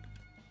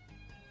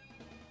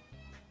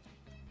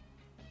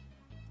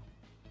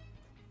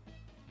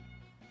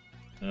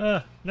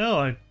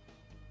 No,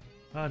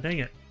 ah, dang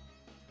it.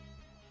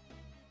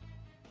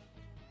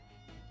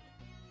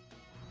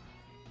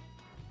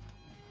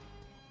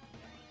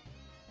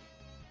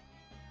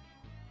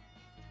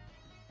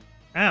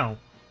 Ow.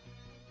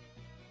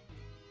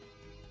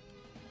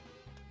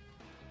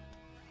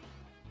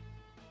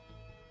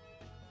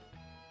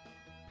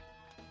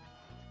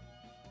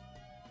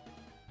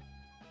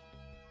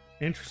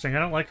 Interesting. I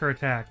don't like her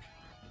attack.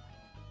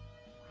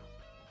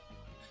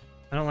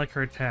 I don't like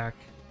her attack.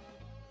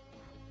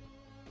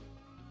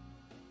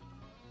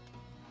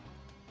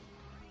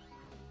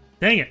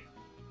 Dang it!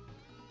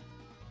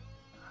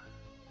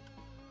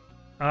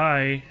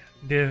 I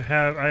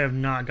have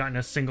not gotten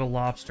a single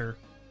lobster.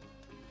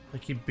 They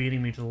keep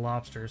beating me to the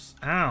lobsters.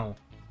 Ow!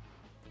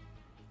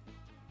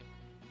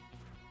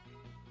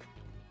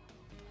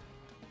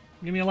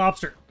 Give me a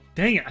lobster.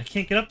 Dang it, I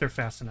can't get up there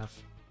fast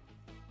enough.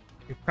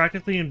 You're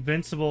practically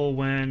invincible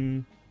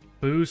when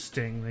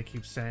boosting, they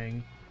keep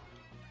saying.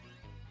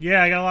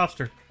 Yeah, I got a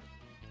lobster.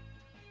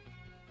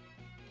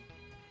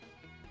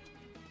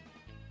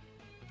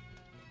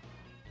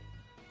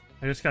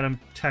 I just got a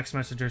text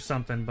message or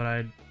something, but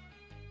I...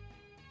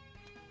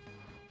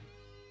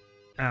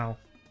 Ow.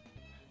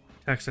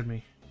 Texted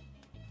me.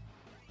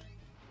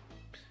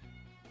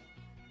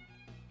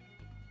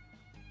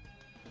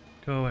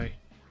 Go away.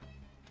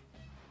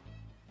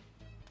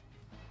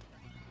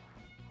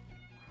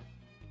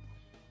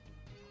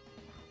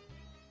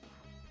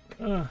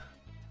 I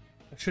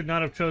should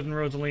not have chosen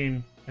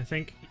Rosaline. I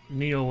think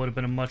Neil would have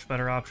been a much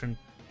better option.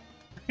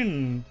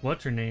 Freaking,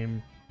 what's her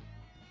name?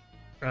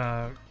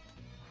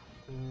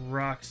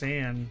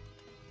 Roxanne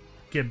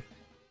Gibb.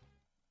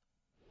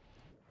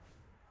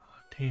 Oh,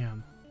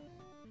 damn.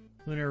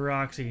 Lunar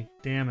Roxy.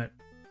 Damn it.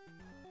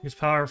 Use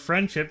power of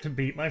friendship to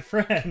beat my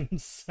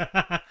friends.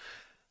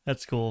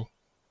 That's cool.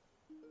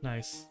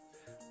 Nice.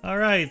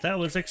 Alright, that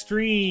was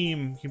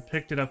extreme. You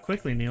picked it up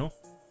quickly, Neil.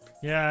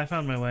 Yeah, I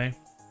found my way.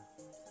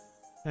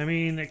 I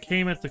mean, it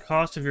came at the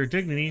cost of your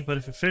dignity, but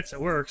if it fits,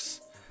 it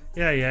works.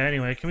 Yeah,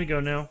 anyway, can we go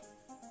now?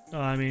 Oh,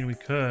 I mean, we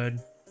could.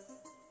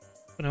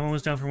 But I'm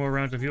almost down for more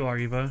rounds if you are,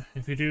 Eva.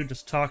 If you do,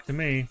 just talk to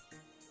me.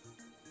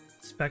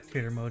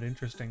 Spectator mode,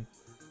 interesting.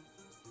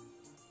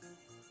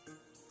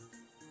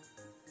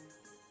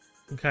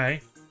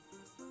 Okay.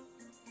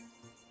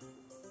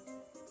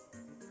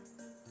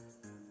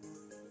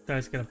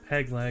 Guy's got a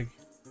peg leg.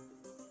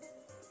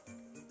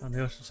 On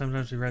the ocean,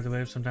 sometimes we ride the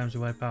waves, sometimes we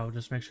wipe out.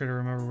 Just make sure to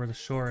remember where the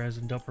shore is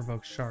and don't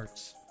provoke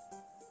sharks.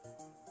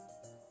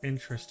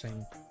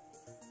 Interesting.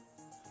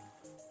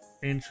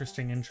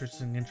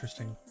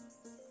 Interesting.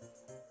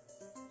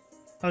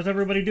 How's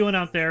everybody doing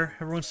out there?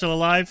 Everyone still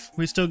alive?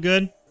 We still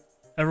good?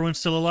 Everyone's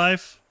still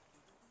alive?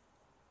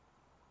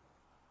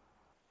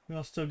 We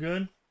all still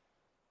good?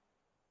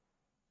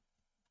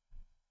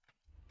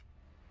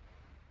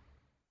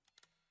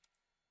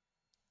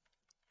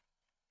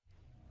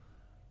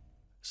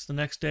 It's the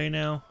next day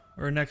now,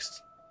 or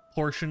next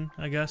portion,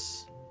 I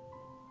guess.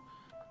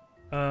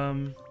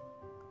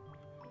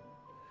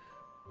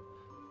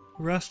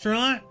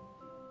 Restaurant?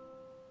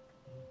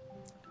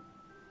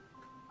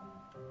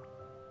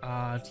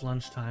 It's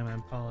lunchtime, I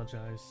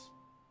apologize.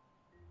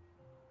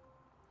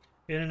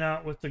 In and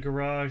out with the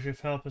garage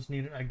if help is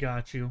needed. I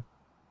got you.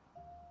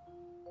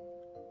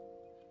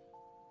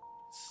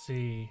 Let's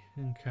see.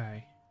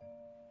 Okay.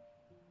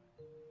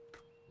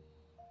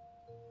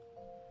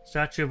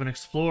 Statue of an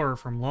explorer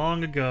from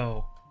long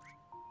ago.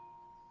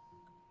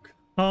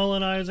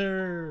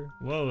 Colonizer!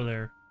 Whoa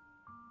there.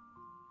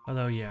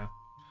 Although, yeah.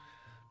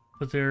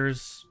 But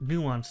there's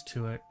nuance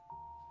to it.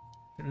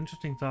 An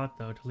interesting thought,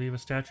 though, to leave a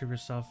statue of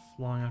yourself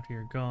long after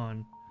you're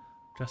gone,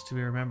 just to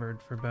be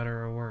remembered for better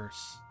or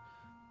worse.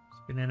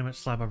 An inanimate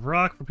slab of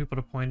rock for people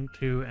to point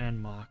to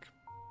and mock.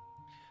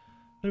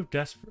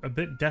 A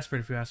bit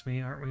desperate, if you ask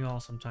me, aren't we all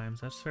sometimes?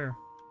 That's fair.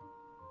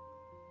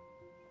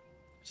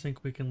 I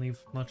think we can leave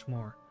much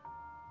more.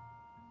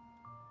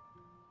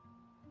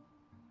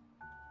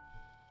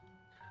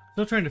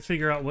 Still trying to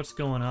figure out what's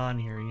going on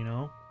here, you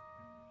know?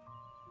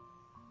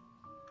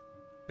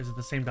 Is it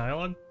the same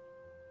dialogue?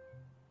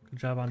 Good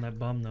job on that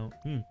bum, though.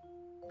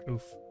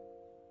 Oof.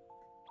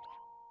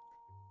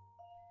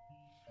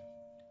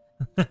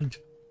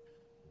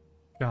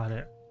 Got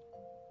it.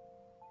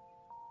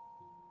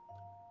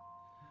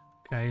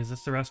 Okay, is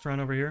this the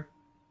restaurant over here?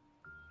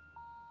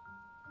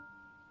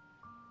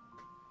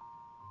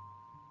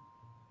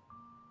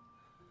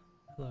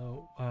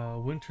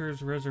 Hello.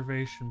 Winter's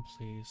reservation,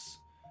 please.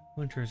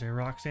 Winters,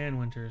 Roxanne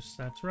Winters.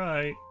 That's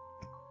right.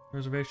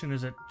 Reservation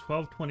is at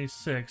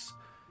 12:26.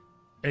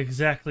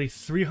 Exactly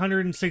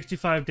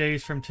 365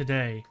 days from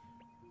today.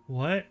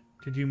 What?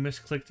 Did you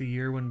misclick the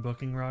year when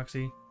booking,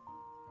 Roxy?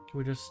 Can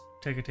we just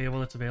take a table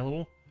that's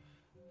available?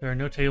 There are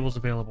no tables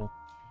available.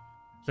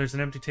 There's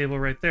an empty table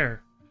right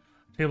there.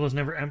 Table is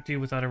never empty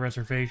without a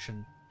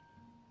reservation.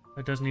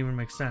 That doesn't even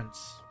make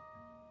sense.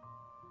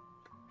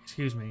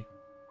 Excuse me.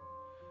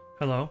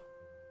 Hello?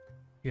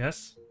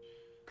 Yes?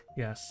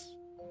 Yes.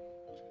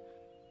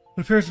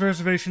 It appears the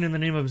reservation in the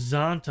name of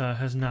Zonta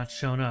has not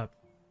shown up.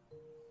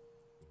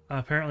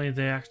 Apparently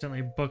they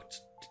accidentally booked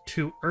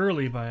too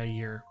early by a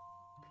year.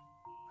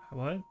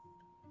 What? Would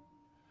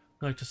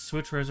you like to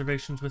switch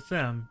reservations with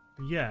them?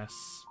 Yes.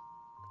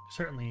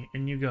 Certainly,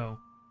 in you go.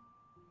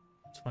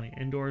 It's funny,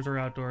 indoors or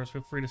outdoors,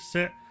 feel free to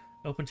sit.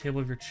 Open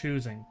table of your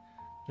choosing.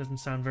 Doesn't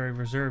sound very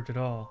reserved at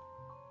all.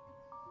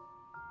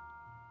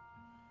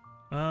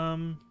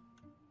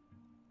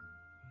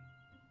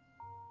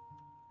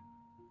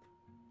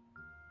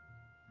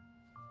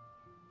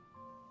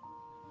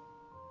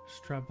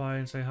 Just drop by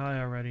and say hi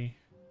already.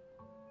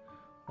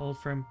 Old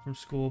friend from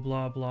school,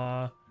 blah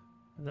blah.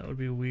 That would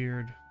be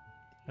weird.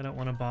 I don't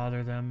want to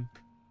bother them.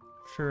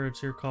 Sure,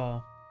 it's your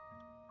call.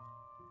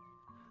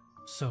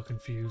 I'm so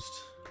confused.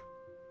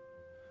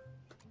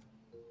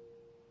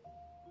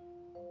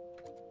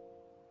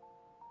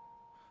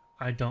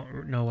 I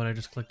don't know what I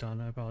just clicked on.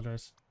 I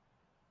apologize.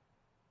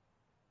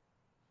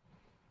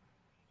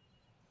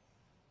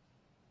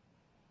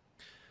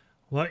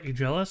 What? You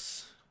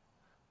jealous?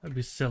 That'd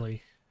be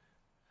silly.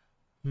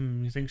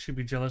 You think she'd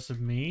be jealous of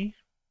me?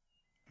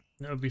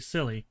 That would be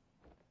silly.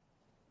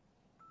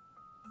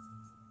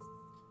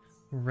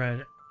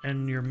 Red.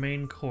 And your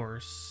main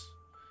course.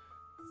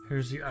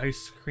 Here's the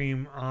ice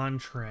cream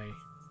entree.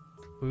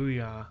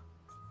 Booyah.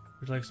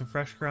 Would you like some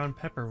fresh ground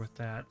pepper with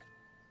that?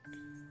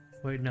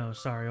 Wait, no,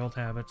 sorry, old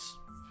habits.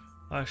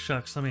 Ah,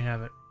 shucks, let me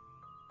have it.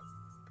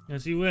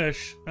 As you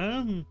wish.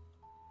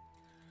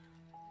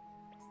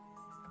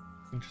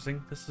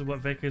 Interesting. This is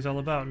what vacay is all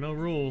about. No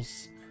rules.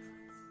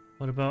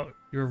 What about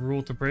your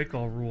rule to break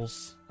all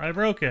rules? I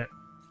broke it.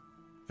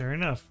 Fair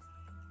enough.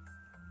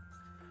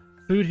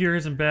 Food here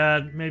isn't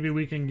bad. Maybe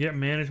we can get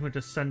management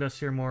to send us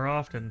here more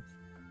often.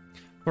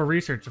 For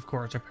research, of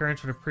course. Our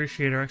parents would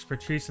appreciate our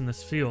expertise in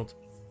this field.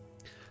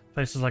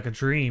 Place is like a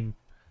dream.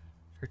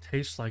 Sure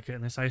tastes like it,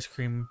 and this ice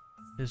cream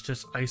is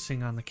just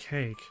icing on the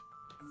cake.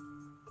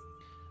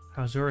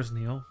 How's yours,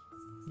 Neil?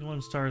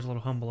 1 star is a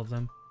little humble of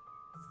them.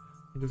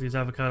 I give these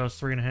avocados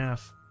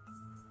 3.5.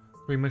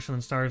 3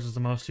 Michelin stars is the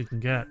most you can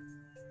get.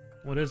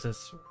 What is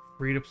this?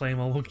 Free-to-play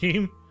mobile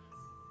game?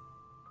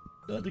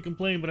 Not to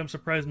complain, but I'm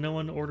surprised no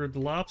one ordered the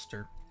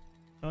lobster.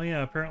 Oh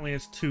yeah, apparently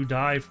it's to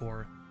die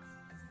for.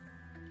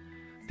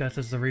 Death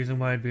is the reason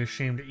why I'd be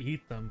ashamed to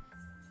eat them.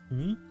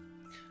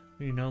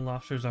 You know,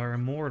 lobsters are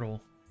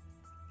immortal.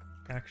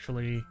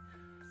 Actually...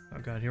 Oh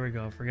god, here we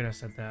go. Forget I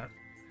said that.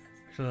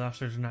 Actually,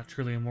 lobsters are not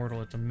truly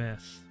immortal, it's a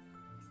myth.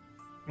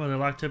 Well, they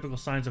lack typical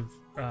signs of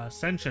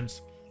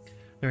sentience.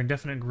 Their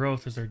indefinite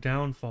growth is their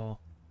downfall.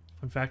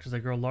 Fun fact, as they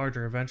grow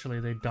larger, eventually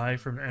they die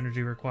from the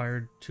energy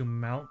required to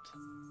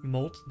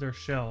molt their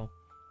shell.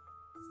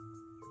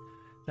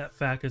 That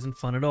fact isn't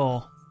fun at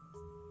all.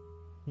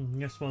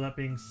 Yes, well, that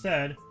being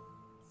said,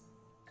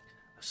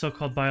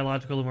 so-called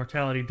biological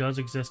immortality does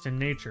exist in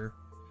nature.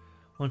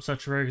 One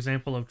such rare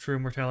example of true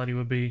immortality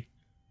would be...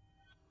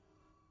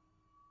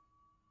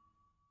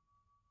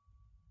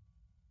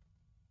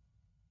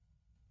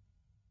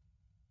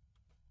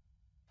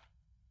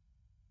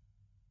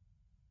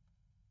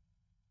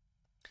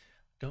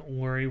 Don't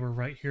worry, we're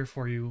right here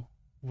for you.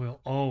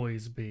 We'll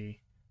always be.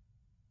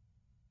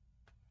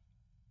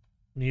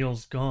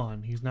 Neil's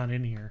gone. He's not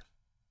in here.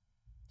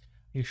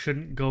 You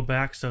shouldn't go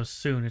back so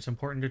soon. It's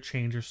important to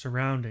change your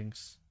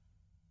surroundings.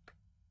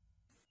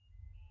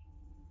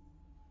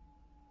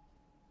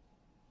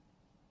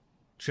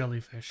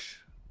 Jellyfish.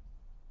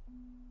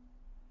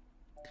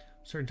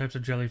 Certain types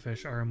of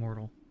jellyfish are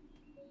immortal.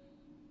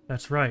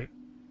 That's right.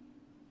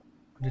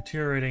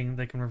 Deteriorating,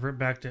 they can revert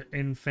back to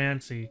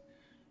infancy.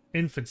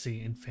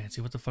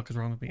 What the fuck is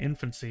wrong with me?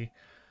 Infancy.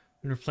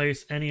 And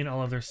replace any and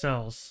all of their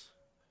cells.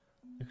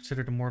 They're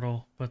considered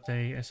immortal, but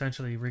they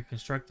essentially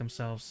reconstruct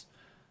themselves.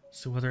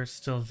 So whether it's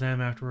still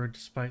them afterward,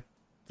 despite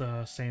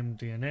the same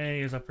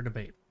DNA, is up for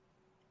debate.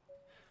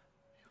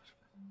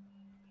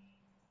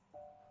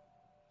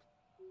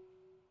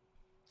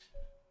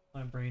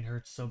 My brain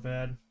hurts so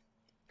bad.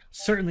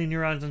 Certainly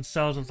neurons and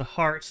cells of the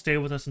heart stay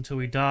with us until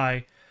we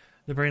die.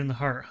 The brain and the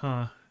heart,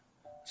 huh?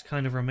 It's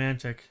kind of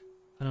romantic.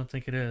 I don't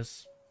think it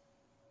is.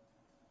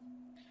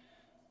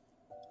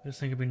 I just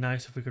think it'd be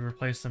nice if we could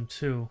replace them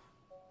too.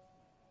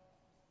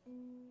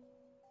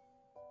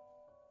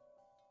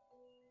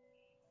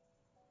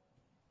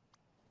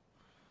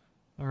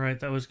 Alright,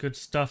 that was good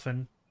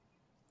stuffing.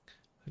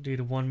 Indeed,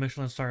 a 1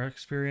 Michelin star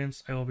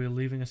experience. I will be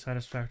leaving a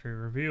satisfactory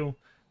review.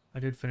 I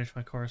did finish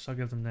my course, I'll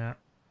give them that.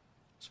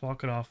 Let's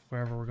walk it off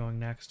wherever we're going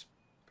next.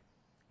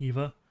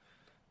 Eva?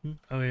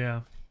 Oh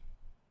yeah.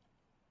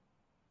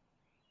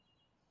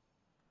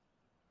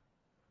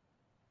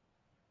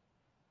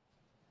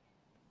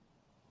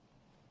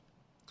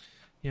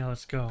 Yeah,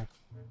 let's go.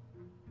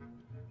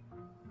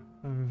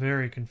 I'm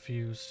very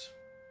confused.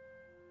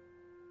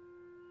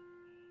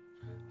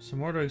 Some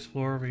more to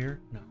explore over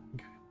here? No,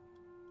 okay.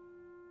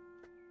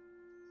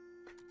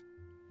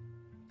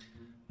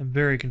 I'm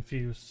very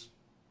confused.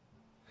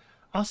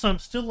 Also, I'm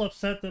still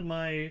upset that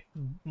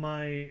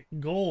my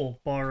goal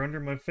bar under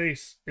my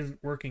face isn't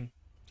working.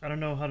 I don't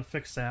know how to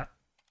fix that.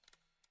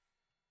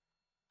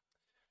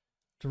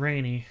 It's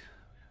rainy.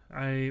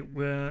 I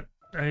want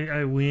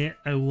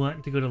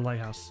to go to the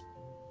lighthouse.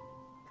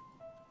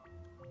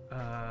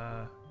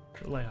 The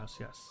lighthouse,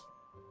 yes.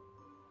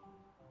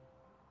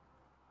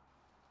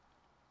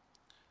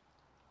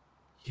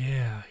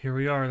 Yeah, here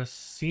we are, the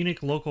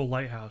scenic local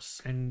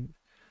lighthouse. And,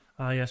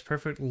 yes,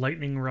 perfect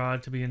lightning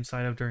rod to be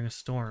inside of during a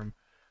storm.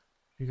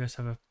 You guys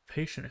have a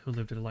patient who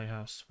lived at a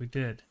lighthouse. We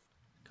did.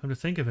 Come to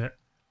think of it.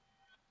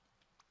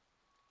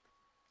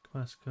 Come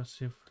on, let's go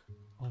see if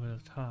all the way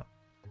to the top.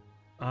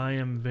 I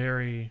am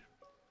very...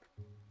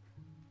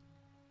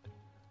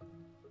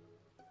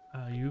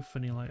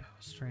 Euphony Lighthouse.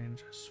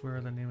 Strange. I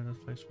swear the name of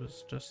this place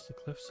was just the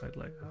Cliffside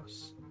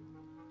Lighthouse.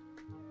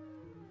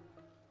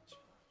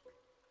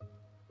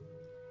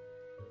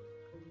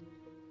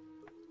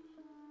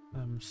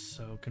 I'm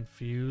so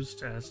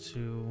confused as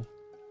to...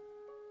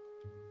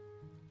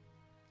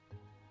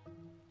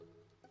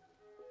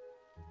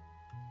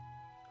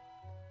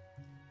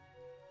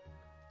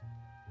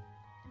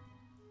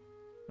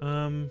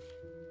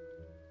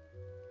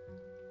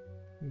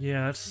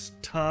 Yeah, it's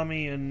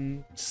Tommy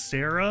and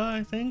Sarah,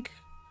 I think?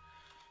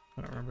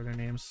 I don't remember their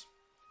names.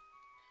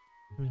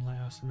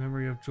 Lighthouse in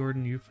memory of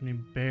Jordan, Euphony,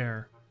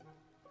 Bear.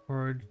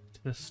 Forward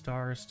to the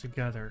stars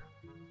together.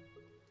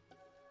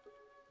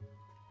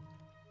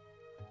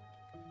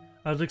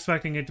 I was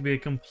expecting it to be a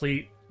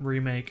complete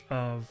remake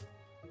of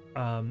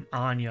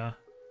Anya.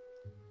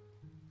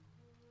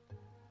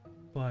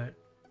 But...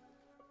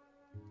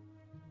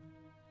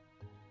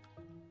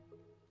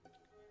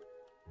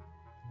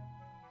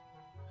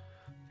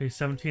 Okay,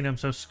 17, I'm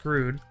so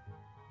screwed.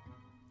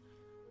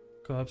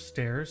 Go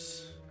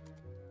upstairs.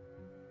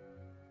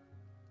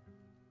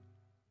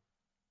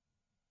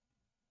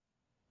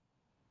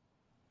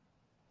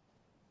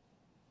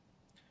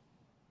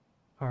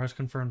 Power is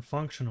confirmed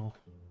functional.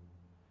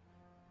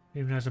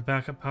 Even has a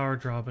backup power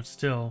draw, but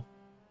still.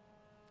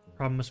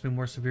 Problem must be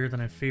more severe than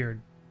I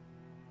feared.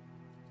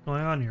 What's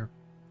going on here?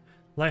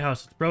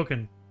 Lighthouse, it's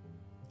broken.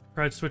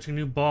 Tried switching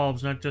new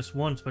bulbs, not just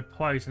once, but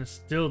twice, and it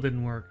still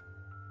didn't work.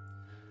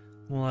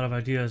 A lot of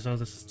ideas. Oh,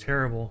 this is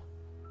terrible.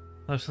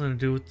 That has something to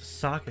do with the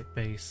socket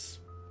base.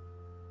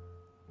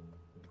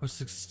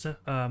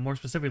 More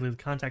specifically, the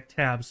contact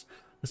tabs.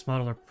 This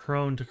model are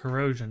prone to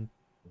corrosion.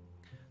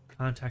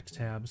 Contact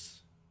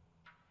tabs.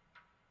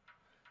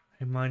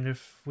 Hey, mind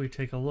if we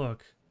take a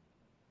look?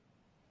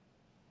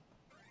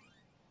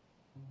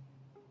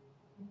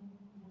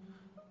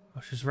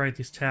 Oh, she's right.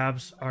 These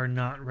tabs are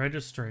not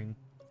registering.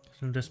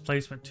 Some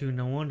displacement too.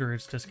 No wonder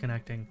it's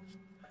disconnecting.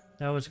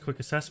 That was a quick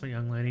assessment,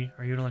 young lady.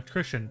 Are you an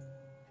electrician?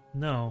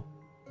 No.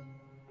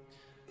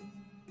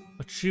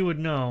 But she would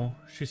know.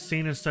 She's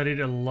seen and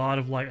studied a lot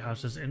of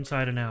lighthouses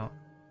inside and out.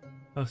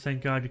 Oh,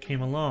 thank God you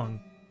came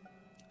along.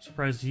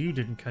 Surprised you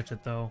didn't catch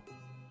it, though.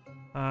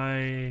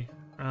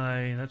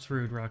 That's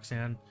rude,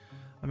 Roxanne.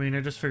 I mean,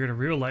 I just figured a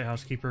real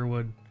lighthouse keeper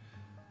would.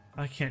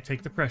 I can't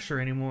take the pressure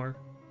anymore.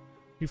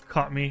 You've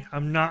caught me.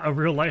 I'm not a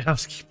real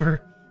lighthouse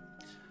keeper.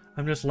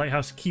 I'm just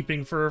lighthouse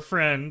keeping for a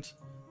friend.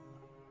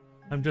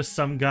 I'm just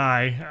some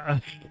guy.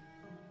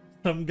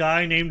 Some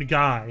guy named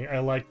Guy. I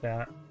like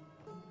that.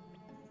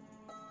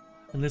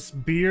 And this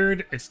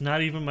beard, it's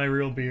not even my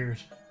real beard.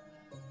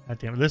 God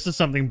damn it. This is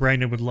something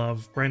Brandon would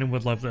love. Brandon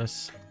would love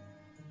this.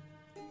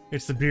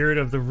 It's the beard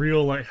of the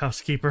real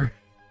lighthouse keeper.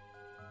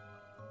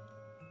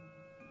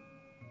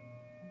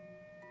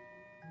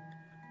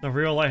 The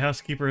real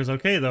lighthouse keeper is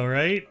okay though,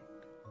 right?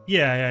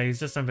 Yeah, he's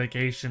just on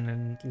vacation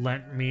and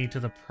lent me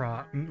the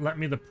prop.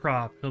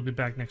 He'll be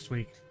back next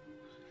week.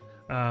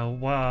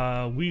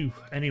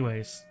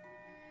 Anyways,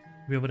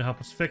 be able to help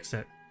us fix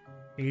it.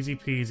 Easy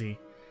peasy.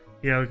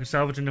 Yeah, we can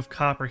salvage enough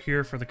copper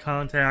here for the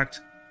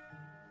contact.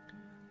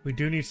 We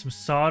do need some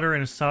solder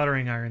and a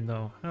soldering iron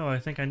though. Oh, I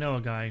think I know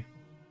a guy.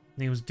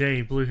 Name's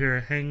Dave. Blue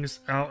hair, hangs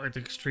out at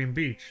the extreme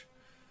beach.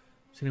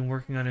 Seen him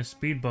working on his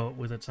speedboat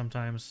with it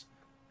sometimes.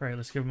 Right,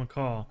 let's give him a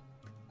call.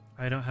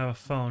 I don't have a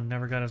phone,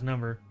 never got his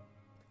number.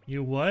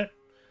 You what?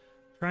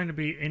 Trying to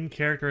be in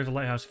character as a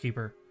lighthouse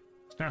keeper.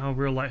 It's not how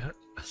real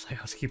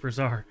lighthouse keepers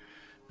are.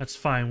 That's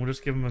fine, we'll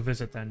just give him a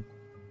visit then.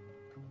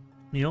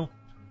 Neil?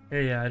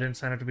 Hey, yeah, I didn't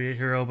sign up to be a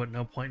hero, but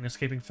no point in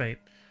escaping fate.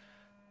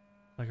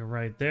 Like a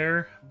ride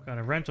there. Got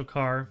a rental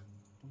car.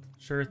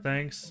 Sure,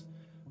 thanks.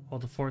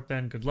 Hold the fort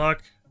then, good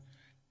luck.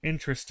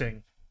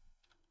 Interesting.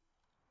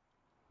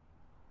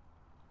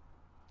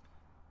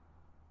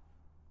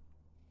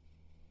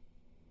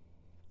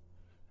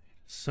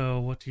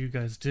 So, what do you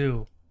guys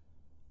do?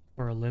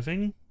 For a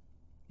living?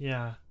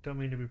 Yeah, don't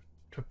mean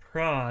to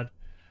prod.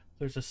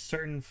 There's a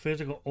certain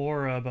physical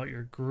aura about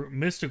your group,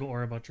 mystical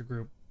aura about your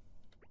group.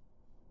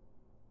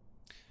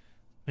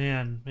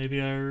 Man, maybe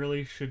I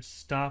really should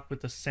stop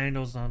with the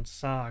sandals on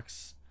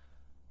socks.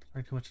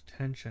 Drawing too much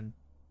attention.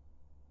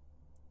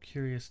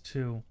 Curious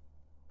too.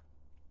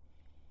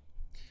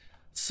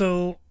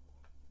 So,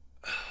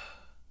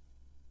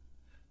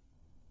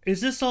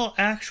 is this all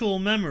actual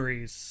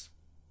memories?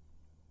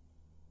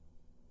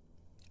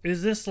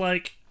 Is this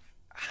like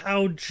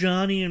how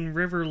Johnny and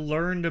River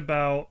learned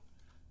about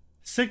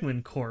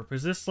Sigmund Corp?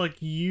 Is this like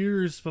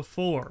years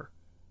before?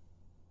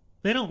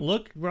 They don't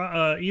look,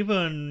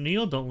 Eva and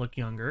Neil don't look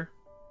younger.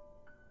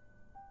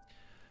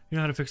 You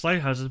know how to fix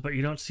lighthouses, but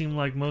you don't seem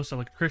like most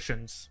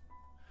electricians.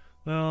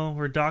 Well,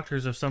 we're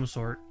doctors of some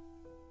sort.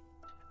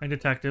 And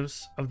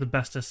detectives of the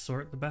bestest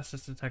sort. The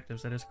bestest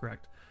detectives, that is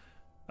correct.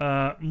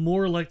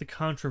 More like the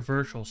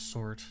controversial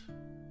sort.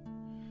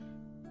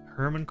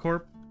 Herman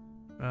Corp?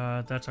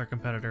 That's our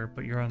competitor,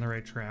 but you're on the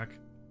right track.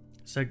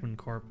 Sigmund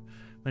Corp.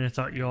 And I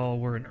thought you all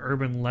were an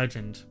urban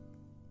legend.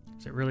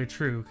 Is it really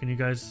true? Can you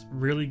guys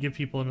really give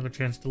people another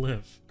chance to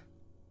live?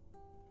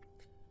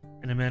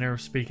 In a manner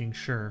of speaking,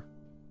 sure.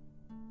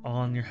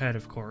 All in your head,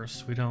 of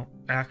course. We don't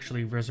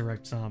actually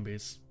resurrect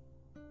zombies.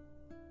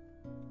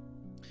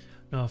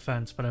 No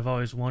offense, but I've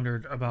always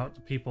wondered about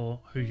the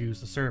people who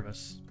use the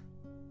service.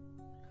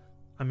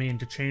 I mean,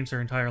 to change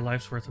their entire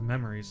life's worth of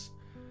memories.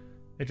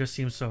 It just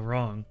seems so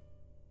wrong.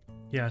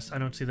 Yes, I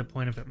don't see the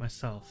point of it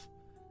myself.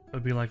 It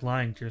would be like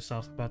lying to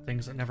yourself about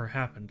things that never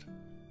happened.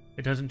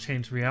 It doesn't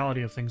change the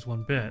reality of things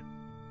one bit.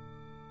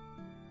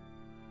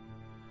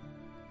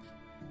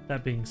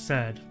 That being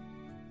said,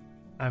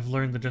 I've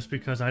learned that just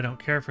because I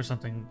don't care for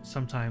something,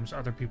 sometimes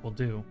other people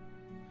do.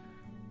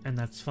 And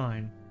that's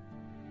fine.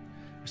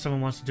 If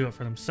someone wants to do it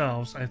for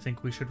themselves, I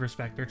think we should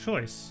respect their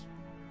choice.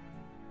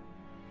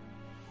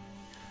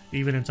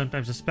 Even and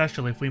sometimes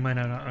especially if we might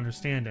not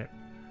understand it.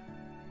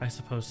 I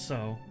suppose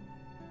so.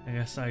 I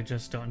guess I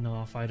just don't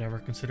know if I'd ever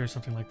consider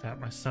something like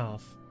that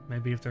myself.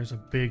 Maybe if there's a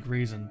big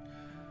reason,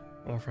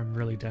 or if I'm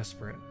really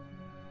desperate.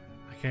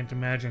 I can't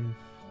imagine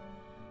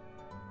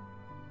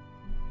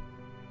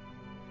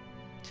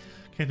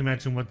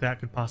what that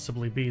could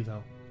possibly be,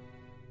 though.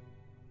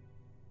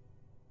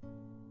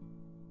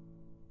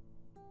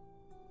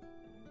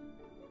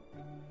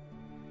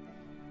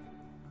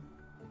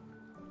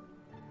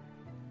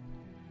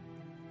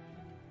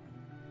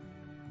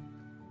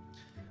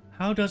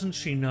 How doesn't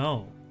she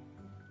know?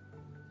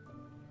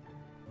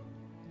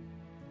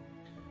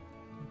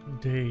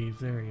 Dave,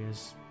 there he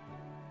is.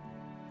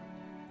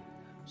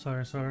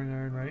 Soldering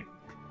iron, right?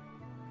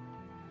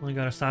 Only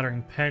got a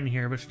soldering pen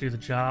here, but should do the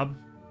job.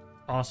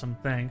 Awesome,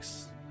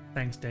 thanks.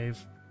 Thanks,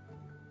 Dave.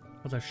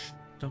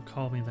 Don't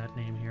call me that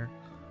name here.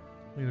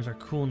 These are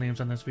cool names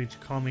on this beach.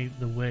 Call me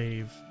the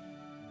Wave.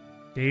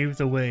 Dave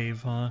the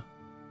Wave, huh?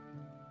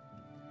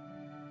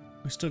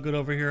 We still good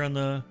over here on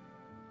the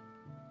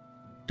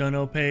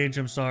Dunno page?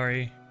 I'm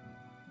sorry.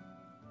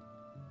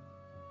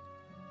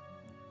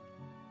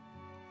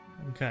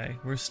 Okay,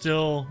 we're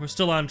still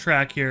on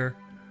track here.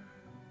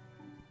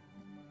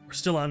 We're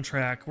still on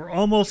track. We're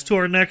almost to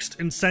our next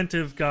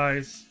incentive,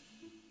 guys.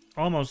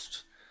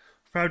 Almost.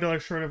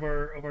 $5 short of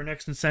our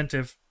next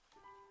incentive.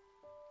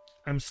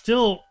 I'm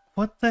still...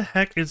 What the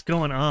heck is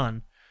going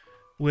on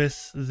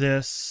with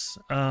this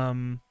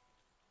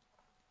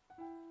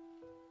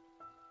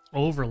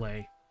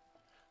overlay?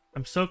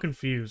 I'm so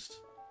confused.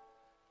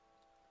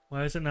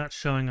 Why is it not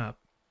showing up?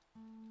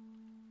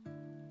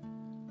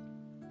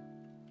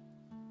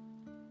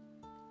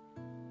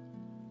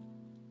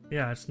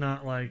 Yeah, it's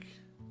not like...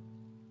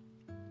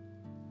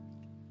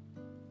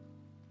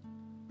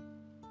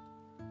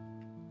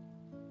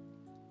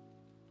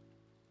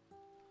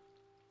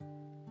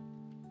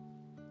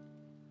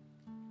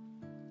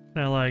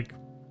 Can I, like...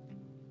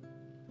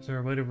 Is there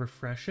a way to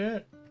refresh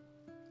it?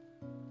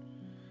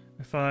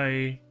 If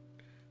I...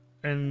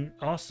 And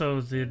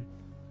also the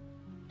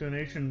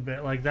donation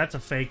bit, like, that's a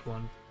fake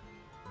one.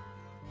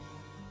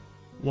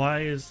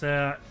 Why is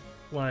that,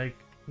 like,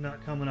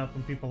 not coming up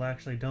when people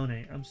actually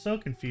donate? I'm so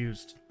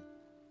confused.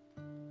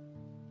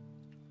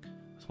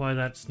 That's why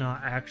that's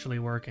not actually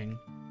working.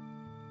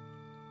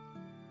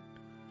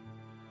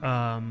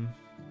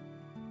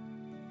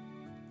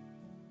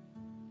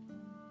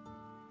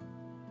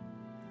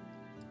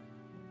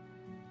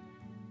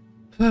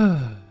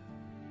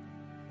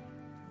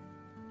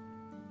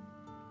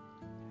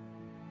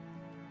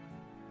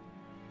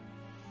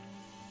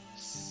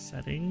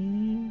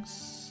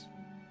 Settings.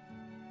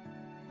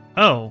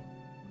 Oh,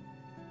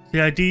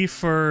 the ID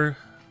for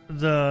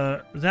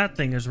that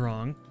thing is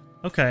wrong.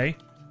 Okay,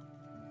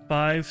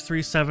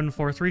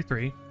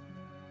 537433.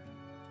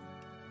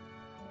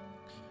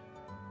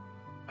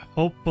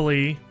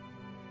 Hopefully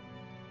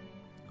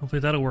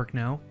that'll work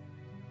now.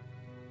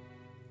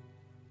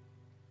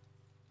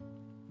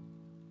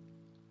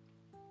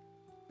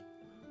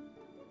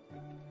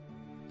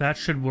 That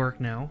should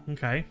work now.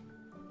 Okay.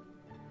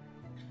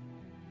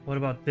 What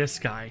about this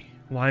guy?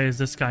 Why is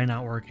this guy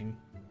not working?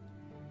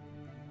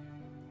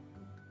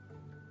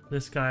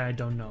 This guy, I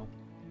don't know.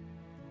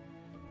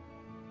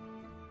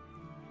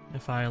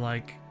 If I,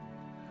 like,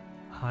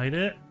 hide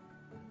it?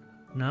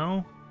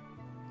 No?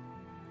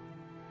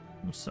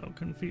 I'm so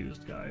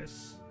confused,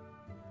 guys.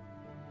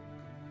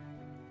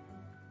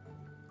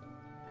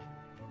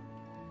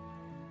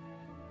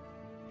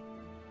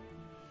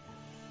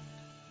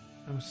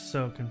 I'm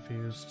so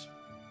confused.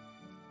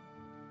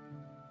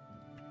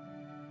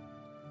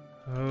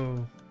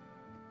 Oh.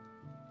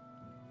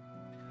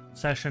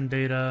 Session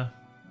data.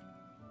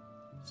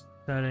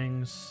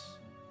 Settings.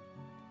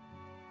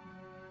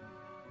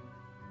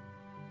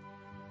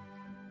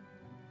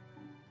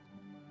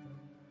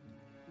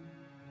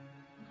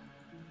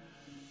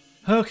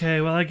 Okay,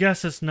 well, I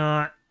guess it's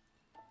not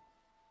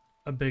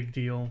a big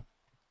deal.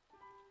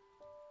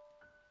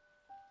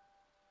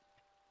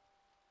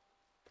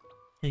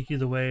 Thank you,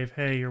 the wave.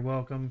 Hey, you're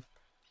welcome.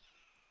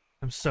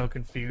 I'm so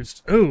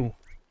confused. Ooh!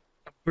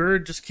 A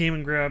bird just came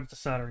and grabbed the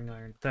soldering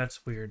iron.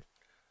 That's weird.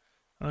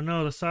 Oh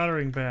no, the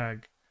soldering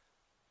bag.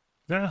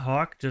 That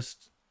hawk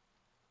just...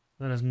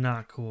 That is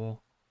not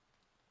cool.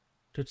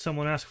 Did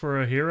someone ask for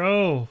a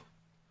hero?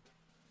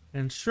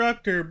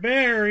 Instructor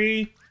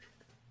Barry!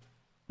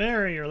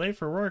 Barry, you're late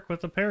for work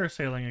with the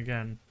parasailing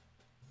again.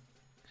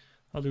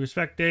 All due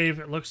respect, Dave,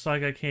 it looks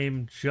like I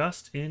came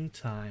just in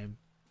time.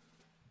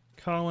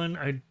 Colin,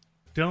 I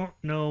don't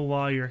know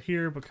why you're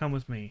here, but come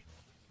with me.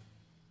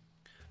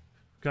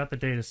 Got the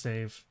data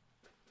save.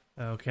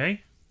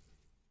 Okay.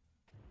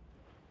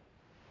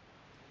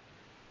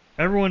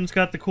 Everyone's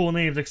got the cool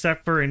names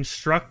except for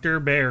Instructor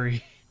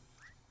Barry.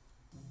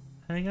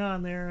 Hang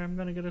on there, I'm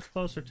gonna get us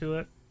closer to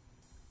it.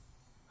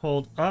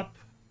 Hold up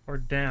or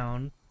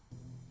down.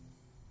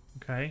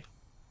 Okay.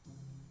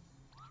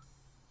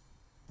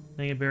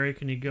 Dang it, Barry,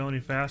 can you go any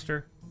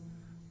faster?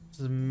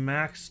 This is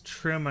max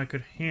trim I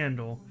could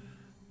handle.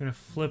 I'm gonna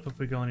flip if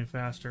we go any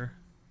faster.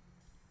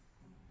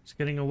 It's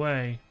getting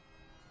away.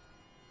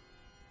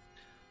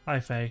 Hi,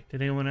 Faye.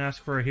 Did anyone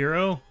ask for a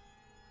hero?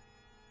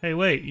 Hey,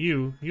 wait,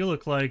 you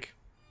look like...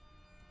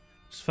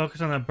 Just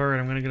focus on that bird.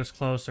 I'm gonna get us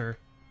closer.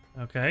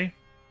 Okay.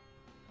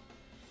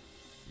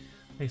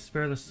 Hey,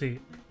 spare the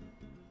seat.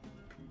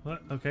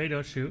 What? Okay,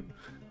 don't shoot.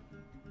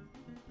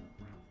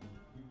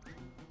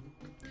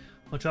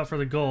 Watch out for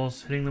the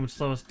gulls. Hitting them would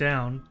slow us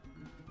down.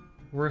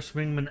 Worst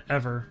wingman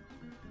ever.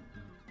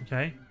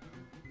 Okay.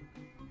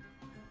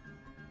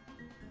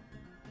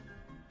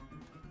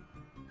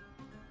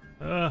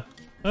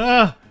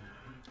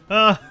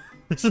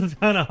 This is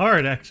kind of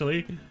hard,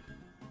 actually.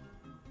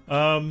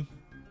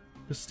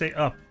 Just stay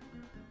up.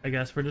 I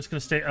guess we're just gonna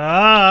stay.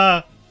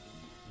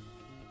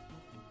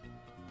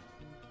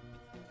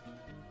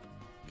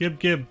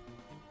 Gib.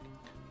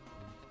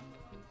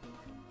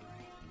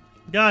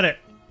 Got it.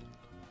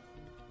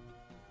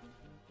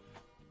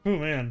 Oh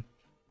man.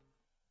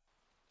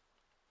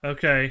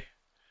 Okay.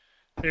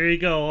 There you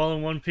go, all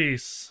in one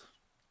piece.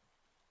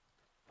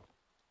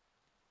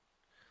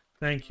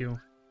 Thank you.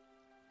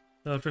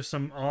 Those are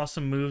some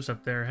awesome moves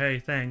up there. Hey,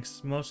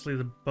 thanks. Mostly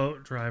the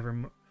boat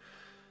driver.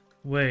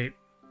 Wait.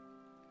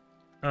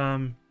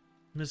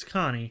 Miss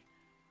Connie.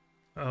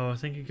 Oh, I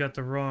think you got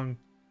the wrong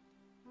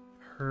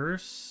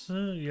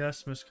person.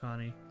 Yes, Miss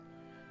Connie.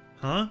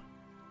 Huh?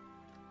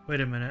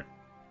 Wait a minute.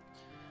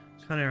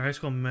 Miss Connie, our high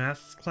school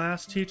math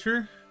class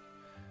teacher?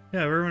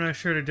 Yeah, River and I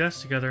shared a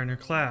desk together in her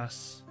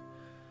class.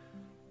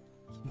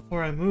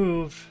 Before I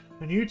moved,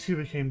 and you two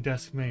became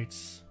desk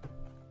mates.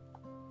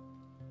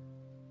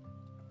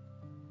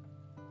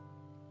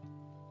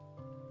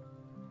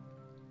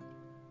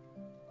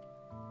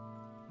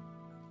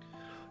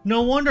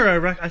 No wonder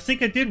I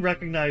think I did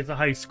recognize the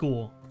high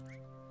school.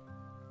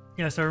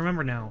 Yes, I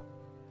remember now.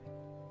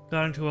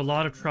 Got into a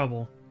lot of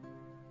trouble.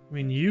 I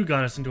mean, you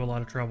got us into a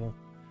lot of trouble.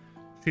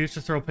 She used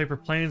to throw paper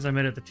planes I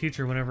made at the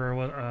teacher whenever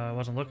I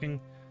wasn't looking.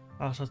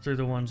 Also through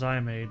the ones I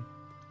made.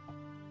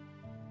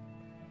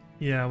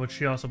 Yeah, which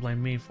she also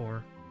blamed me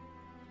for.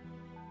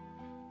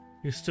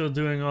 You're still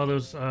doing all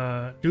those,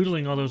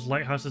 doodling all those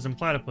lighthouses and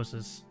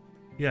platypuses.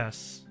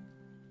 Yes.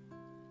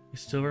 You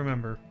still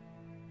remember.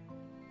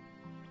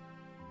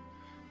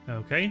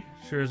 Okay,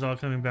 sure is all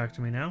coming back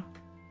to me now.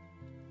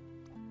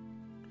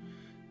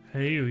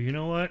 Hey you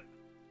know what?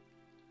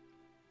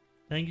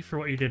 Thank you for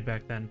what you did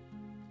back then.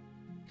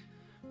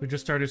 We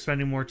just started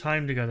spending more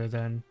time together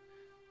then.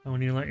 And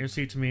when you lent your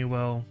seat to me,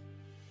 well,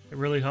 it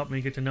really helped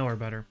me get to know her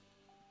better.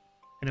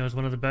 And it was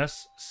one of the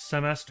best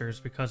semesters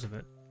because of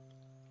it.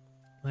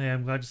 Hey,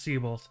 I'm glad to see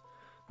you both.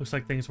 Looks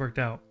like things worked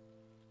out.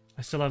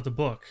 I still have the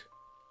book.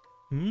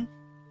 Hmm?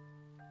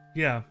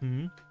 Yeah,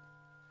 hmm?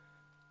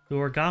 The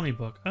origami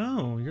book.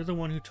 Oh, you're the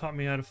one who taught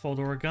me how to fold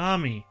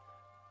origami.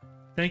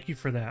 Thank you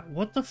for that.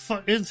 What the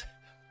fuck is...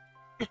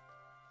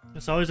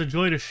 It's always a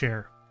joy to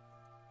share.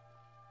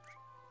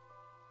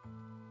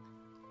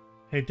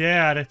 Hey,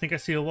 Dad, I think I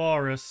see a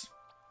walrus.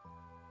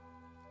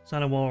 It's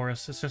not a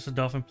walrus. It's just a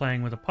dolphin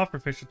playing with a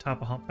pufferfish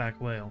atop a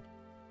humpback whale.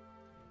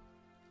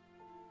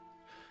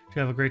 You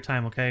have a great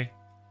time, okay?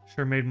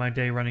 Sure made my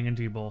day running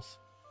into you both.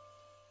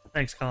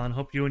 Thanks, Colin.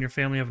 Hope you and your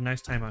family have a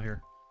nice time out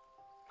here.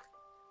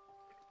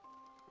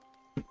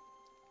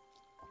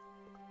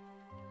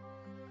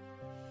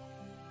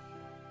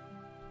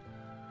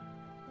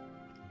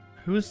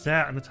 Who is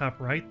that on the top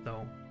right,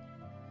 though?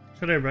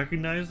 Should I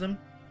recognize them?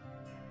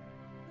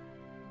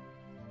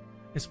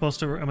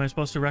 Am I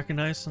supposed to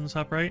recognize on the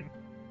top right?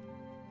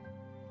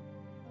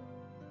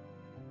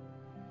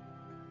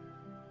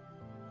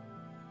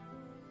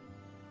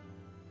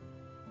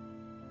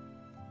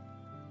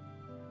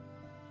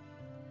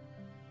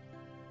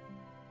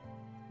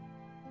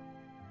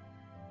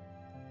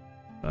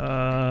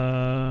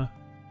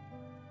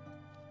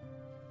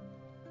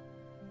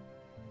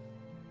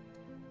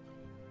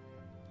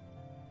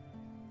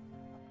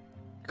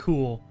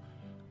 Cool.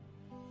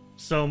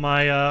 So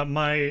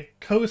my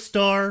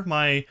co-star,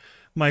 my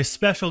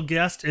special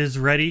guest is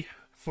ready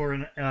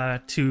for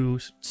to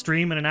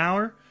stream in an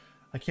hour.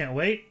 I can't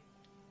wait.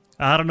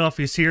 I don't know if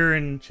he's here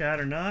in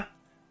chat or not,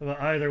 but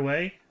either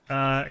way,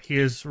 he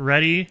is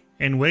ready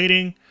and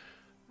waiting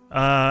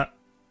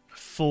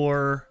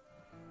for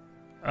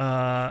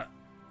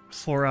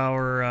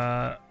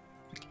our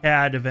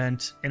CAD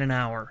event in an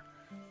hour.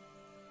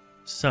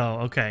 So,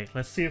 okay,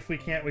 let's see if we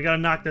can't. We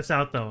gotta knock this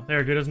out, though.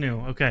 There, good as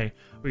new. Okay,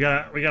 we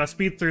gotta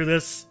speed through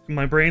this.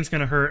 My brain's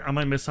gonna hurt. I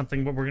might miss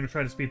something, but we're gonna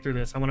try to speed through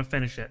this. I want to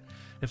finish it.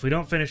 If we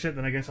don't finish it,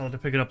 then I guess I'll have to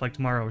pick it up like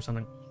tomorrow or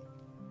something.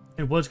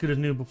 It was good as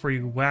new before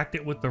you whacked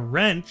it with the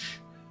wrench.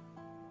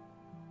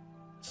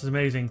 This is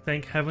amazing.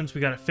 Thank heavens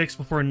we got it fixed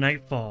before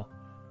nightfall.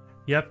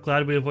 Yep,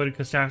 glad we avoided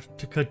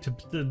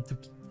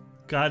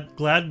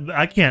glad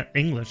I can't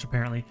English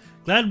apparently.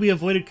 Glad we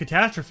avoided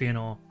catastrophe and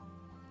all.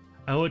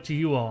 I owe it to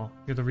you all.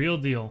 You're the real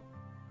deal.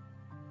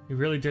 You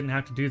really didn't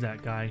have to do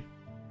that, guy.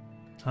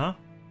 Huh?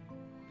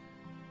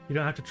 You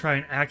don't have to try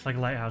and act like a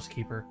lighthouse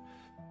keeper.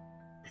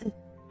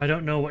 I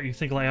don't know what you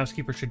think a lighthouse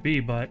keeper should be,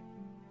 but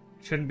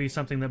it shouldn't be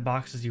something that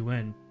boxes you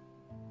in.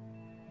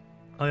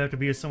 All you have to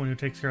be is someone who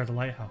takes care of the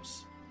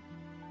lighthouse.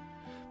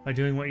 By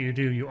doing what you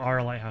do, you are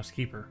a lighthouse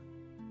keeper.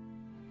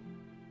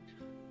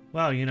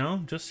 Wow, you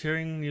know, just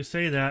hearing you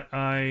say that,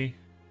 I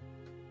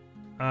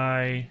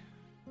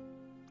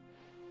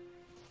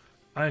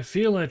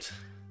feel it.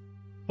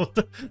 What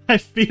the? I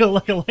feel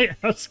like a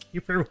lighthouse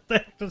keeper. What the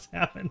heck just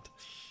happened?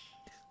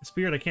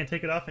 Spirit, I can't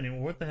take it off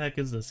anymore. What the heck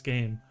is this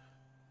game?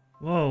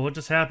 Whoa, what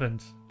just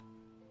happened?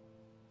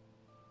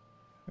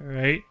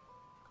 Alright.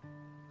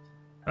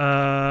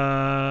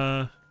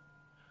 I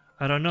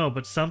don't know,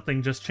 but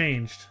something just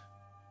changed.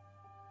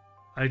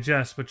 I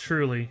jest, but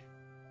truly.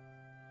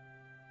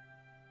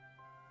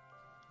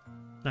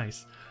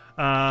 Nice.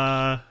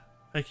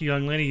 Thank you,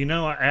 young lady. You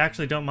know, I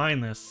actually don't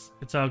mind this.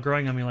 It's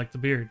growing on me like the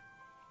beard.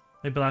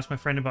 Maybe I'll ask my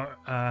friend about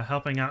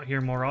helping out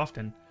here more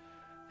often.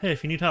 Hey,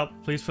 if you need help,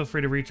 please feel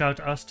free to reach out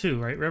to us too,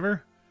 right,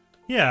 River?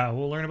 Yeah,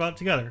 we'll learn about it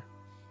together.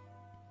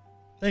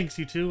 Thanks,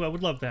 you two. I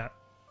would love that.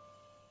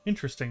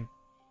 Interesting.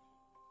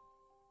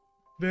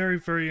 Very,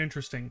 very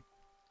interesting.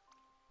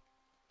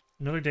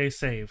 Another day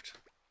saved.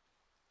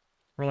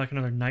 Or like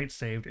another night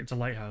saved. It's a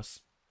lighthouse.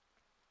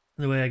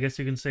 In a way, I guess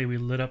you can say we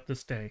lit up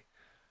this day.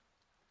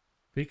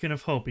 Beacon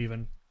of hope,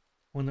 even.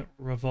 One that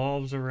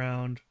revolves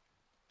around...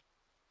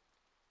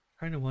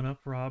 Trying to one-up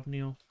Rob,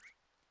 Neil?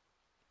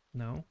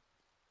 No?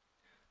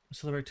 I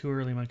celebrate too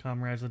early, my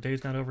comrades. The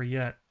day's not over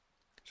yet.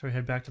 Shall we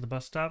head back to the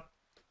bus stop?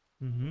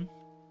 Mm-hmm.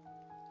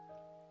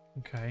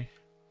 Okay.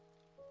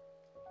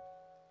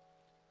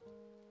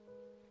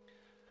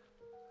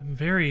 I'm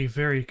very,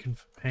 very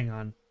hang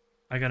on.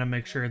 I gotta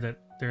make sure that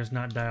there's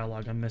not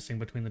dialogue I'm missing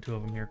between the two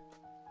of them here.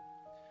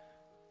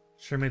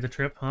 Sure made the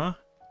trip, huh?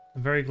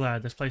 I'm very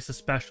glad. This place is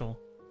special.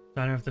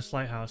 Designer of this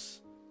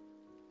lighthouse.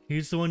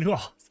 He's the one who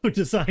also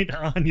designed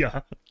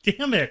Anya.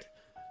 Damn it!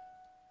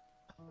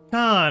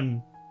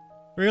 Con!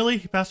 Really?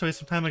 He passed away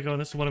some time ago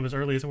and this is one of his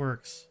earliest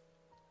works.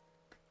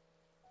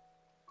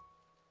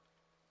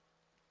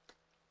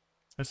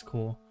 That's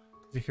cool.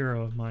 He's a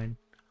hero of mine.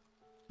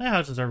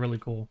 Lighthouses are really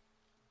cool.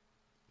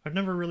 I've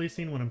never really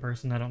seen one in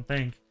person, I don't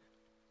think.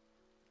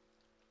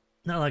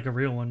 Not like a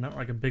real one, not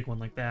like a big one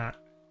like that.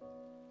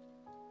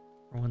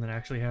 Or one that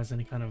actually has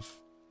any kind of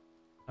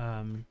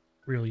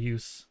real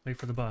use. Wait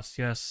for the bus,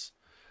 yes.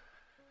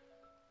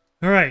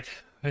 Alright,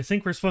 I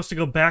think we're supposed to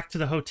go back to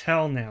the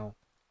hotel now.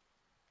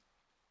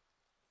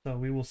 So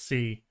we will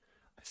see.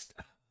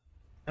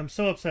 I'm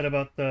so upset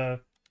about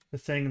the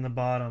thing in the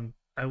bottom.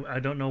 I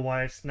don't know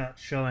why it's not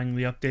showing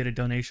the updated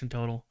donation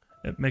total.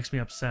 It makes me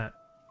upset.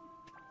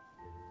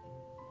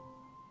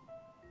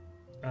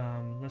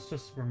 Let's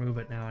just remove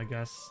it now, I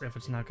guess, if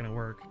it's not gonna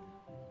work.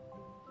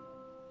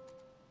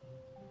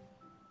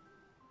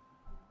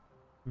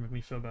 Make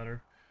me feel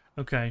better.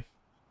 Okay.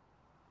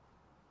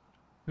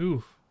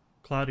 Ooh,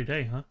 cloudy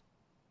day, huh?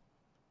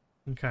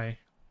 Okay.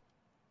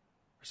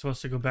 We're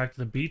supposed to go back to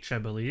the beach, I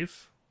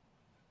believe.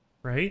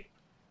 Right?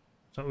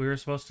 That's what we were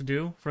supposed to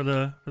do for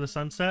the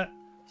sunset?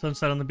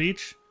 Sunset on the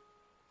beach?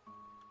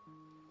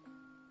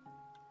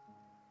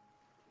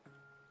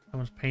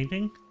 Someone's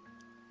painting?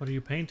 What are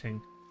you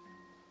painting?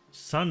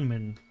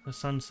 Sunman, the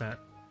sunset.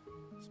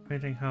 It's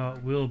painting how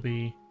it will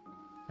be,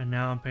 and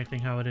now I'm painting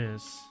how it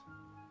is.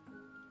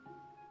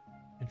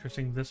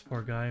 Interesting, this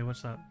poor guy.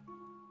 What's up?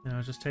 I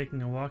was just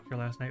taking a walk here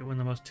last night when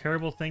the most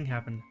terrible thing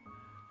happened.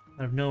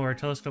 Out of nowhere, a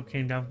telescope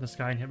came down from the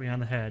sky and hit me on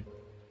the head.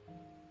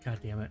 God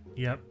damn it.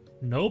 Yep.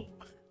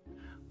 Nope.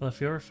 Well, if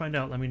you ever find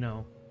out, let me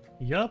know.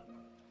 Yup.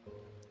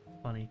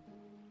 Funny.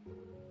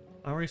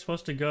 Aren't we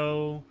supposed to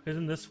go...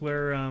 Isn't this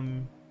where,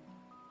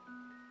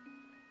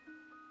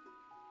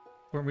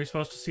 weren't we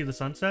supposed to see the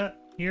sunset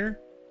here?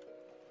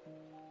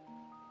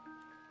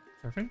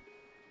 Surfing?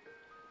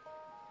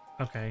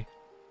 Okay.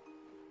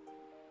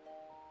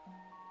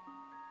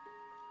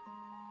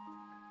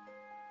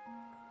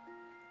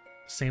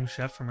 Same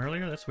chef from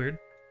earlier? That's weird.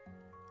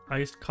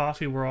 Iced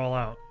coffee, we're all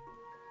out.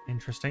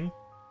 Interesting.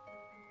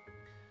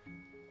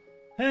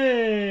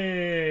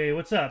 Hey,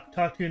 what's up?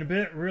 Talk to you in a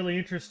bit. Really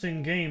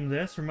interesting game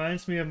this.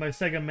 Reminds me of my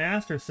Sega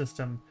Master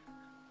System.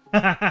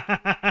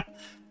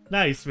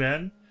 Nice,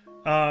 man.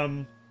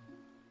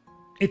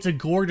 It's a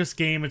gorgeous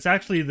game. It's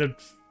actually the...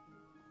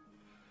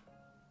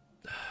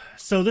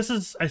 So this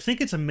is... I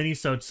think it's a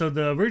mini-sode. So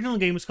the original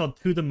game is called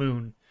To the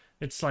Moon.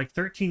 It's like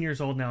 13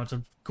 years old now. It's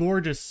a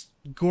gorgeous,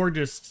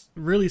 gorgeous,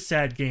 really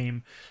sad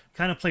game.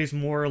 Kind of plays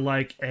more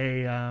like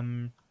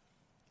a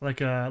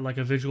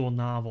visual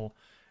novel.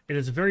 It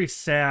is a very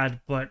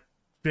sad but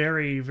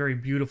very, very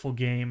beautiful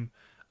game.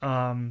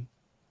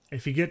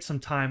 If you get some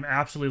time,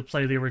 absolutely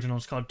play the original.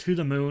 It's called To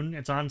the Moon.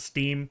 It's on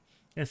Steam.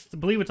 I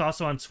believe it's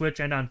also on Switch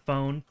and on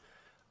phone.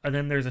 And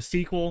then there's a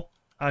sequel.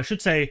 I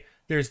should say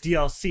there's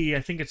DLC.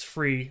 I think it's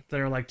free.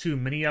 There are like 2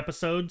 mini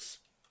episodes.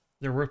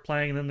 They're worth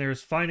playing. And then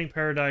there's Finding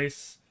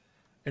Paradise.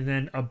 And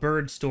then A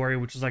Bird Story,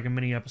 which is like a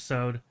mini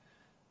episode.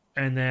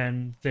 And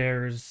then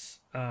there's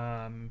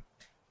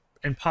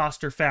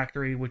Imposter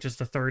Factory, which is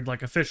the third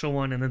like official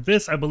one. And then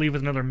this, I believe,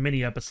 is another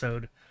mini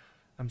episode,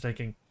 I'm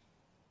thinking.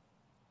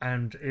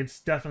 And it's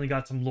definitely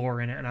got some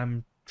lore in it. And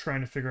I'm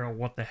trying to figure out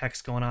what the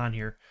heck's going on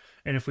here.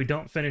 And if we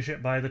don't finish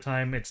it by the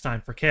time it's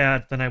time for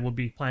CAD, then I will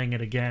be playing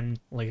it again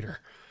later.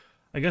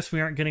 I guess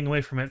we aren't getting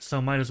away from it,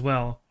 so might as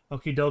well.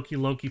 Okie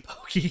dokie, Loki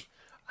pokey.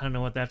 I don't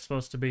know what that's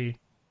supposed to be.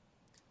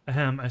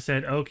 Ahem, I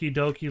said okie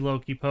dokie,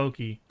 Loki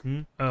pokey.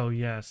 Oh,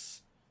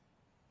 yes.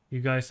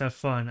 You guys have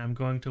fun. I'm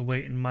going to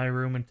wait in my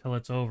room until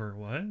it's over.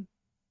 What?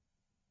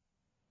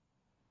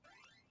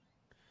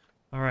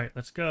 Alright,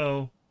 let's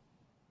go.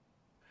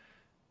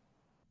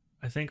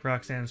 I think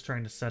Roxanne's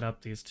trying to set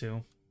up these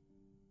two.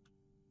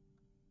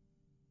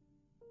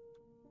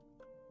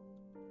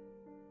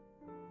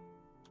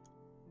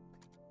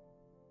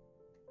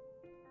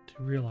 To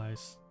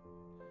realize.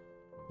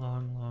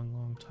 Long, long,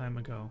 long time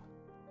ago.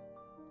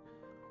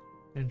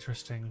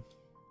 Interesting.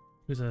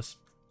 Who's this?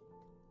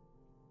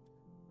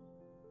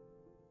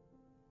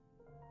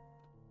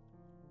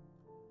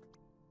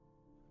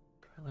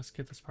 Alright, let's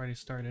get this party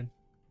started.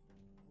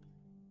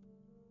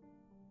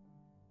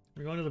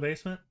 We're going to the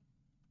basement?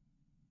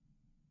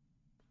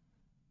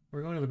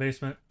 We're going to the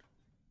basement.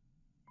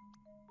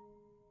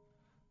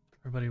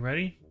 Everybody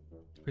ready?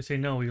 If we say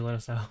no, will you let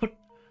us out?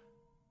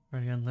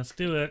 Right again, let's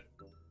do it.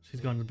 She's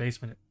going to the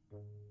basement.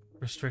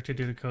 Restricted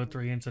due to Code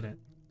 3 incident.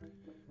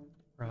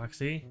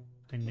 Roxy,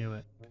 I knew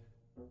it.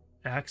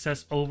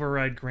 Access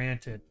override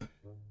granted.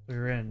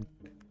 We're in.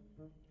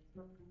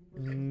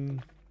 You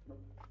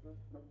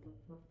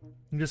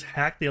just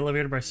hack the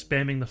elevator by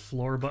spamming the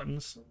floor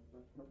buttons.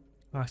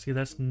 Roxy,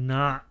 that's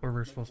not where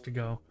we're supposed to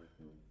go.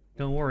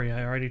 Don't worry,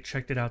 I already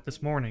checked it out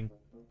this morning.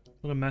 A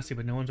little messy,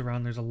 but no one's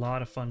around. There's a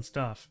lot of fun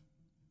stuff.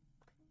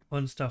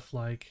 Fun stuff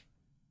like...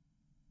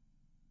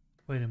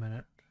 Wait a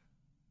minute.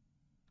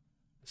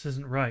 This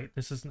isn't right.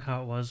 This isn't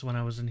how it was when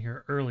I was in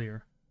here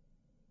earlier.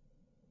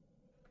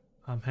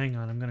 Hang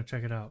on, I'm gonna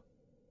check it out.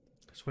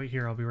 Just wait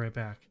here, I'll be right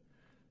back.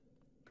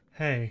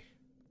 Hey.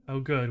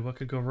 Oh good, what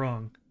could go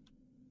wrong?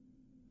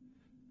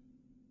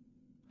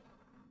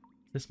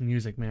 This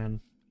music, man.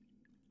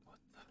 What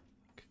the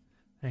fuck?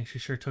 Hey, she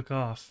sure took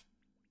off.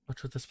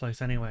 What's with this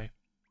place anyway?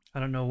 I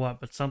don't know what,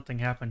 but something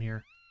happened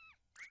here.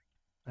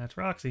 That's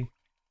Roxy.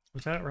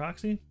 Was that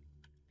Roxy?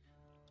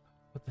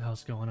 What the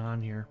hell's going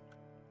on here?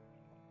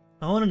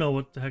 I want to know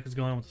what the heck is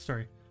going on with the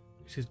story.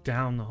 She's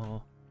down the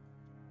hall.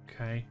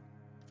 Okay.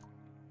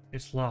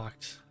 It's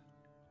locked.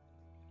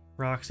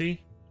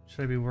 Roxy?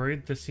 Should I be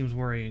worried? This seems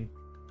worrying.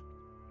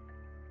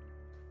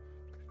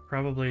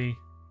 Probably.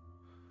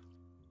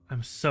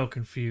 I'm so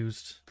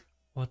confused.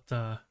 What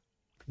the?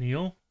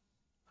 Neil?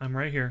 I'm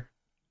right here.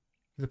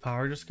 Did the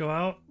power just go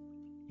out?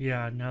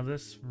 Yeah, now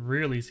this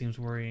really seems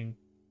worrying.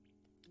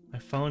 My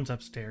phone's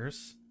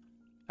upstairs.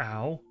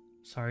 Ow.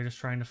 Sorry, just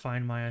trying to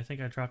find my... I think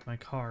I dropped my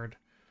card.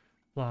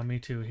 Blah, me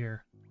too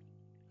here.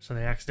 So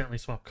they accidentally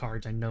swapped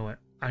cards. I know it.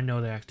 I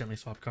know they accidentally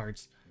swapped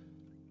cards.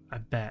 I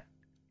bet.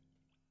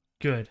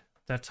 Good.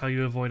 That's how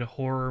you avoid a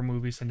horror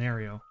movie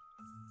scenario.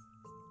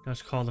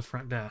 Let's call the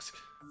front desk.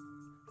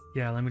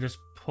 Yeah, let me just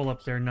pull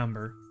up their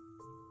number.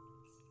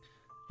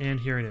 And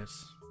here it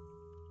is.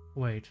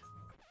 Wait.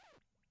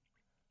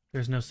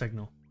 There's no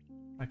signal.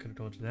 I could have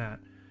told you that.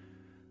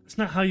 That's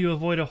not how you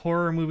avoid a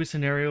horror movie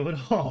scenario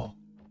at all.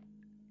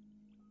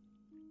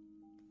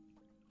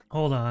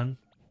 Hold on.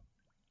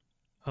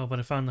 Oh, but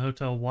I found the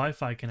hotel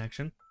Wi-Fi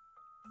connection.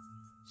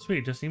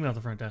 Sweet, just email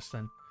the front desk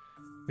then.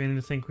 Beginning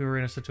to think we were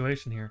in a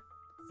situation here.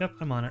 Yep,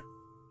 I'm on it.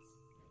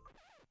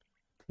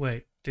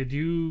 Wait, did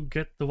you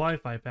get the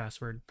Wi-Fi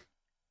password?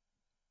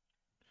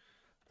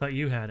 Thought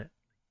you had it.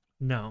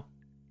 No.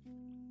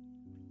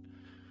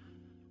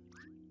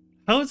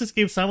 How is this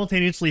game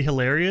simultaneously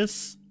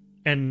hilarious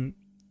and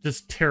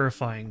just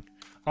terrifying?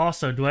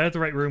 Also, do I have the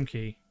right room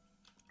key?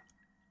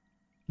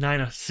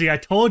 90. See, I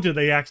told you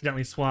they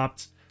accidentally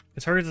swapped.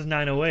 Because hers is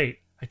 908.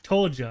 I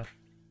told you.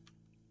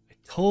 I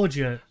told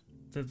you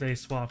that they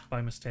swapped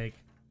by mistake.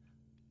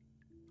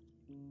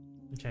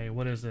 Okay,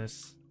 what is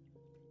this?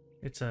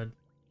 It's a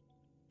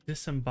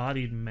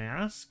disembodied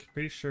mask.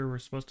 Pretty sure we're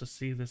supposed to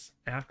see this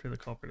after the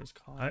culprit is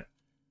caught.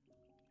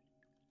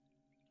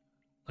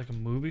 Like a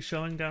movie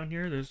showing down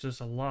here. There's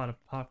just a lot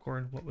of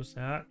popcorn. What was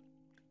that?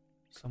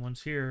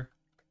 Someone's here.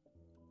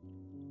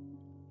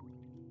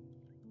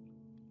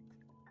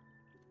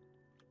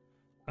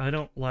 I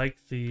don't like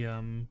the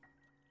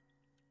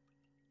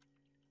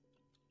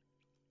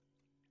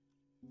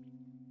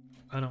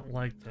I don't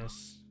like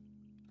this.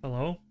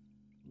 Hello?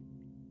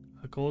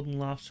 A golden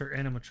lobster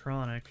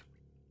animatronic.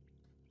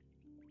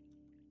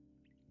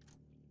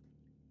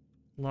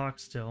 Locked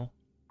still.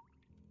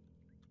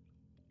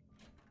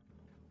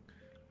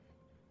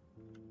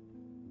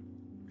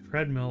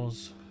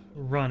 Treadmill's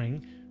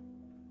running.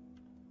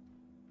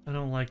 I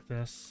don't like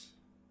this.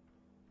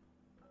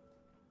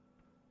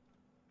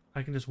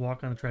 I can just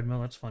walk on the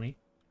treadmill, that's funny.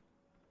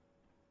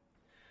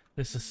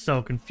 This is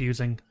so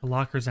confusing. The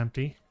locker's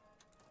empty.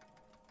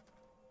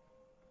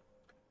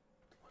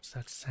 What's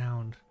that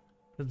sound?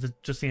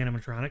 Just the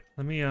animatronic?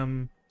 Let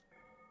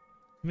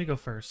me go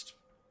first.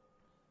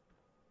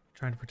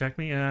 Trying to protect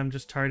me? I'm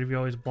just tired of you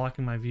always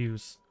blocking my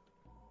views.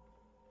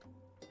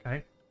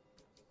 Okay.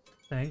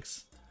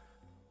 Thanks.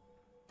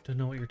 Don't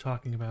know what you're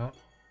talking about.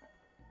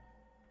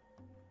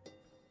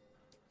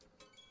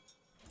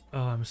 Oh,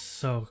 I'm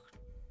so...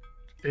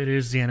 It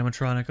is the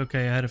animatronic.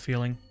 Okay, I had a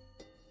feeling.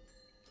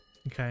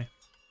 Okay.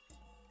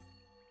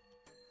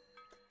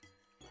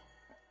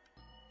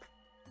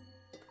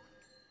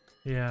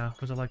 Yeah,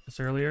 was it like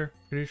this earlier?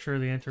 Pretty sure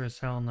the answer is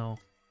hell no.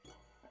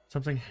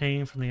 Something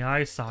hanging from the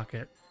eye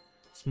socket.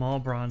 Small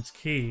bronze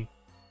key.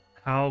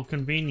 How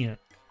convenient.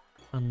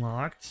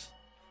 Unlocked.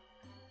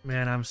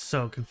 Man, I'm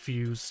so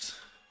confused.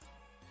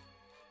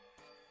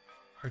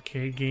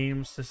 Arcade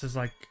games. This is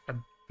like a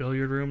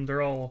billiard room.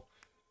 They're all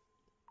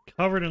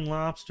covered in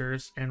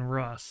lobsters and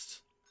rust.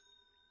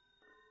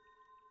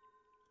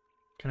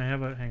 Can I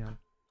have a... Hang on.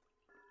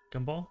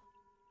 Gumball?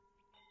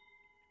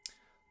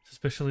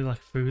 Especially like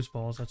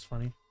foosballs. That's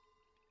funny.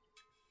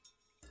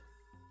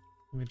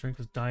 Let me drink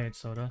this diet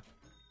soda.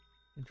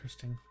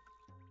 Interesting.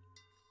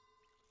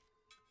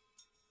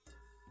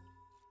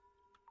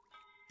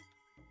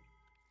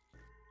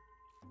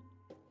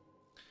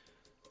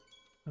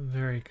 I'm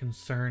very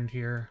concerned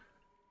here.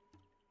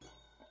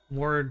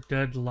 More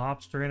dead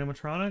lobster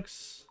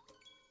animatronics?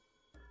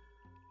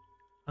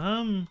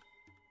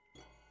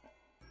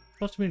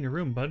 Supposed to be in your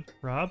room, bud.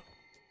 Rob?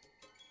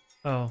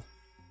 Oh,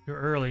 you're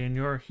early and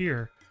you're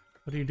here.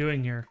 What are you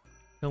doing here?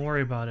 Don't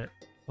worry about it.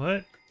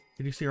 What?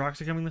 Did you see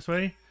Roxy coming this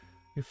way?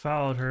 You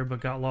followed her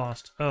but got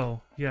lost. Oh,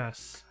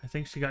 yes. I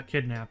think she got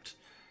kidnapped.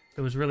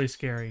 It was really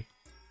scary.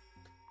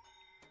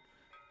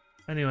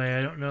 Anyway,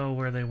 I don't know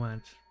where they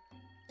went.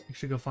 You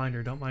should go find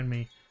her. Don't mind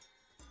me.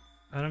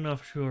 I don't know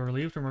if she was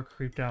relieved or more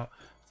creeped out.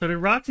 So did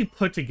Roxy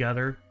put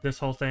together this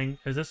whole thing?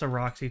 Is this a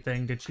Roxy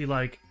thing? Did she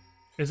like...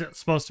 Is it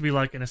supposed to be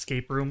like an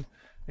escape room?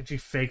 And she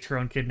faked her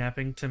own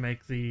kidnapping to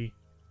make the...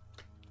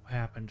 What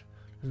happened?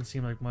 Doesn't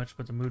seem like much,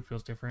 but the mood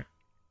feels different.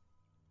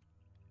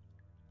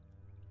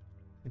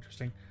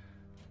 Interesting.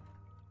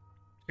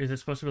 Is it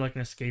supposed to be like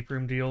an escape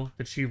room deal?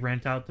 Did she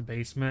rent out the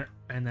basement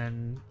and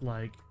then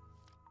like...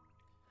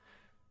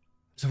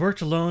 As I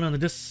worked alone on the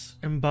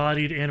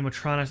disembodied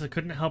animatronics, I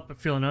couldn't help but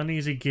feel an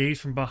uneasy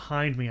gaze from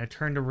behind me. I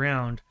turned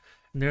around,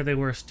 and there they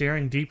were,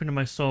 staring deep into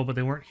my soul, but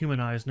they weren't human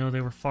eyes. No, they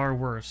were far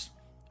worse.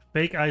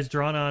 Fake eyes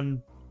drawn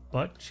on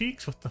butt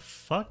cheeks? What the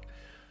fuck?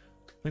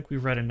 I think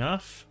we've read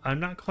enough. I'm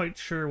not quite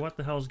sure what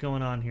the hell's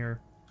going on here.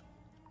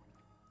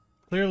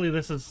 Clearly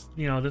this is,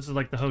 you know, this is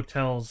like the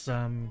hotel's,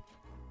 I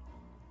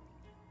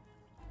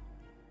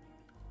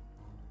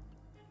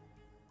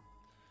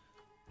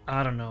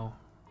don't know.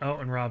 Oh,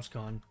 and Rob's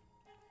gone.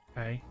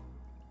 Okay.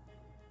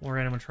 More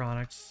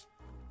animatronics.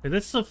 Okay,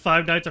 this is a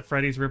Five Nights at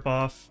Freddy's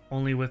ripoff,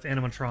 only with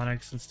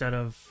animatronics instead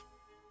of...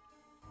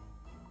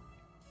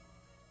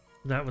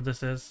 Is that what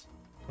this is?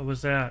 What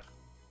was that?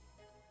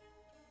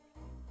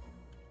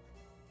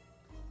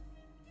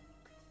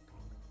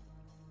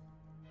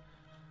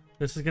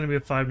 This is going to be a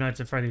Five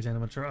Nights at Freddy's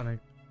animatronic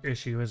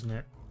issue, isn't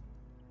it?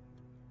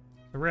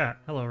 The rat.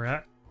 Hello,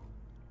 rat.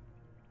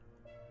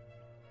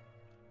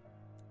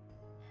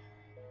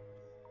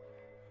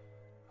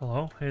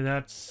 Hello? Hey,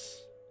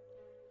 that's...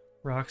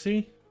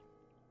 Roxy?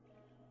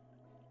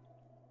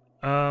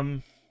 Hey,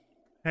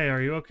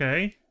 are you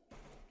okay?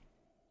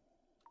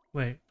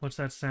 Wait, what's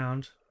that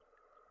sound?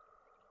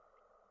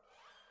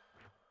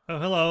 Oh,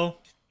 hello.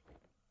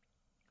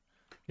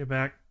 Get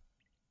back.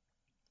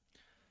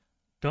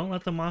 Don't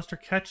let the monster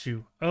catch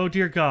you. Oh,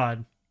 dear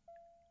God.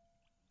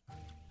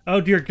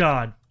 Oh, dear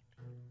God.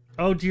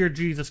 Oh, dear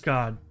Jesus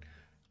God.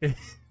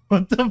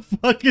 What the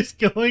fuck is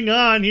going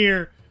on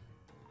here?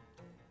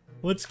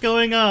 What's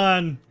going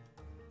on?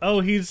 Oh,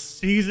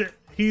 he's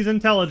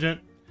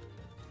intelligent.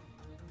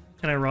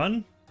 Can I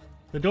run?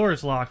 The door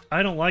is locked.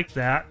 I don't like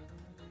that.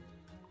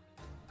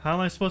 How am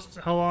I supposed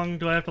to... How long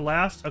do I have to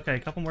last? Okay, a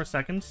couple more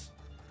seconds.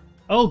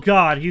 Oh,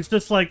 God. He's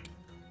just, like,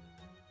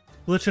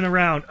 glitching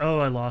around. Oh,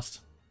 I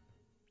lost.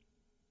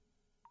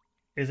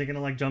 Is it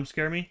gonna, like, jump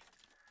scare me?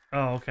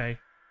 Oh, okay.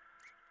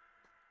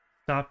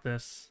 Stop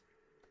this.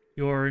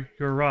 You're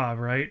Rob,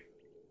 right?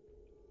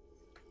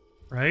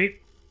 Right?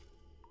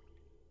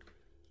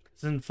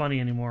 This isn't funny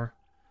anymore.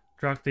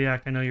 Drop the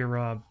act. I know you're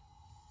Rob.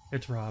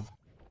 It's Rob.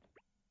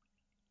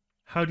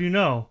 How do you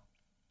know?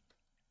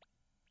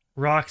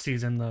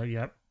 Roxy's in the...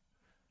 Yep.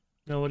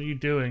 No, what are you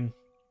doing?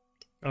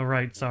 Oh,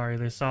 right. Sorry.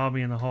 They saw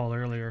me in the hall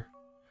earlier.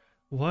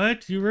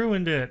 What? You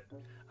ruined it.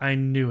 I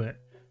knew it.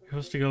 You're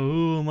supposed to go,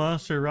 ooh,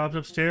 monster. Rob's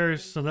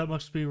upstairs, so that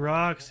must be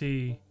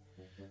Roxy.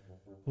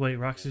 Wait,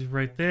 Roxy's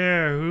right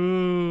there.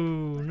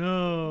 Ooh,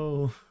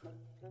 no.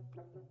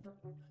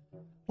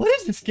 What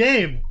is this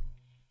game?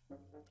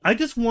 I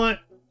just want...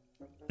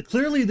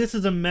 Clearly, this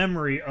is a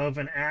memory of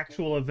an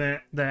actual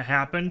event that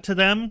happened to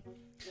them.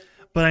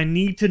 But I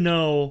need to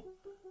know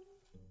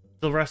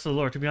the rest of the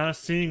lore. To be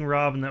honest, seeing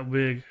Rob in that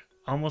wig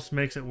almost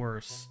makes it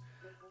worse.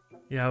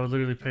 Yeah, I would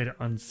literally pay to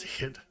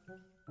unsee it.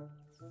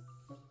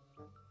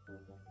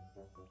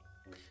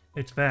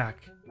 It's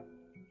back.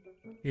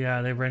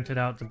 Yeah, they rented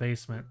out the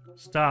basement.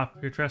 Stop.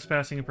 You're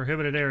trespassing in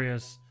prohibited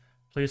areas.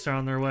 Police are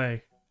on their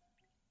way.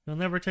 You'll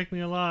never take me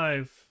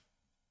alive.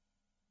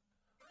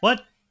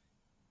 What?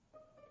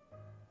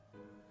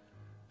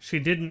 She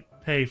didn't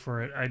pay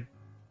for it. I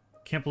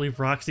can't believe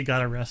Roxy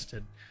got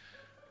arrested.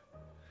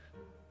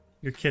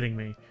 You're kidding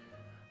me.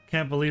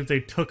 Can't believe they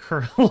took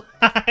her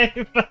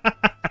alive.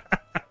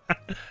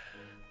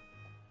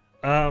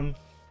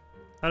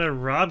 How did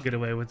Rob get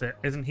away with it?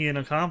 Isn't he an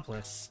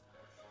accomplice?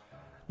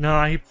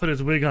 Nah, he put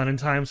his wig on in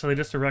time, so they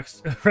just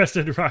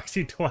arrested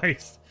Roxy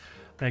twice.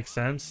 Makes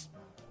sense.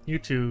 You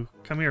two,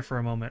 come here for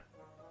a moment.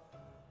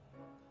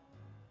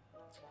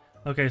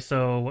 Okay,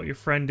 so what your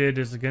friend did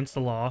is against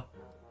the law,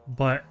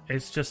 but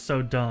it's just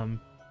so dumb.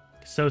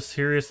 So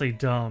seriously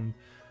dumb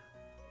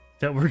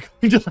that we're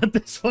going to let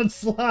this one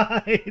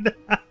slide.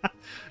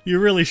 You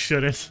really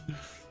shouldn't.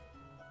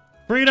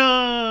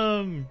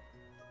 Freedom!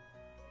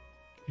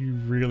 You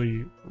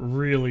really,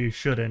 really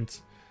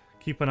shouldn't.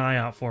 Keep an eye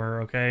out for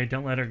her, okay?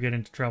 Don't let her get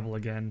into trouble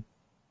again.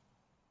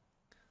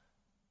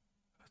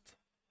 What the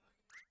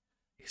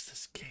fuck is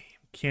this game?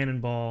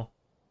 Cannonball.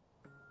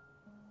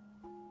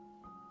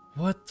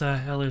 What the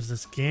hell is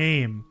this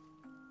game?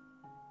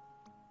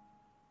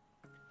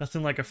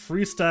 Nothing like a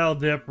freestyle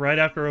dip right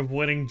after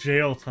avoiding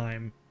jail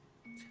time.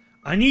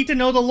 I need to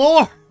know the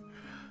lore!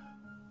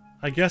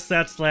 I guess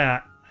that's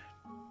that.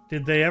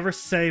 Did they ever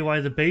say why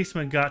the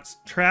basement got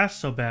trashed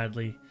so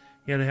badly?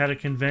 Yeah, they had a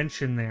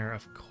convention there,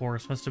 of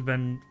course. Must have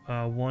been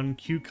one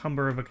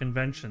cucumber of a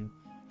convention.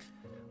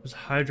 It was a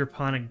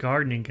hydroponic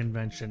gardening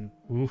convention.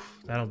 Oof,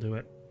 that'll do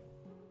it.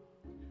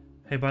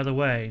 Hey, by the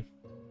way,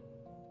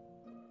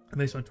 the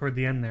basement toward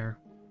the end there.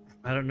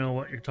 I don't know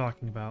what you're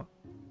talking about.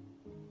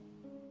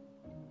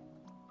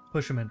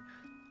 Push him in.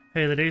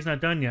 Hey, the day's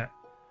not done yet.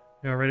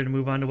 You all ready to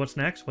move on to what's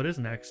next? What is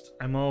next?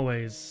 I'm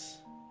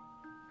always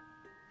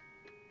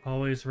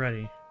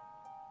ready.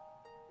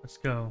 Let's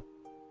go.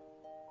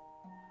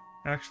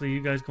 Actually,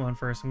 you guys go on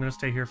first. I'm gonna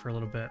stay here for a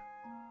little bit.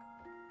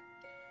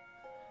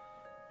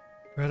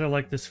 Rather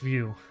like this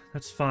view.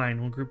 That's fine.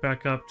 We'll group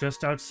back up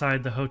just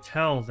outside the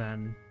hotel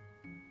then.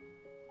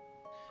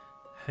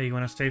 Hey, you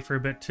want to stay for a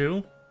bit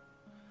too?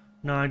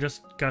 No, I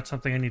just got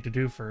something I need to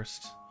do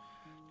first.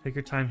 Take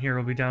your time here.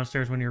 We'll be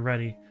downstairs when you're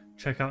ready.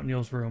 Check out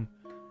Neil's room.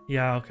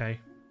 Yeah, okay.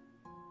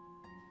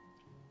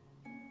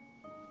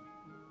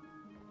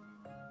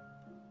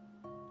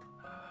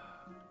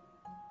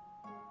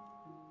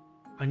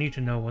 I need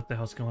to know what the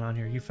hell's going on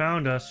here. You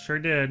found us. Sure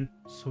did.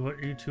 So what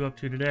are you two up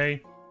to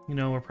today? You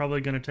know, we're probably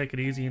going to take it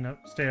easy and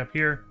stay up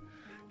here.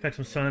 Catch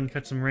some sun,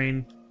 catch some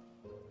rain.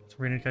 Some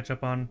rain to catch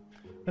up on.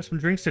 Have some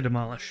drinks to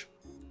demolish.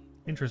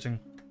 Interesting.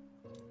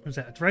 What's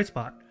that? It's Right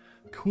Spot.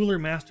 Cooler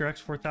Master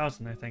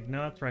X4000, I think.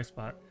 No, it's Right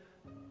Spot.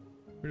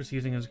 We're just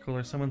using it as a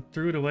cooler. Someone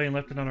threw it away and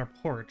left it on our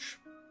porch.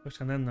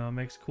 Looks on then, though. It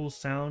makes cool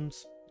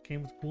sounds. It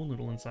came with pool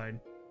noodle inside.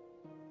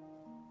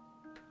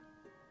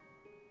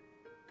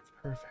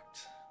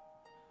 Perfect.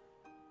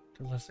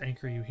 Let's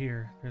anchor you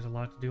here. There's a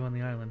lot to do on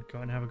the island. Go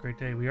out and have a great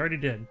day. We already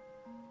did.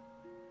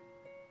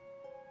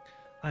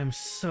 I'm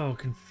so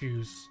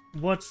confused.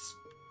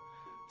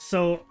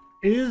 So,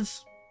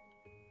 is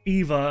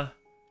Eva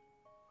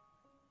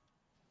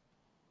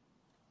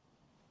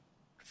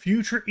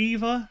future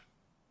Eva?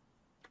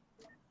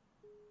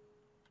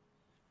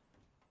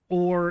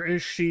 Or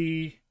is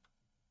she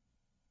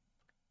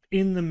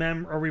in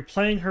the are we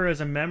playing her as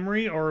a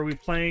memory, or are we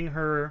playing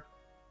her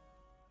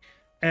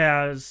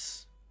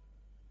as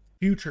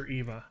future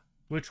Eva?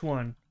 Which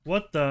one?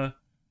 What the?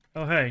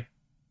 Oh, hey.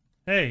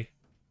 Hey.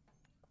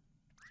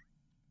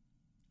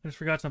 I just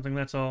forgot something,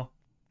 that's all.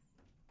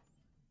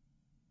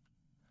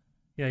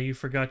 Yeah, you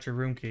forgot your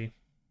room key.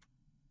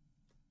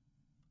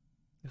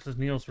 This is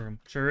Neil's room.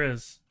 Sure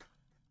is.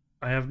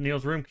 I have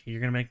Neil's room key.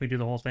 You're gonna make me do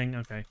the whole thing?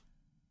 Okay.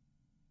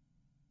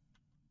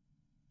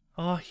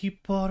 Oh, he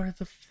bought her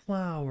the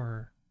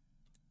flower.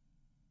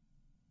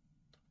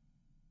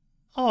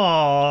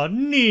 Oh,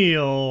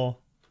 Neil.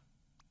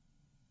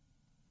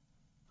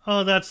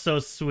 Oh, that's so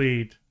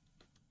sweet.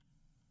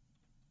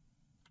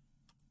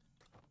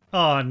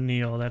 Oh,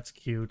 Neil, that's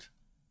cute.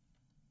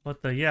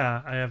 What the?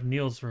 Yeah, I have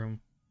Neil's room.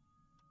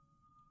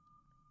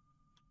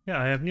 Yeah,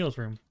 I have Neil's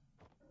room.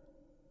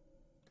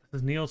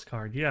 This is Neil's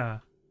card, yeah.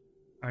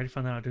 I already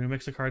found that out. Did we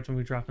mix the cards when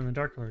we dropped in the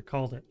dark color?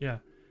 Called it, yeah.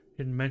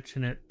 Didn't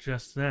mention it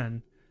just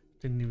then.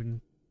 Didn't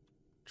even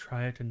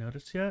try it to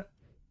notice yet.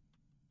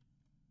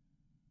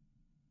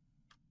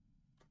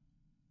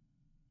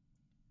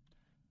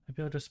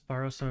 Maybe I'll just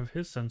borrow some of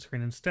his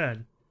sunscreen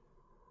instead.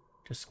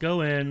 Just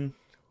go in.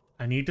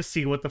 I need to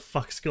see what the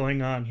fuck's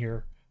going on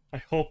here. I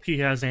hope he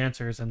has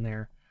answers in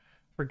there.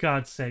 For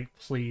God's sake,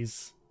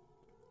 please.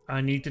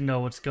 I need to know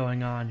what's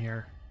going on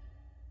here.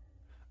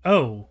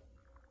 Oh.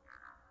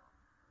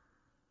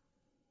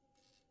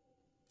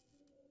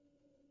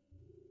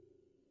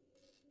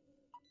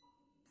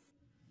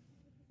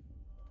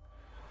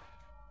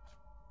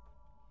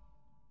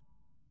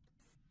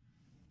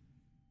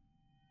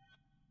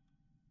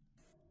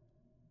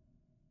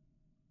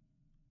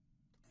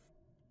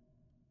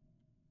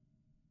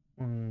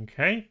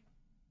 Okay.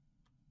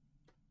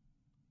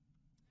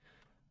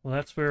 Well,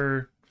 that's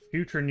where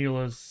future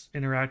Neil is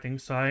interacting,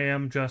 so I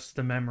am just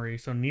the memory.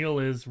 So Neil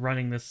is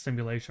running this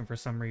simulation for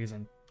some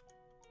reason.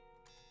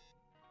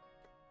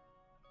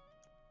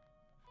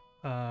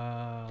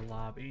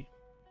 Lobby.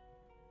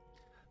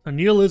 So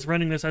Neil is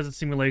running this as a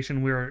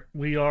simulation.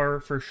 We are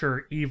for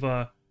sure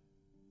Eva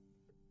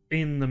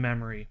in the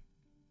memory.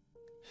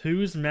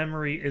 Whose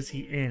memory is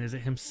he in? Is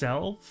it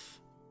himself?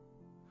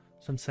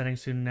 Sun setting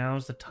soon.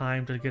 Now's the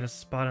time to get a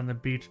spot on the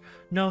beach.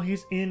 No,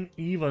 he's in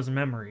Eva's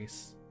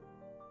memories.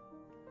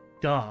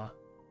 Duh.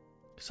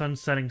 Sun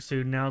setting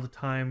soon. Now the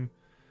time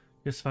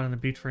to get a spot on the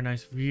beach for a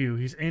nice view.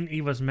 He's in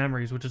Eva's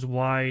memories, which is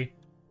why...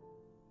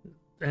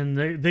 And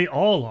they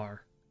all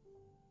are.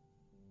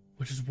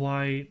 Which is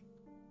why...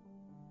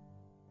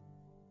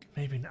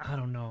 Maybe, I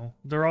don't know.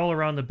 They're all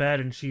around the bed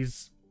and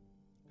she's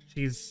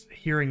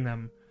hearing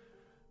them.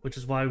 Which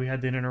is why we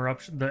had the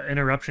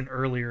interruption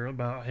earlier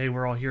about, hey,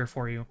 we're all here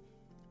for you.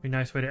 Be a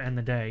nice way to end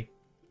the day.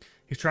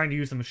 He's trying to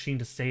use the machine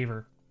to save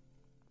her.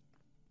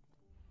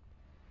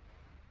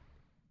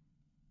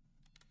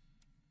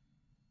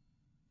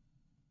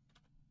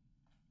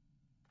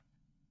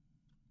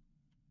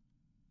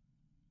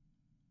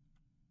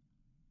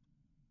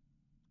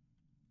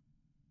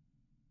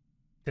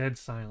 Dead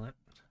silent.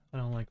 I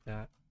don't like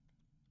that.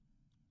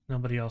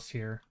 Nobody else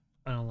here.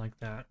 I don't like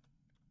that.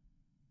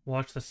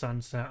 Watch the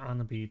sunset on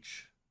the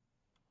beach.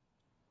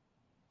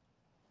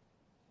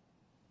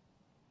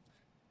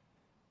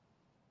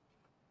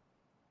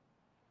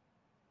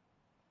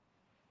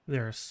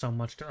 There is so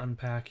much to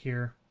unpack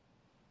here.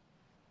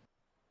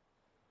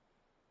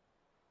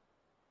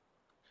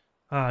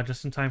 Ah,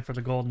 just in time for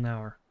the golden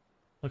hour.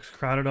 Looks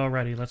crowded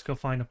already. Let's go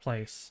find a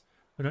place.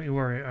 But don't you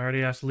worry. I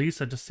already asked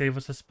Lisa to save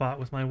us a spot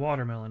with my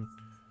watermelon.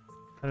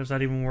 How does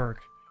that even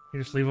work? You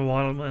just leave a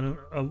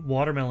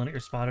watermelon at your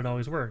spot. It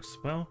always works.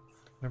 Well,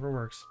 never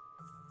works.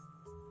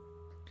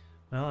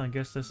 Well, I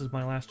guess this is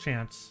my last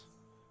chance.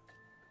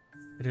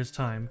 It is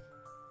time.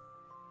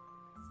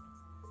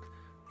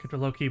 Kept it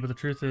low-key, but the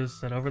truth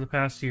is that over the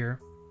past year,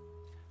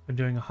 I've been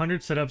doing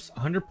 100 sit-ups,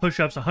 100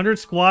 push-ups, 100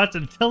 squats,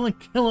 and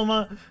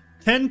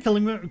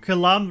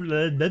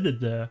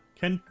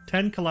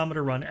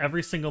 10-kilometer run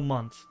every single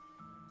month.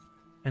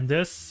 And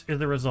this is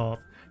the result.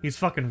 He's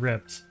fucking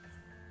ripped.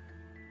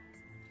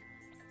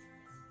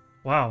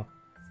 Wow.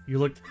 You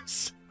look the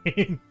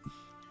same.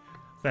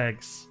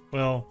 Thanks.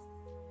 Well,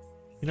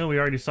 you know we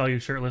already saw you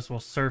shirtless while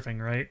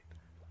surfing, right?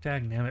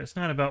 Dagnammit, it's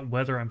not about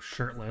whether I'm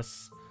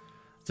shirtless.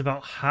 It's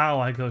about how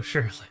I go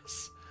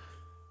shirtless.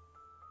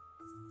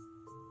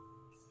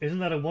 Isn't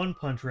that a One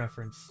Punch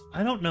reference?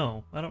 I don't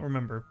know. I don't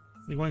remember.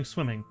 You're going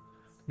swimming.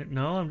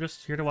 No, I'm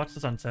just here to watch the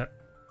sunset.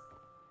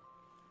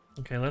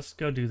 Okay, let's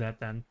go do that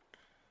then.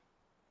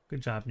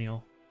 Good job,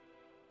 Neil.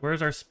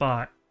 Where's our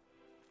spot?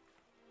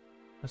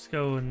 Let's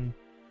go and...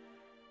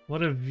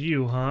 What a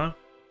view, huh?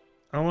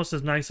 Almost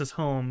as nice as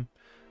home.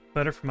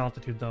 Better from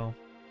altitude, though.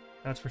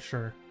 That's for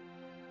sure.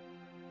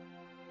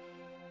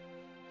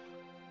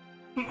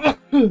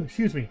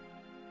 Excuse me.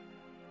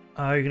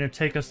 Are you gonna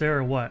take us there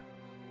or what?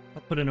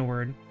 I'll put in a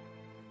word.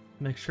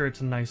 Make sure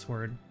it's a nice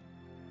word.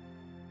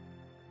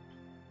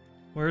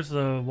 Where's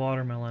the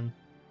watermelon?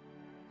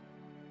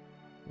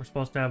 We're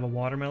supposed to have a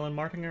watermelon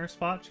marking our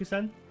spot, she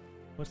said?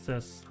 What's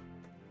this?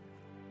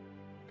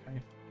 Okay.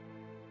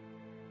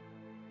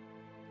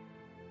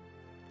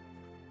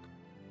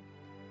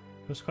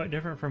 It was quite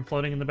different from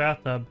floating in the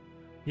bathtub.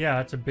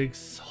 Yeah, it's a big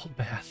salt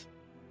bath.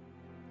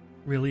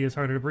 Really is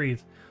harder to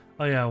breathe.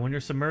 Oh yeah, when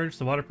you're submerged,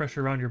 the water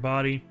pressure around your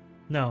body...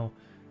 No.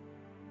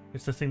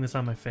 It's the thing that's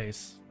on my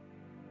face.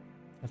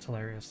 That's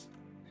hilarious.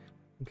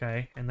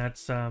 Okay, and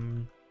that's,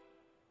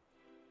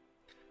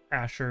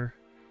 Asher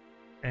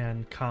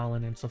and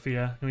Colin and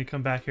Sophia. And we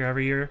come back here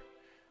every year.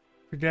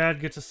 If your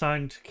dad gets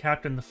assigned to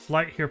captain the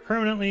flight here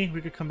permanently,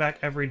 we could come back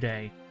every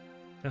day.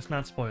 Let's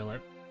not spoil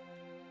it.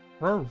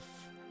 Roof.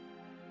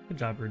 Good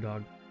job,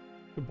 Brewdog.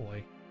 Good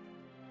boy.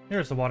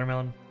 There's the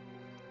watermelon.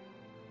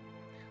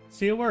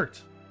 See, it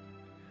worked.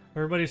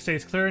 Everybody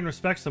stays clear and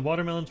respects the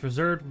watermelon's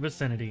reserved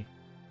vicinity.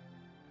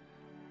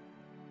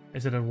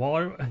 Is it a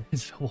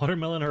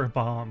watermelon or a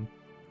bomb?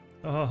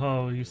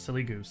 Oh, you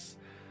silly goose.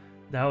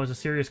 That was a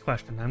serious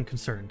question. I'm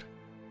concerned.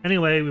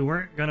 Anyway, we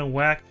weren't gonna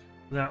whack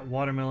that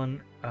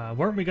watermelon.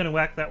 Weren't we gonna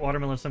whack that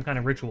watermelon some kind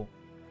of ritual?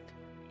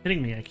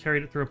 Kidding me? I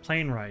carried it through a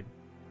plane ride.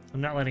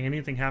 I'm not letting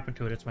anything happen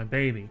to it. It's my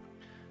baby.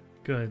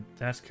 Good.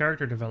 That's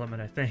character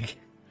development, I think.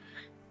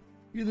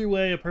 Either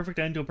way, a perfect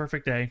end to a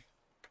perfect day.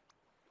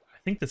 I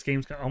think this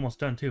game's almost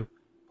done too.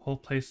 Whole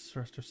place for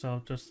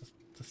ourselves, just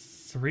the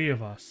three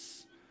of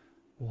us.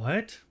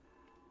 What?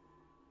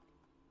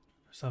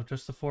 So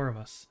just the four of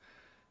us.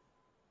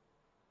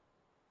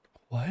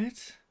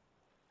 What?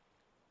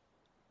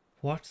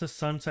 Watch the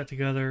sunset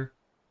together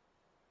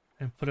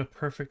and put a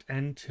perfect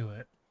end to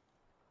it.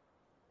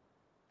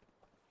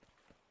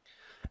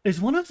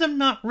 Is one of them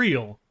not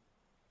real?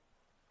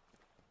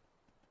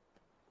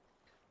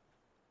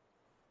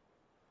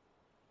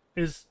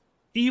 Is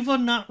Eva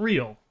not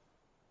real?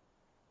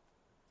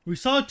 We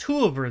saw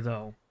two of her,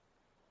 though.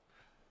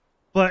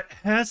 But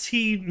has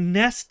he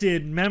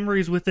nested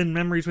memories within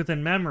memories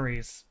within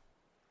memories?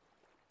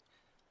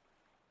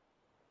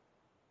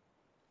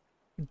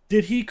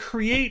 Did he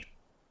create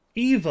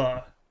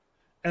Eva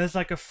as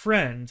like a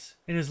friend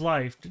in his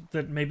life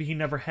that maybe he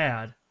never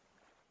had?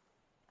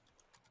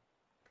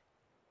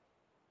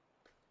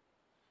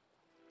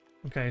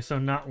 Okay, so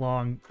not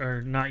long,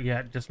 or not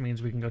yet, just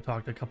means we can go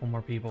talk to a couple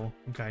more people.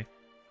 Okay.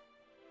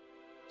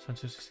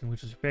 Sunset 16,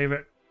 which is your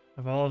favorite?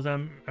 Of all of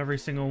them, every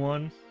single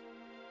one?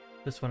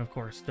 This one, of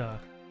course, duh.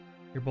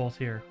 You're both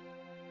here.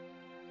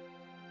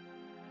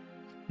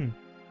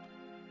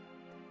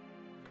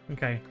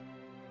 Okay.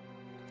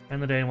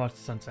 End the day and watch the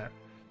sunset.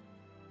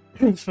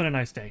 It's been a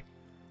nice day.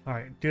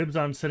 Alright, dibs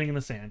on sitting in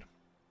the sand.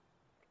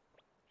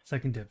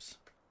 Second dibs.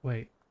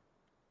 Wait.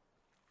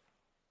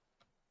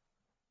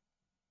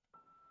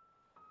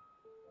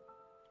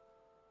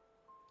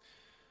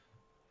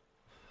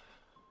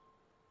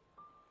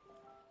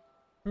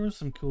 There were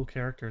some cool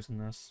characters in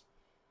this.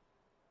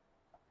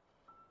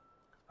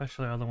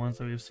 Especially all the ones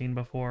that we've seen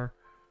before.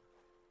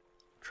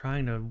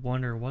 Trying to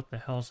wonder what the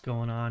hell's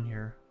going on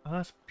here. Oh,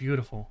 that's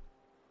beautiful.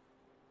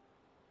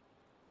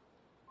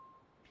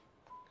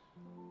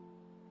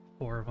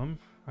 4 of them.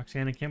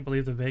 Roxanne, I can't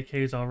believe the vacay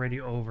is already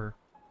over.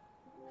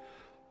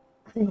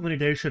 How many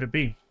days should it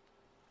be?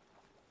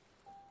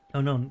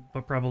 Oh no,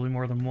 but probably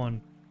more than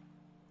one.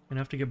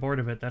 Enough to get bored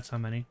of it, that's how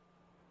many.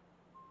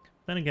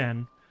 Then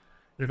again,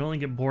 it'd only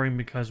get boring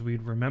because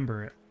we'd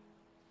remember it.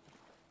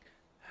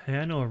 Hey,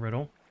 I know a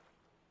riddle.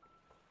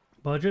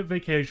 Budget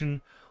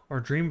vacation or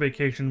dream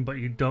vacation, but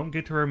you don't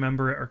get to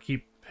remember it or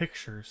keep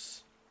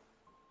pictures.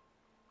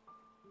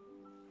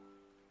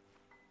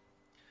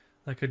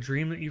 Like a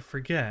dream that you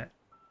forget.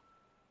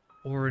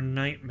 Or a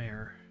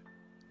nightmare.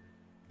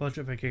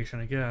 Budget vacation,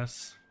 I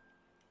guess.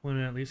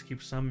 Wouldn't at least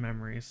keep some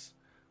memories.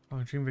 Oh,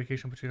 a dream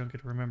vacation, but you don't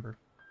get to remember.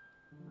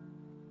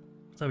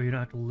 So you don't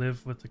have to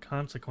live with the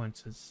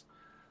consequences.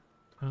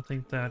 I don't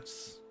think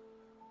that's...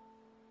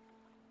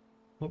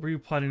 What were you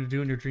planning to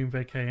do in your dream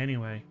vacay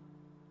anyway?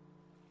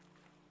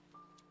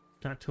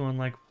 Not too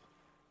unlike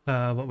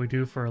what we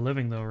do for a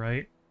living though,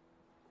 right?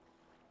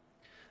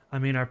 I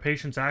mean, our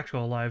patients'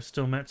 actual lives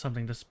still meant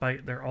something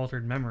despite their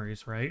altered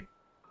memories, right?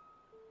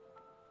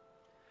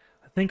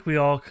 I think we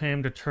all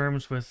came to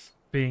terms with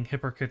being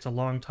hypocrites a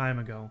long time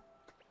ago.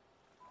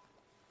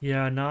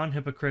 Yeah,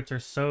 non-hypocrites are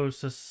so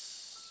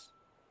sus.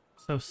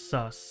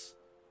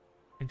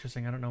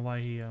 Interesting, I don't know why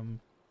he,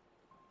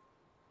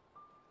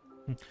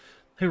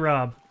 Hey,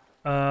 Rob.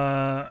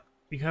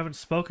 You haven't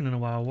spoken in a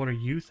while. What are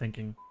you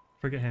thinking?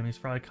 Forget him. He's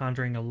probably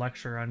conjuring a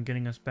lecture on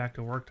getting us back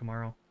to work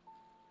tomorrow.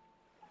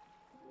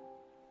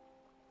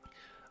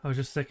 I was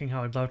just thinking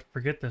how I'd love to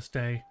forget this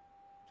day,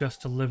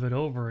 just to live it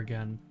over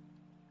again.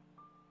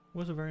 It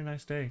was a very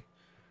nice day.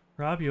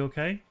 Rob, you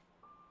okay?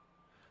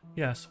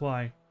 Yes,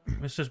 why?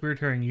 It's just weird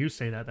hearing you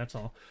say that, that's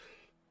all.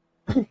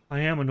 I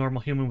am a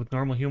normal human with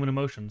normal human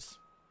emotions.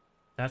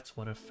 That's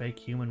what a fake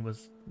human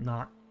with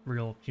not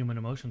real human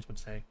emotions would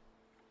say.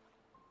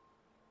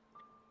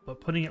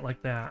 But putting it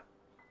like that,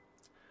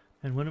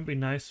 and wouldn't it be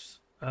nice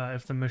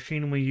if the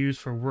machine we use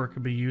for work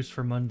could be used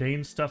for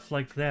mundane stuff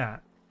like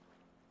that?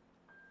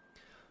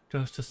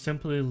 Just to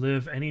simply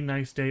live any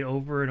nice day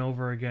over and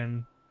over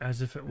again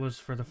as if it was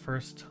for the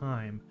first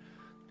time.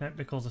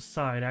 Technicals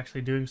aside,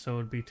 actually doing so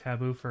would be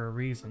taboo for a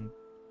reason.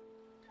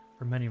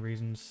 For many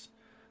reasons.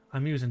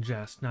 I'm using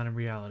jest, not in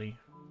reality.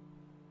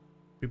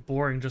 It'd be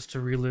boring just to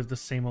relive the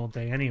same old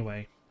day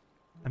anyway.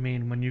 I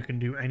mean, when you can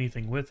do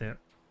anything with it.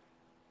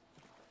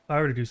 If I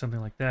were to do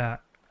something like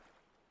that,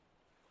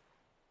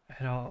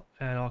 had all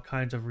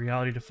kinds of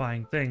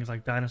reality-defying things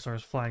like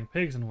dinosaurs, flying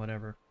pigs, and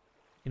whatever.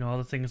 You know, all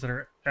the things that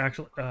are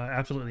actually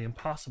absolutely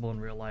impossible in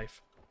real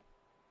life.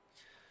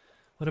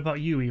 What about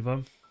you,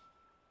 Eva?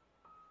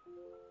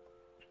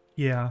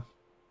 Yeah.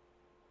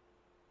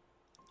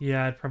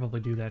 Yeah, I'd probably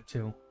do that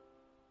too.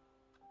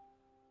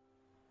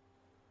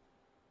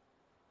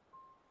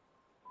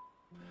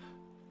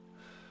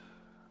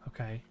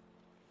 Okay.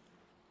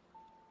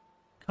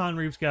 Con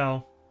Reeves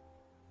gal.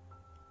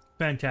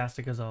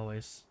 Fantastic as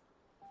always.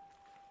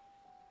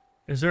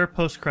 Is there a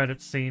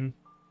post-credits scene?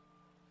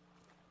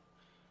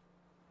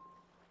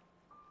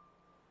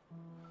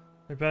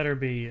 There better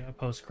be a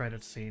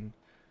post-credits scene.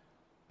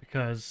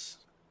 Because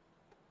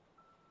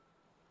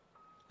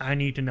I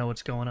need to know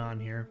what's going on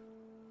here.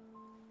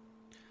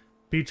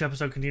 Beach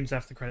episode continues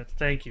after the credits.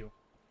 Thank you.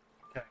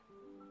 Okay.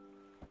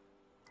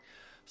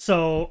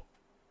 So,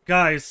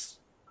 guys,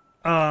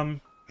 for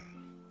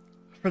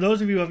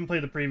those of you who haven't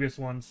played the previous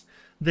ones,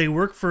 they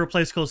work for a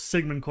place called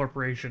Sigmund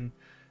Corporation,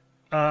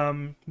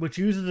 which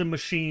uses a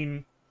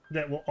machine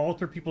that will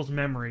alter people's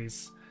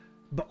memories,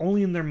 but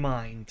only in their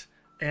mind.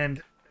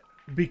 And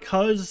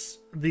because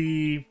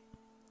the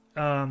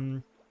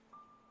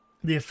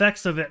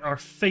effects of it are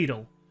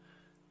fatal,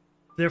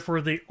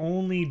 therefore they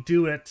only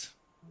do it.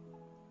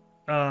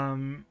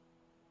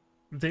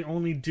 They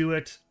only do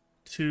it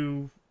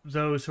to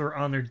those who are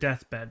on their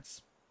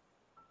deathbeds.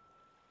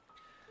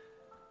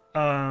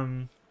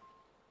 Well,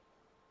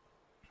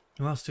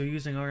 still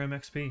using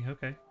RMXP.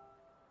 Okay.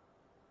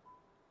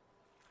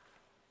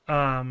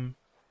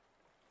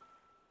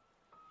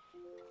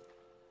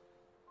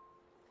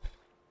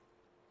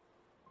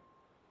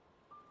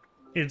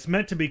 It's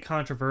meant to be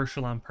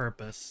controversial on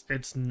purpose.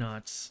 It's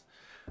nuts.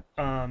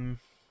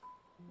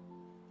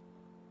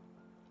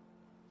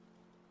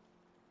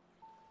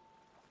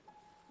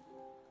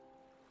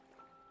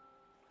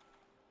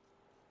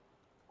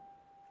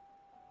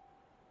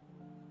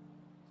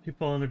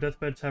 People on their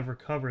deathbeds have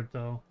recovered,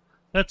 though.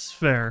 That's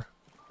fair.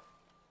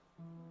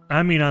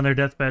 I mean, on their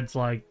deathbeds,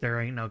 like, there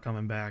ain't no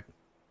coming back.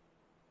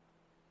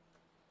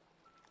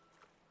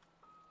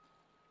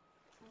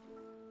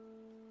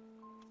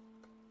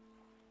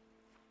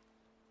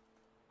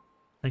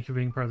 Thank you for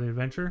being part of the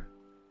adventure.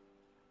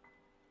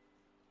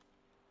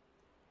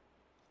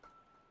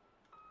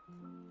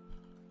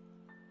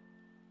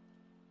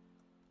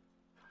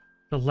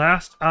 The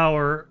last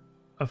hour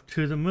of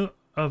To the Moon,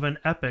 of an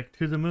epic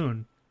To the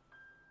Moon.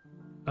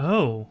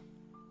 Oh.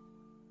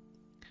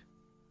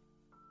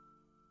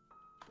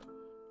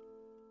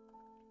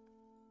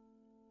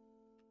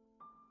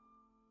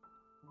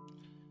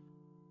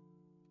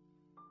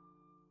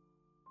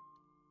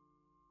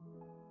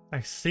 I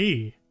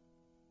see.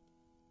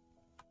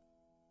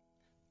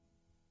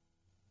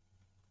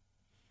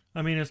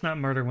 I mean, it's not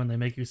murder when they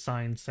make you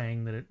sign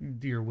saying that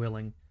you're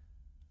willing.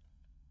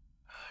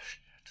 Oh,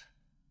 shit.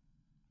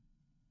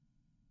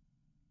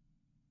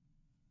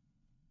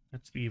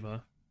 That's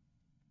Eva.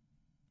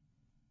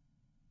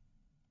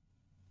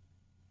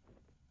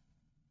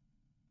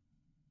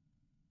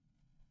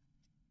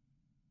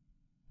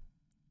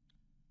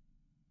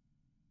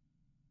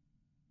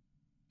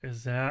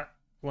 Is that,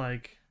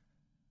 like...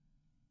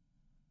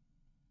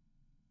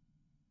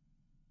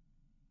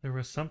 There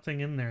was something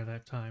in there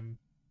that time.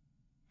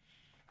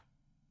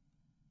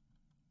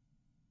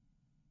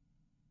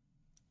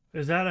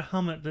 Is that a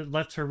helmet that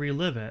lets her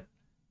relive it?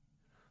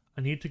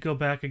 I need to go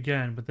back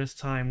again, but this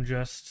time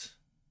just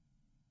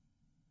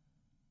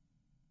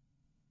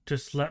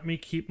let me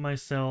keep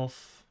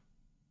myself...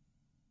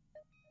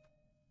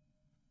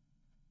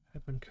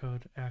 Headband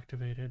code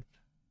activated.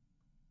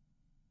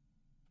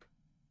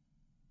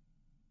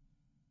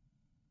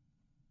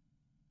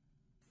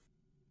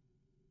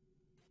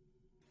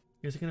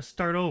 Is it gonna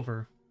start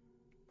over?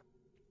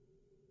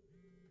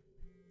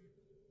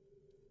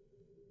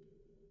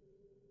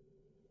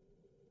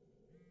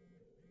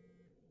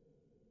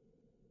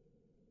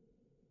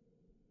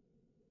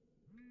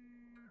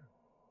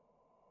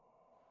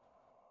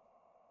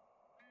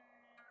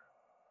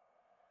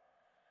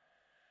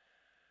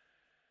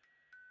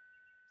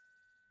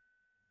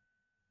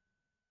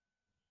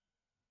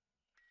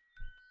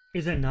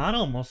 Is it not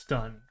almost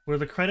done? Were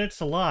the credits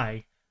a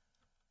lie?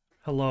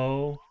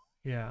 Hello?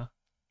 Yeah.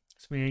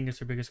 It's me, Angus,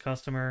 your biggest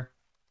customer.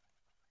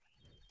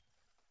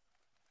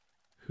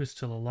 Who's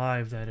still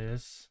alive, that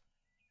is.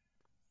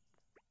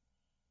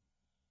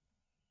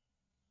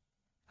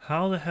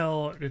 How the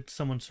hell did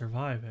someone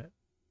survive it?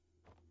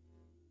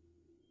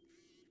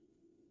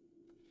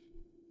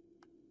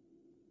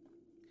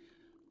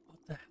 What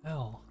the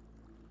hell?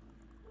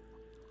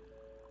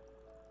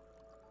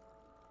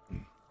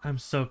 I'm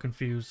so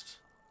confused.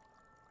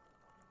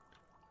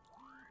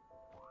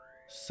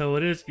 So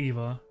it is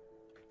Eva.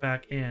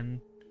 Back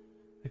in.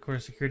 Of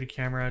course, security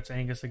camera, it's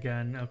Angus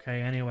again.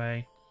 Okay,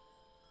 anyway.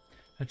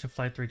 Attention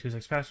Flight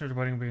 326 passengers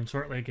boarding will begin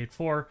shortly at Gate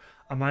 4.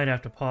 I might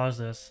have to pause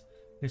this.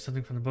 Need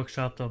something from the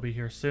bookshop, they'll be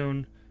here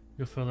soon.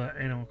 You'll fill that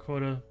annual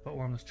quota, but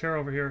warm this chair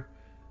over here.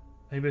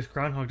 Maybe it's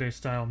Groundhog Day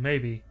style,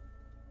 maybe.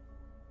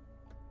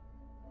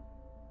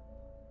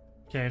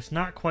 Okay, it's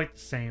not quite the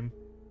same.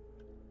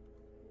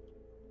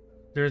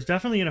 There's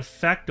definitely an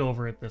effect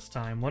over it this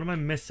time. What am I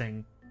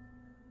missing?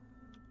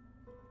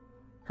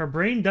 Her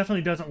brain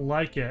definitely doesn't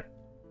like it.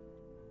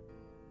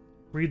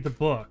 Read the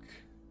book.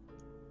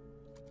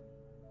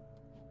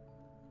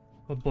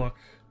 What book?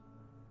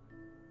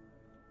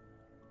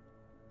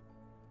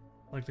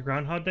 Like the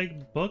Groundhog Day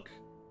book?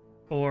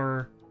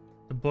 Or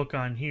the book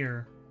on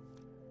here?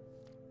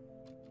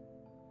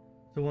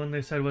 The one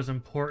they said was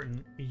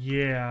important.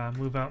 Yeah,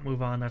 move out,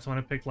 move on. That's the one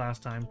I picked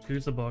last time.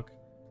 Choose the book.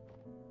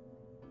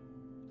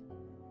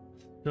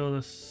 Still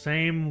the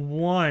same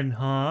one,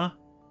 huh?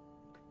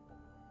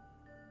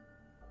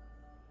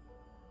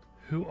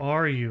 Who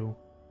are you?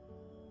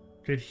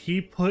 Did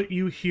he put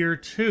you here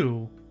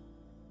too?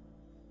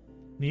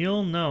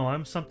 Neil, no,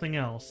 I'm something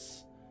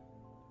else.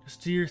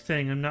 Just do your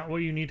thing. I'm not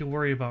what you need to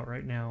worry about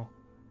right now.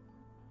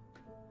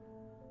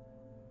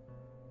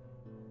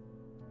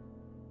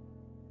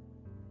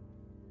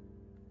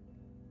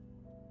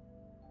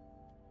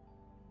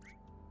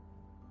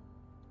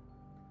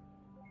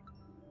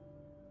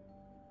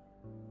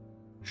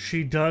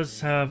 She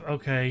does have...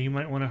 Okay, you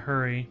might want to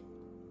hurry.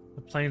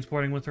 The plane's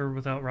boarding with her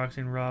without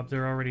Roxy and Rob.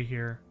 They're already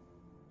here.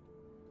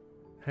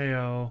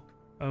 Heyo.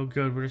 Oh,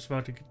 good. We're just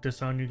about to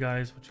disown you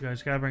guys. What you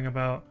guys gabbering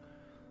about?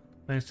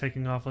 Plane's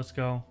taking off. Let's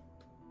go.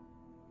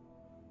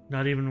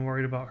 Not even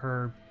worried about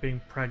her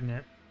being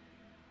pregnant.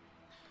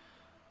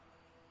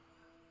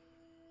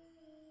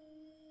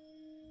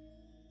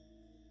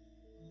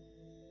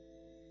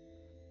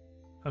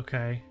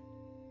 Okay.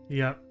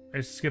 Yep.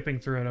 It's skipping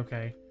through it.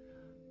 Okay.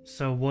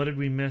 So what did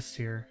we miss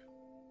here?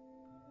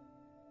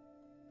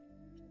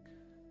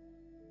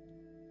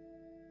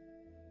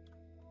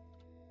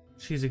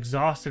 She's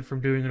exhausted from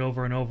doing it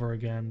over and over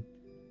again.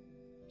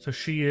 So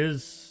she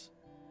is...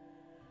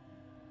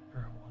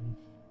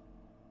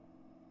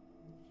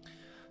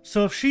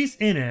 So if she's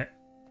in it,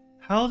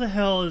 how the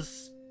hell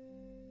is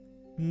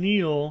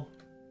Neil...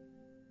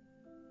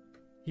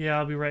 Yeah,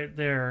 I'll be right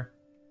there.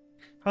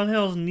 How the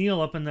hell is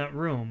Neil up in that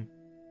room?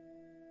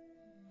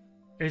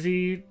 Is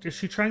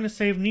she trying to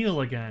save Neil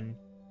again?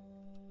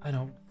 I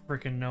don't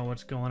freaking know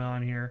what's going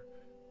on here.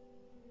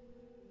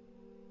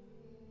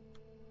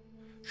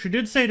 She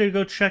did say to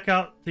go check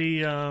out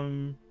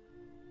the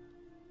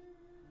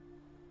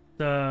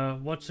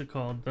what's it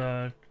called?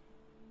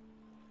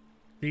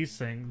 These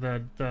things,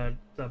 the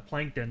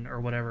plankton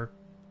or whatever.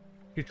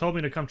 She told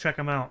me to come check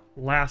them out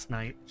last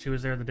night. She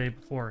was there the day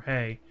before.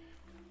 Hey.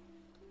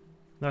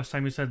 Last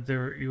time you said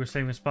you were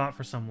saving a spot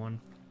for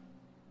someone.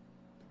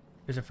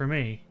 Is it for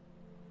me?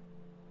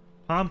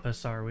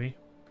 Pompous, are we?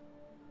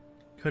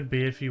 Could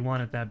be if you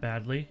want it that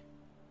badly.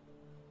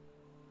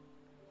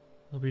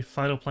 There'll be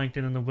phytoplankton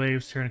in the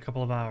waves here in a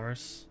couple of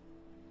hours.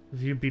 The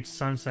view beats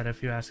sunset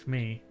if you ask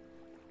me.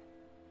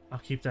 I'll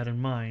keep that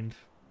in mind.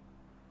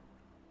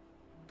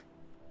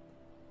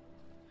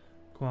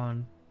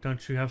 Quan,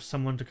 don't you have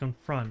someone to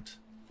confront?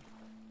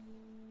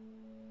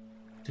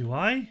 Do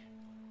I?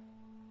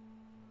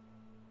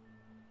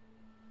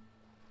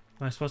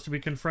 Am I supposed to be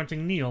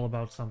confronting Neil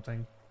about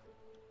something?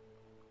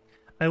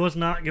 I was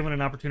not given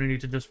an opportunity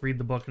to just read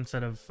the book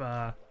instead of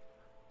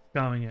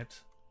going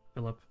it,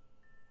 Philip.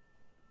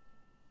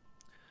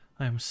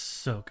 I am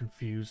so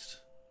confused.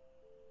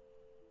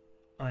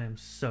 I am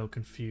so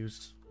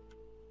confused.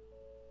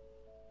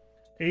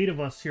 8 of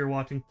us here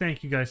watching.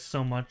 Thank you guys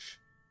so much.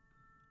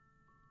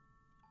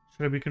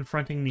 Should I be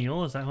confronting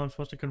Neil? Is that who I'm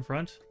supposed to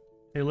confront?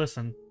 Hey,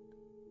 listen.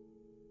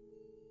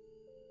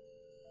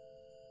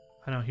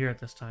 I don't hear it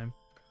this time.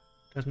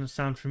 Doesn't it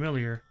sound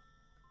familiar?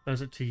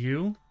 Does it to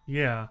you?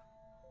 Yeah.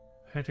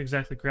 I can't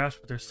exactly grasp,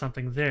 but there's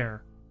something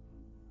there.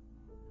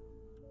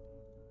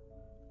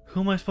 Who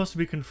am I supposed to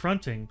be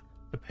confronting?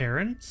 The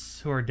parents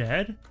who are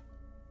dead?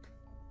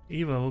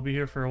 Eva, we'll be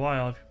here for a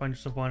while. If you find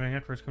yourself wandering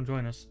afterwards, come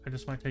join us. I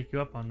just might take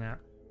you up on that.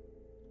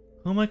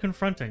 Who am I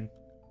confronting?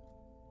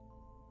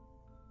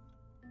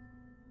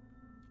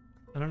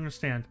 I don't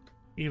understand.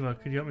 Eva,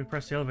 could you help me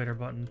press the elevator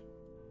button?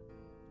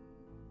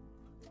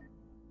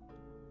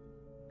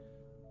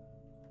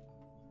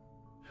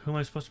 Who am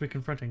I supposed to be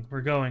confronting?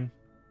 We're going.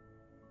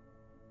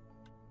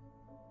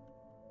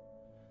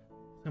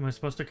 Am I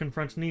supposed to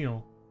confront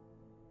Neil?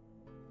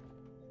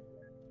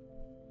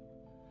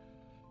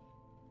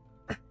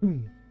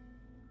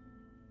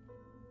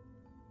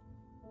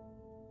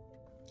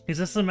 Is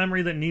this a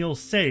memory that Neil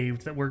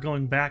saved that we're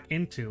going back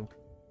into?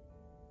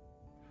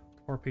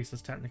 4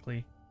 pieces,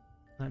 technically.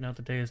 Not now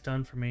the day is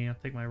done for me. I'll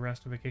take my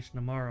rest and vacation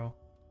tomorrow.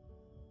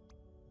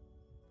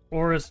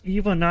 Or is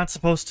Eva not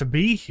supposed to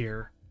be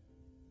here?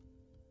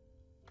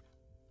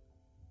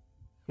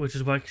 Which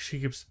is why she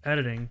keeps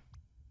editing.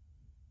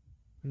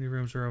 The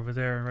rooms are over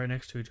there, right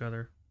next to each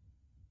other.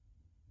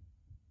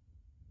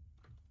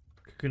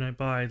 Good night,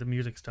 bye. The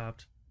music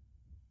stopped.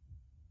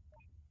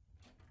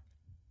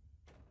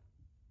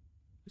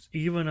 Is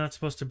Eva not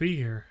supposed to be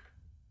here?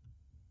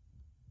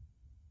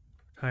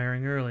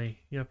 Retiring early.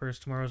 Yep, or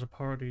tomorrow's a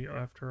party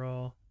after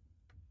all.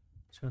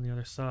 She's on the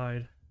other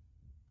side.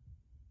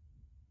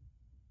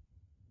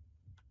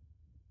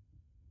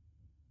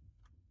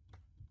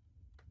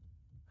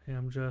 Hey,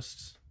 I'm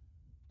just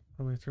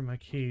going through my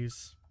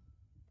keys.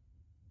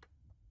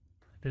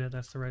 I did it,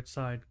 that's the right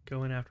side.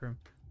 Go in after him.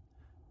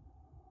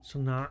 So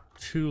not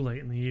too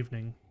late in the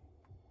evening.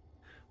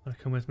 Want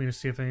to come with me to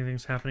see if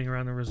anything's happening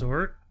around the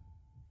resort?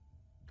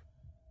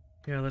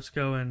 Yeah, let's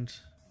go and...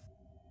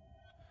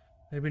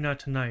 Maybe not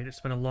tonight.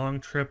 It's been a long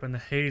trip and the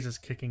haze is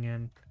kicking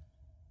in.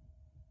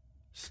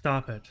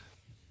 Stop it.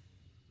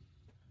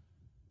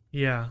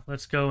 Yeah,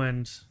 let's go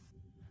and...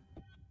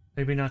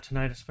 Maybe not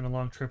tonight. It's been a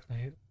long trip and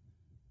the haze...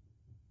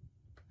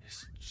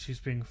 She's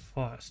being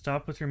fought.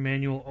 Stop with your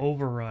manual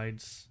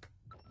overrides.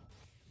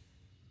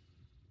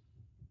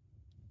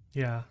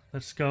 Yeah,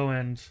 let's go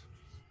and...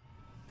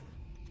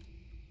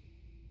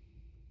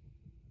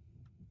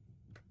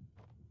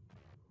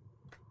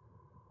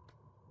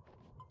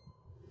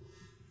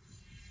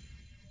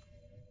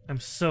 I'm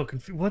so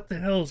confused. What the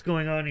hell is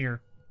going on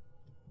here?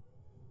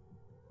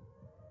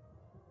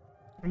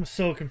 I'm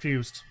so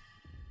confused.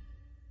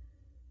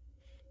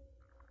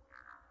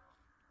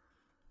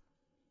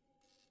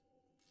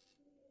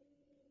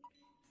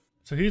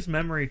 So he's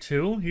memory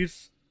too?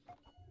 Is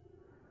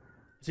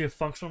he a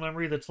functional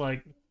memory that's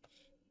like...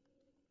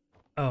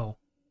 Oh.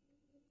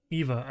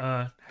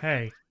 Eva,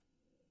 hey.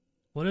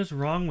 What is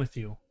wrong with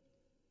you?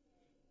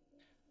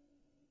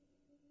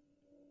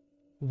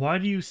 Why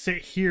do you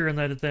sit here and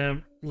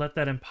let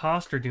that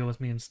imposter deal with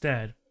me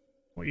instead?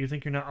 What, you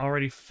think you're not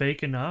already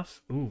fake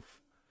enough? Oof.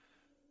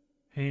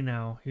 Hey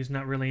now, he's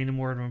not really any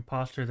more of an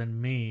imposter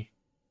than me.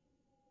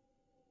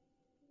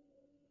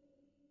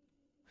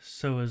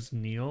 So is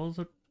Neil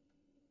the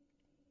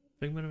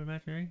figment of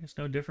imaginary? It's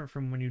no different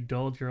from when you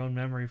dulled your own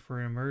memory for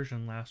an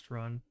immersion last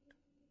run.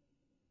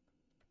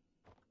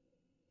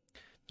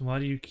 Then why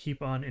do you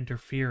keep on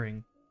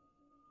interfering?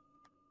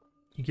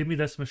 You give me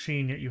this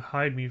machine, yet you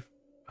hide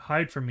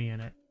from me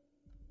in it.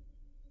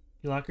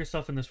 You lock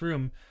yourself in this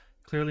room,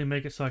 clearly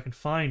make it so I can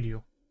find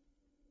you.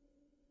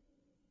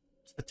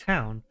 It's the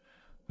town.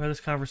 We had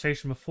this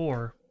conversation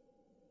before.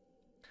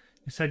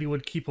 You said you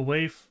would keep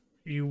away.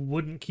 You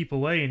wouldn't keep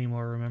away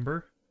anymore,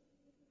 remember?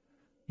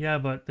 Yeah,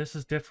 but this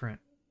is different.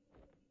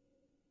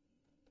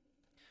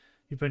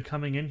 You've been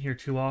coming in here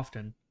too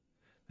often.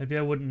 Maybe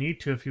I wouldn't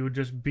need to if you would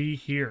just be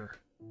here.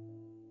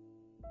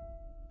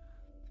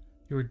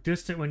 You were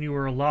distant when you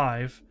were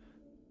alive.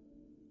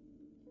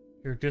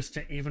 You're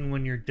distant even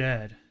when you're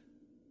dead.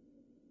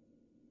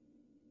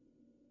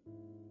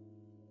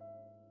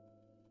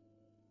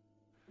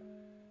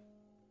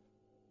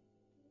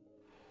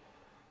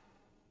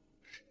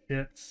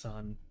 Shit,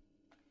 son.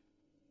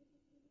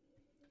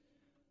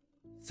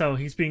 So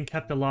he's being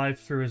kept alive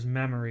through his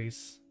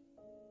memories.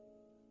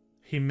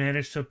 He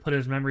managed to put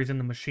his memories in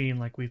the machine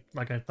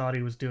like I thought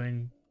he was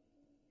doing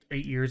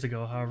 8 years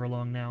ago, however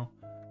long now.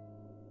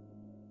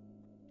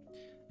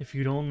 If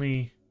you'd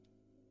only...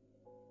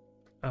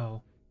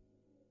 Oh.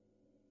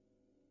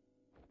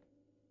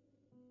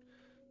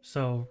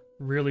 So,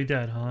 really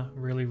dead, huh?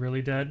 Really,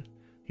 really dead?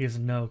 He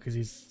doesn't know because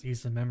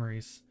he's the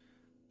memories.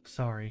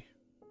 Sorry.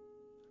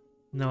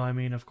 No, I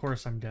mean, of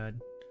course I'm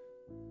dead.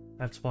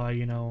 That's why,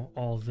 you know,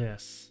 all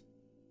this.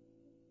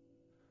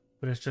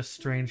 But it's just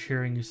strange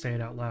hearing you say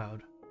it out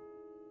loud.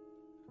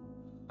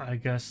 I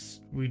guess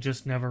we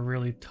just never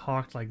really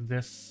talked like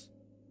this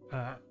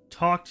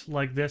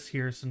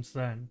here since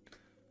then.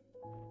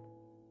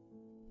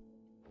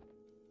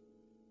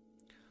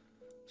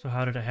 So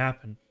how did it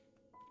happen?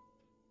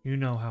 You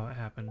know how it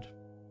happened.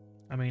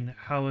 I mean,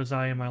 how was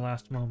I in my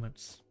last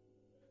moments?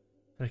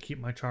 Did I keep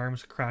my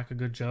charms, crack a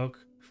good joke,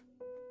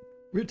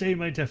 retain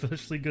my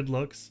devilishly good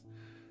looks?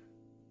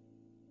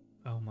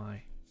 Oh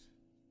my.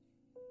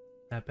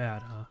 That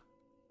bad, huh?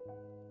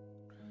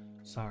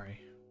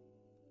 Sorry.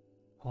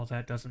 All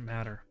that doesn't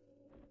matter.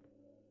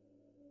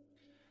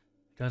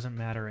 It doesn't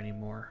matter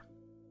anymore.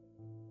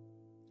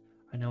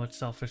 I know it's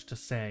selfish to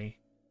say,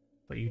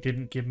 but you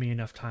didn't give me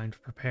enough time to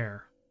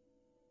prepare.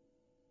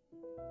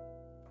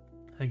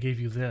 I gave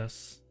you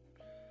this,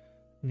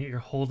 and yet you're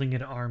holding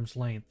it at arm's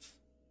length.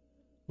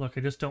 Look,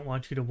 I just don't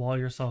want you to wall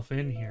yourself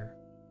in here.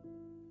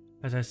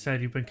 As I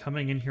said, you've been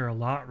coming in here a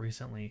lot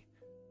recently.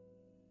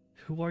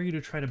 Who are you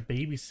to try to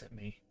babysit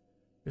me?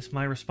 It's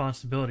my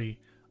responsibility.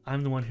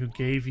 I'm the one who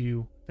gave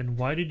you. Then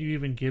why did you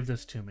even give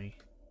this to me?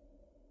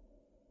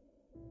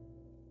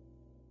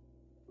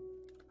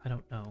 I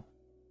don't know.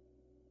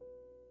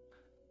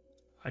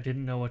 I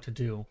didn't know what to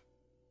do.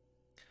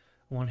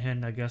 On one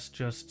hand, I guess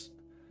just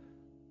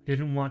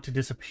didn't want to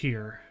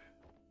disappear.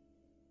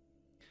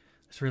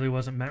 This really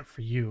wasn't meant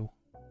for you.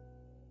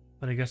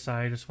 But I guess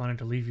I just wanted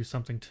to leave you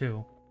something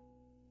too.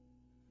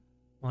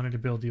 Wanted to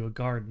build you a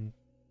garden.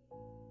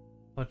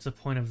 What's the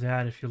point of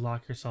that if you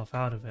lock yourself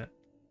out of it?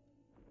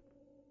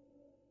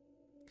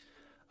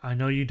 I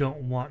know you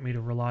don't want me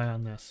to rely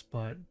on this,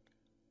 but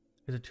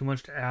is it too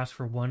much to ask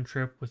for one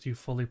trip with you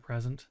fully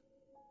present?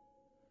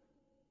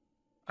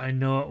 I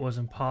know it was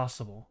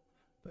impossible,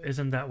 but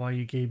isn't that why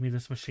you gave me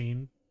this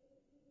machine?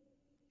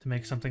 To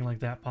make something like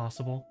that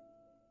possible?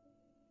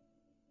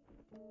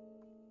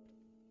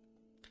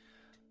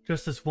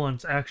 Just this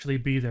once, actually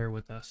be there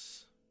with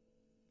us.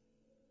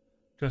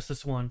 Just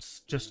this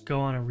once, just go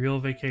on a real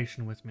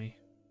vacation with me.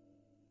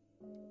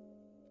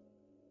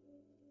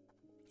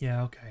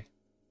 Yeah, okay.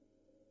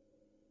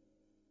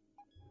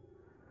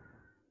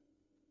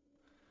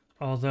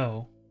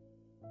 Although,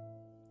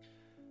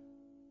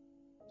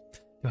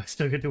 do I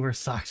still get to wear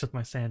socks with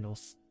my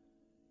sandals?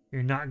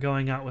 You're not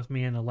going out with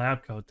me in a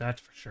lab coat, that's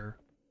for sure.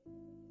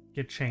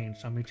 Get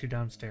changed, I'll meet you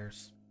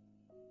downstairs.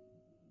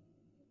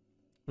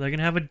 Are they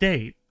gonna have a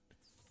date?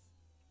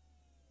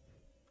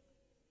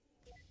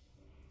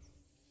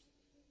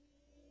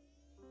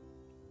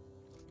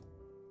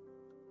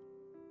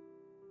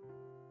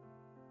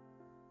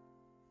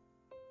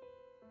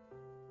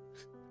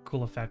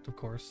 Cool effect, of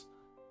course.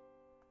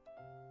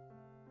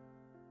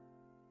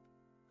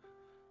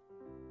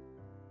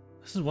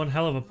 This is one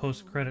hell of a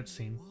post-credit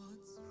scene.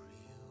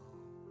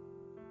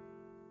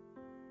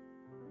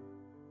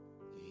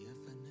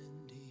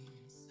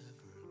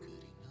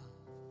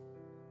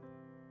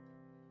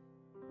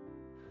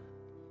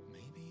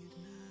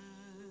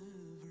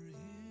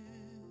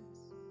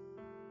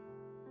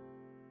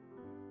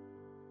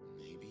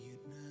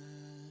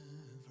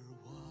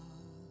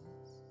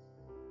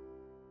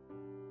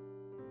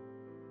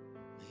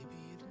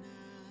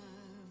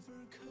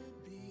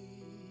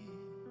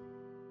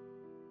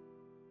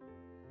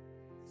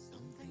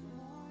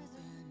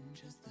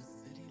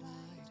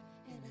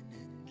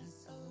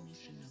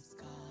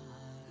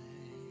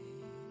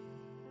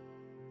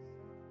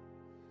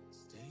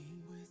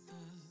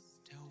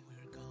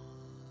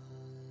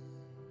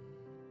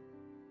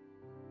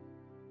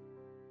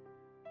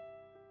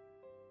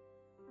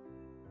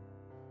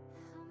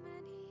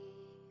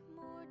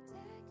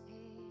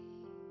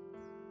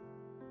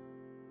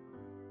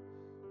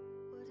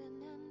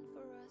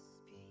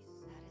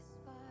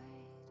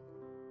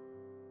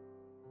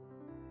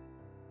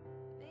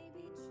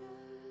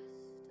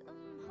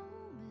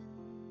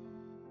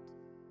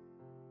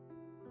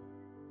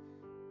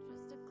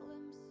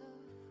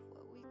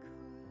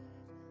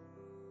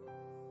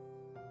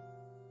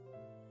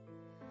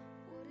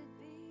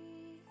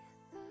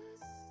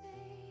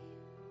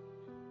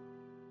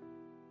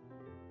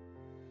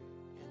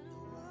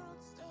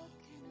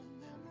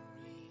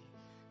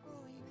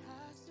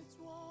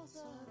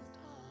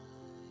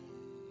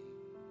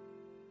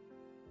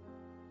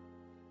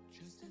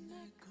 Just an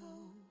echo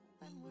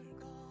when we're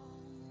gone.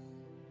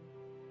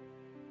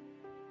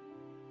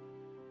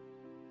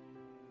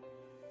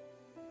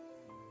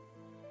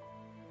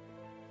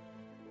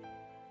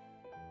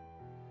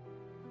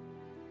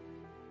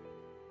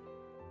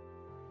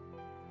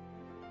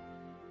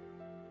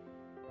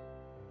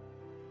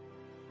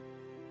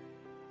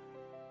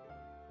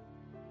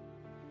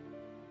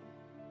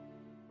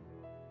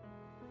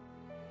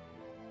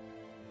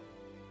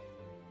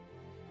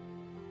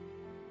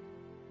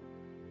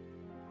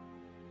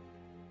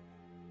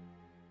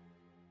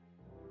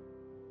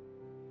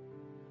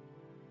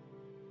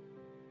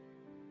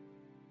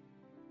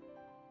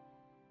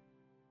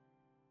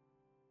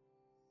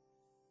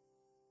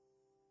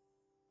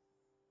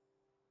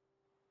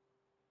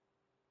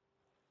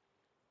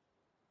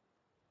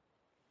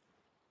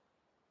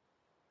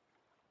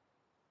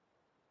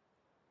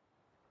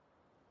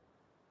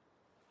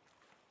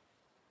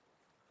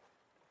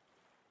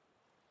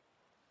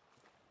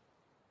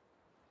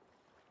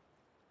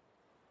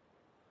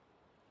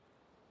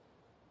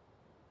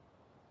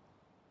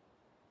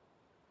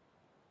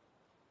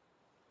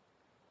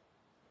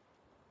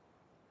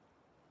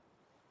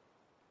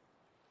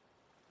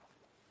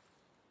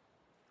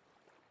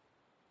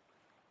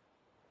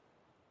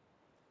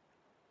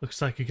 Looks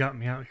like you got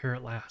me out here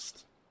at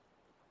last.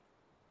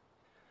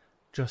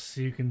 Just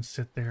so you can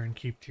sit there and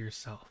keep to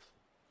yourself.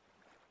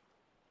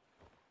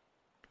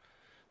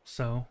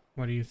 So,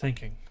 what are you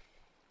thinking?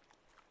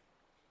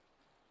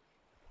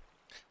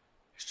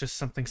 It's just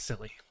something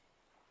silly.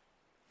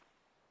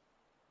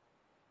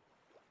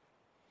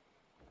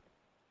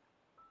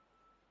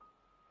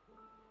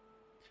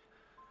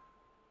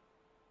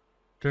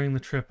 During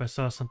the trip, I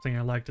saw something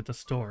I liked at the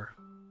store.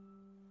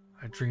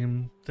 I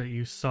dreamed that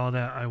you saw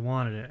that I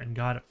wanted it and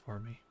got it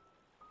for me.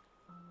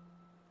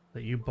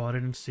 That you bought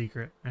it in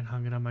secret and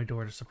hung it on my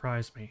door to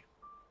surprise me.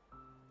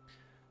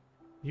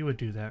 You would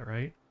do that,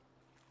 right?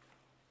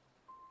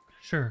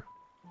 Sure.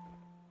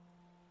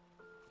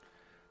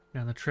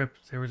 Now, on the trip,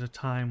 there was a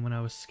time when I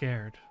was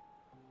scared.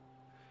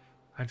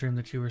 I dreamed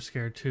that you were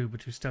scared too,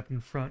 but you stepped in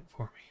front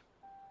for me.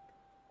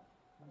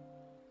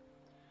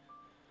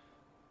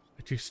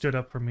 But you stood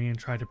up for me and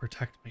tried to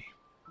protect me.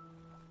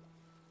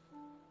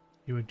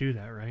 You would do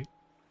that, right?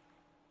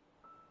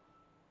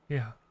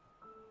 Yeah.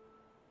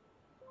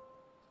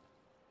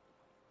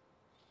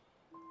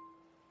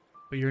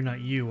 But you're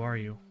not you, are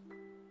you?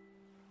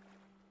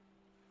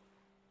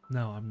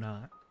 No, I'm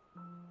not.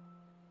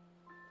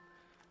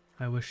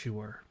 I wish you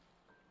were.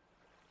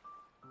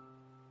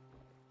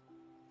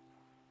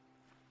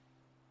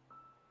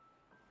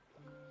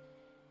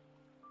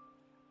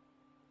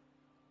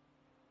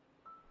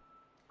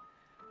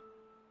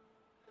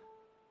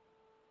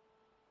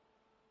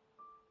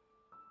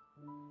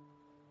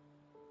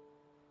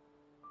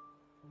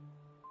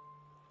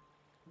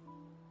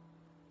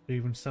 But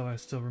even so, I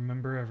still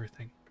remember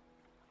everything.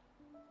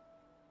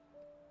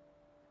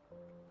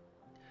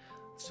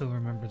 Still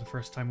remember the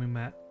first time we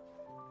met.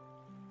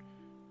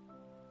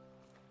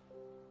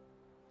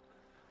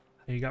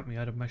 How you got me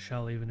out of my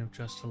shell, even if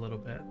just a little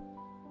bit.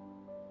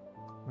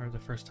 Or the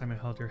first time I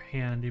held your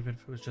hand, even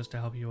if it was just to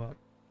help you up.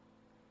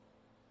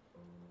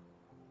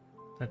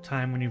 That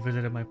time when you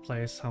visited my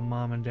place, how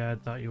Mom and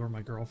Dad thought you were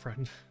my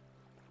girlfriend.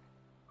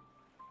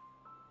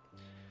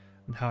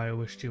 And how I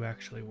wished you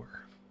actually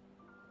were.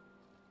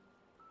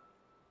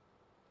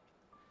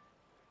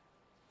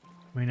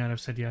 I may not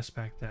have said yes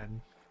back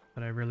then,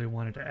 but I really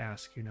wanted to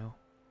ask, you know.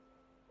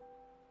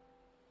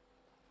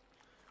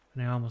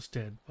 And I almost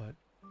did, but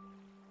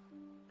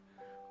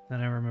then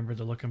I remembered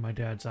the look in my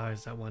dad's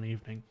eyes that one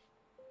evening.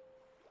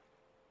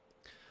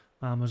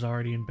 Mom was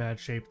already in bad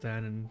shape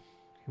then, and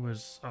he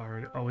was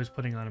always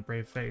putting on a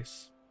brave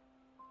face.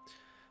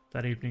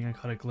 That evening I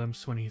caught a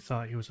glimpse when he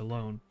thought he was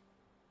alone.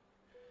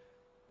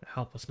 The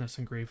helplessness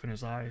and grief in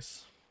his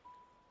eyes.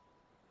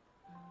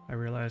 I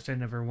realized I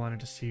never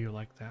wanted to see you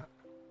like that.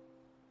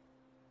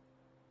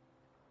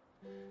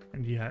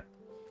 And yet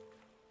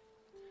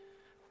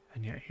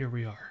here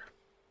we are.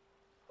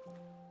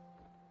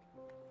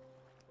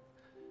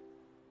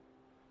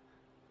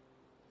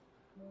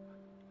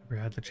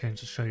 Never had the chance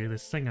to show you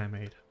this thing I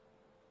made.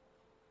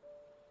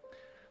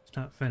 It's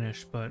not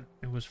finished, but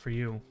it was for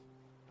you.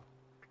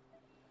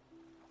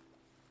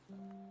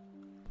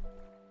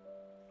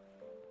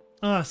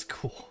 Oh, that's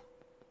cool.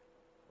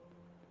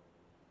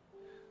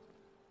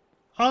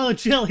 Oh, a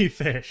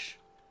jellyfish!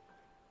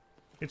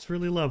 It's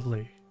really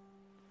lovely.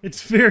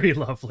 It's very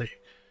lovely.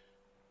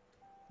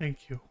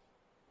 Thank you.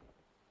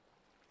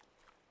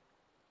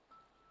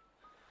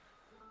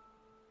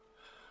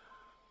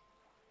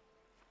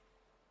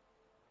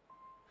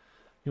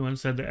 You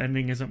once said the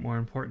ending isn't more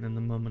important than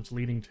the moments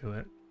leading to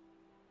it.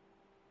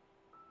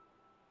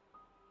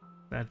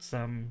 That's,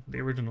 the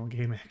original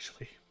game,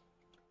 actually.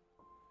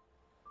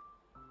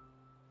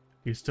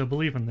 You still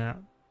believe in that?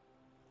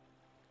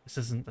 This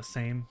isn't the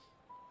same.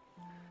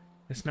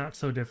 It's not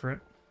so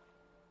different.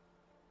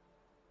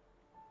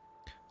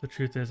 The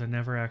truth is, I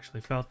never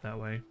actually felt that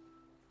way.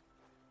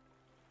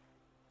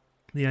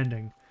 The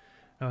ending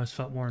always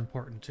felt more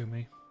important to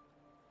me.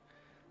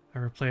 I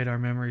replayed our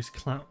memories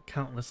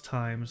countless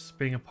times,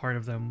 being a part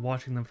of them,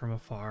 watching them from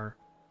afar.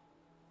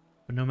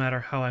 But no matter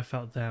how I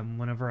felt them,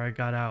 whenever I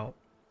got out,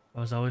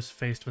 I was always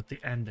faced with the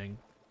ending.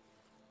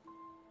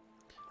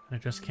 And I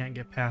just can't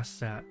get past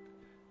that.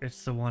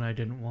 It's the one I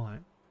didn't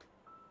want.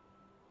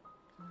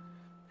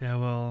 Yeah,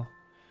 well,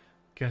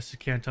 guess you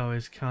can't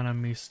always count on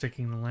me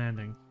sticking the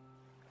landing.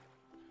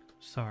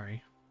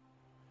 Sorry.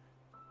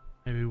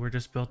 Maybe we're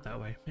just built that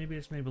way. Maybe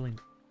it's Maybelline.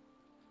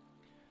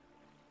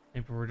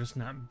 Maybe we're just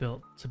not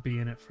built to be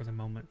in it for the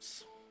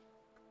moments.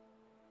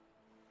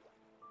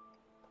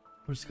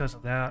 Just because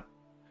of that,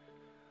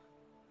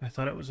 I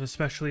thought it was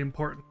especially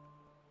important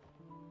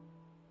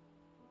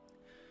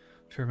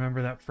to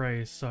remember that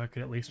phrase so I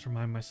could at least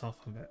remind myself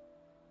of it.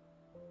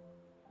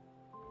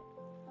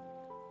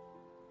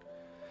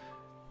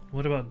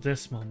 What about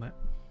this moment?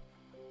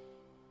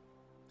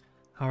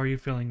 How are you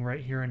feeling right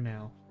here and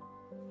now?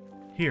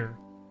 Here.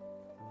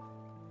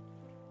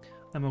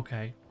 I'm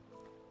okay.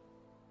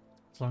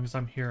 As long as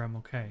I'm here, I'm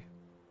okay.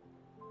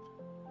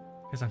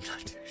 Because I'm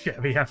not too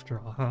shabby after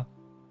all, huh?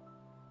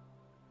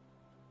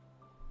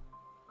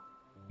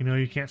 You know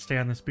you can't stay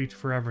on this beach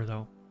forever,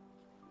 though.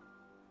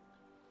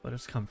 But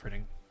it's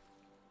comforting.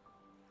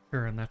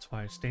 Sure, and that's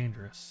why it's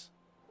dangerous.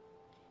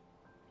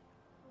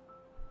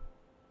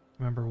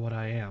 Remember what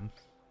I am.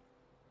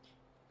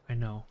 I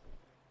know.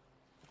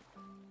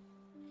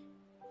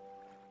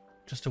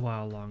 Just a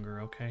while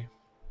longer, okay?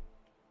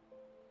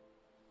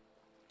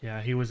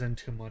 Yeah, he was in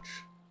too much.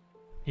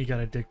 He got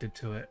addicted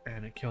to it,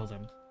 and it killed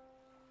him.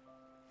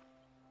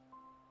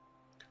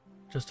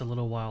 Just a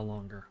little while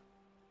longer.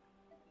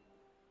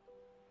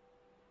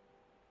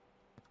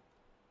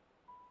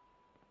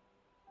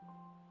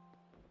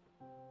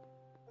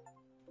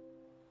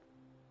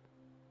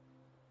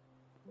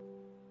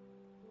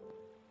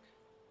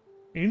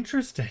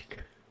 Interesting.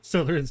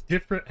 So there's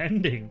different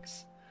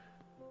endings.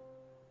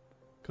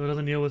 Go to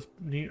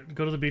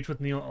the beach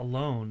with Neil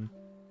alone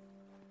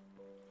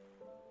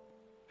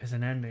is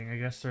an ending. I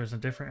guess there's a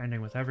different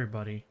ending with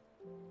everybody.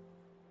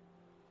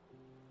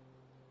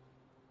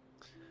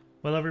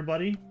 Well,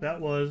 everybody, that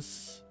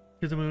was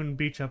To the Moon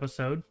Beach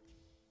episode.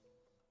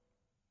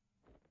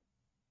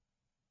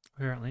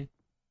 Apparently.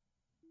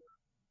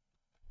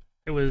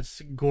 It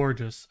was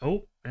gorgeous.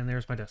 Oh, and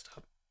there's my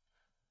desktop.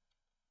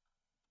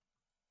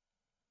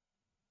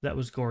 That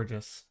was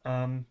gorgeous.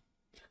 Wow.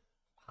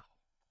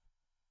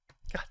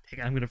 God dang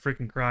it, I'm gonna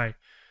freaking cry.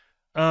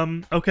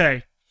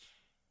 Okay.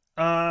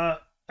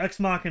 Ex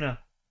Machina.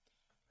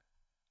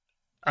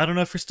 I don't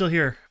know if you're still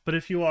here, but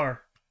if you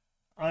are,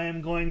 I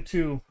am going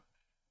to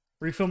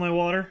refill my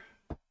water,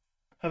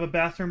 have a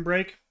bathroom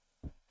break,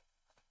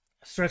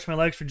 stretch my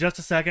legs for just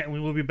a second, and we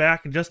will be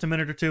back in just a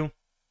minute or two.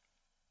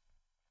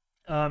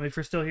 If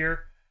you're still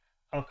here,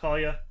 I'll call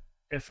you.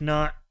 If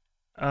not,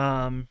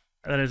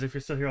 that is, if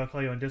you're still here, I'll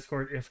call you on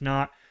Discord. If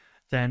not,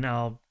 then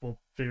we'll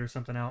figure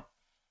something out.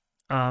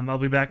 I'll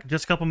be back in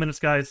just a couple minutes,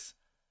 guys.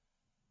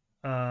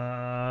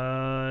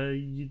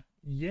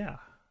 Yeah.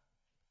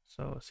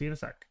 So, see you in a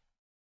sec.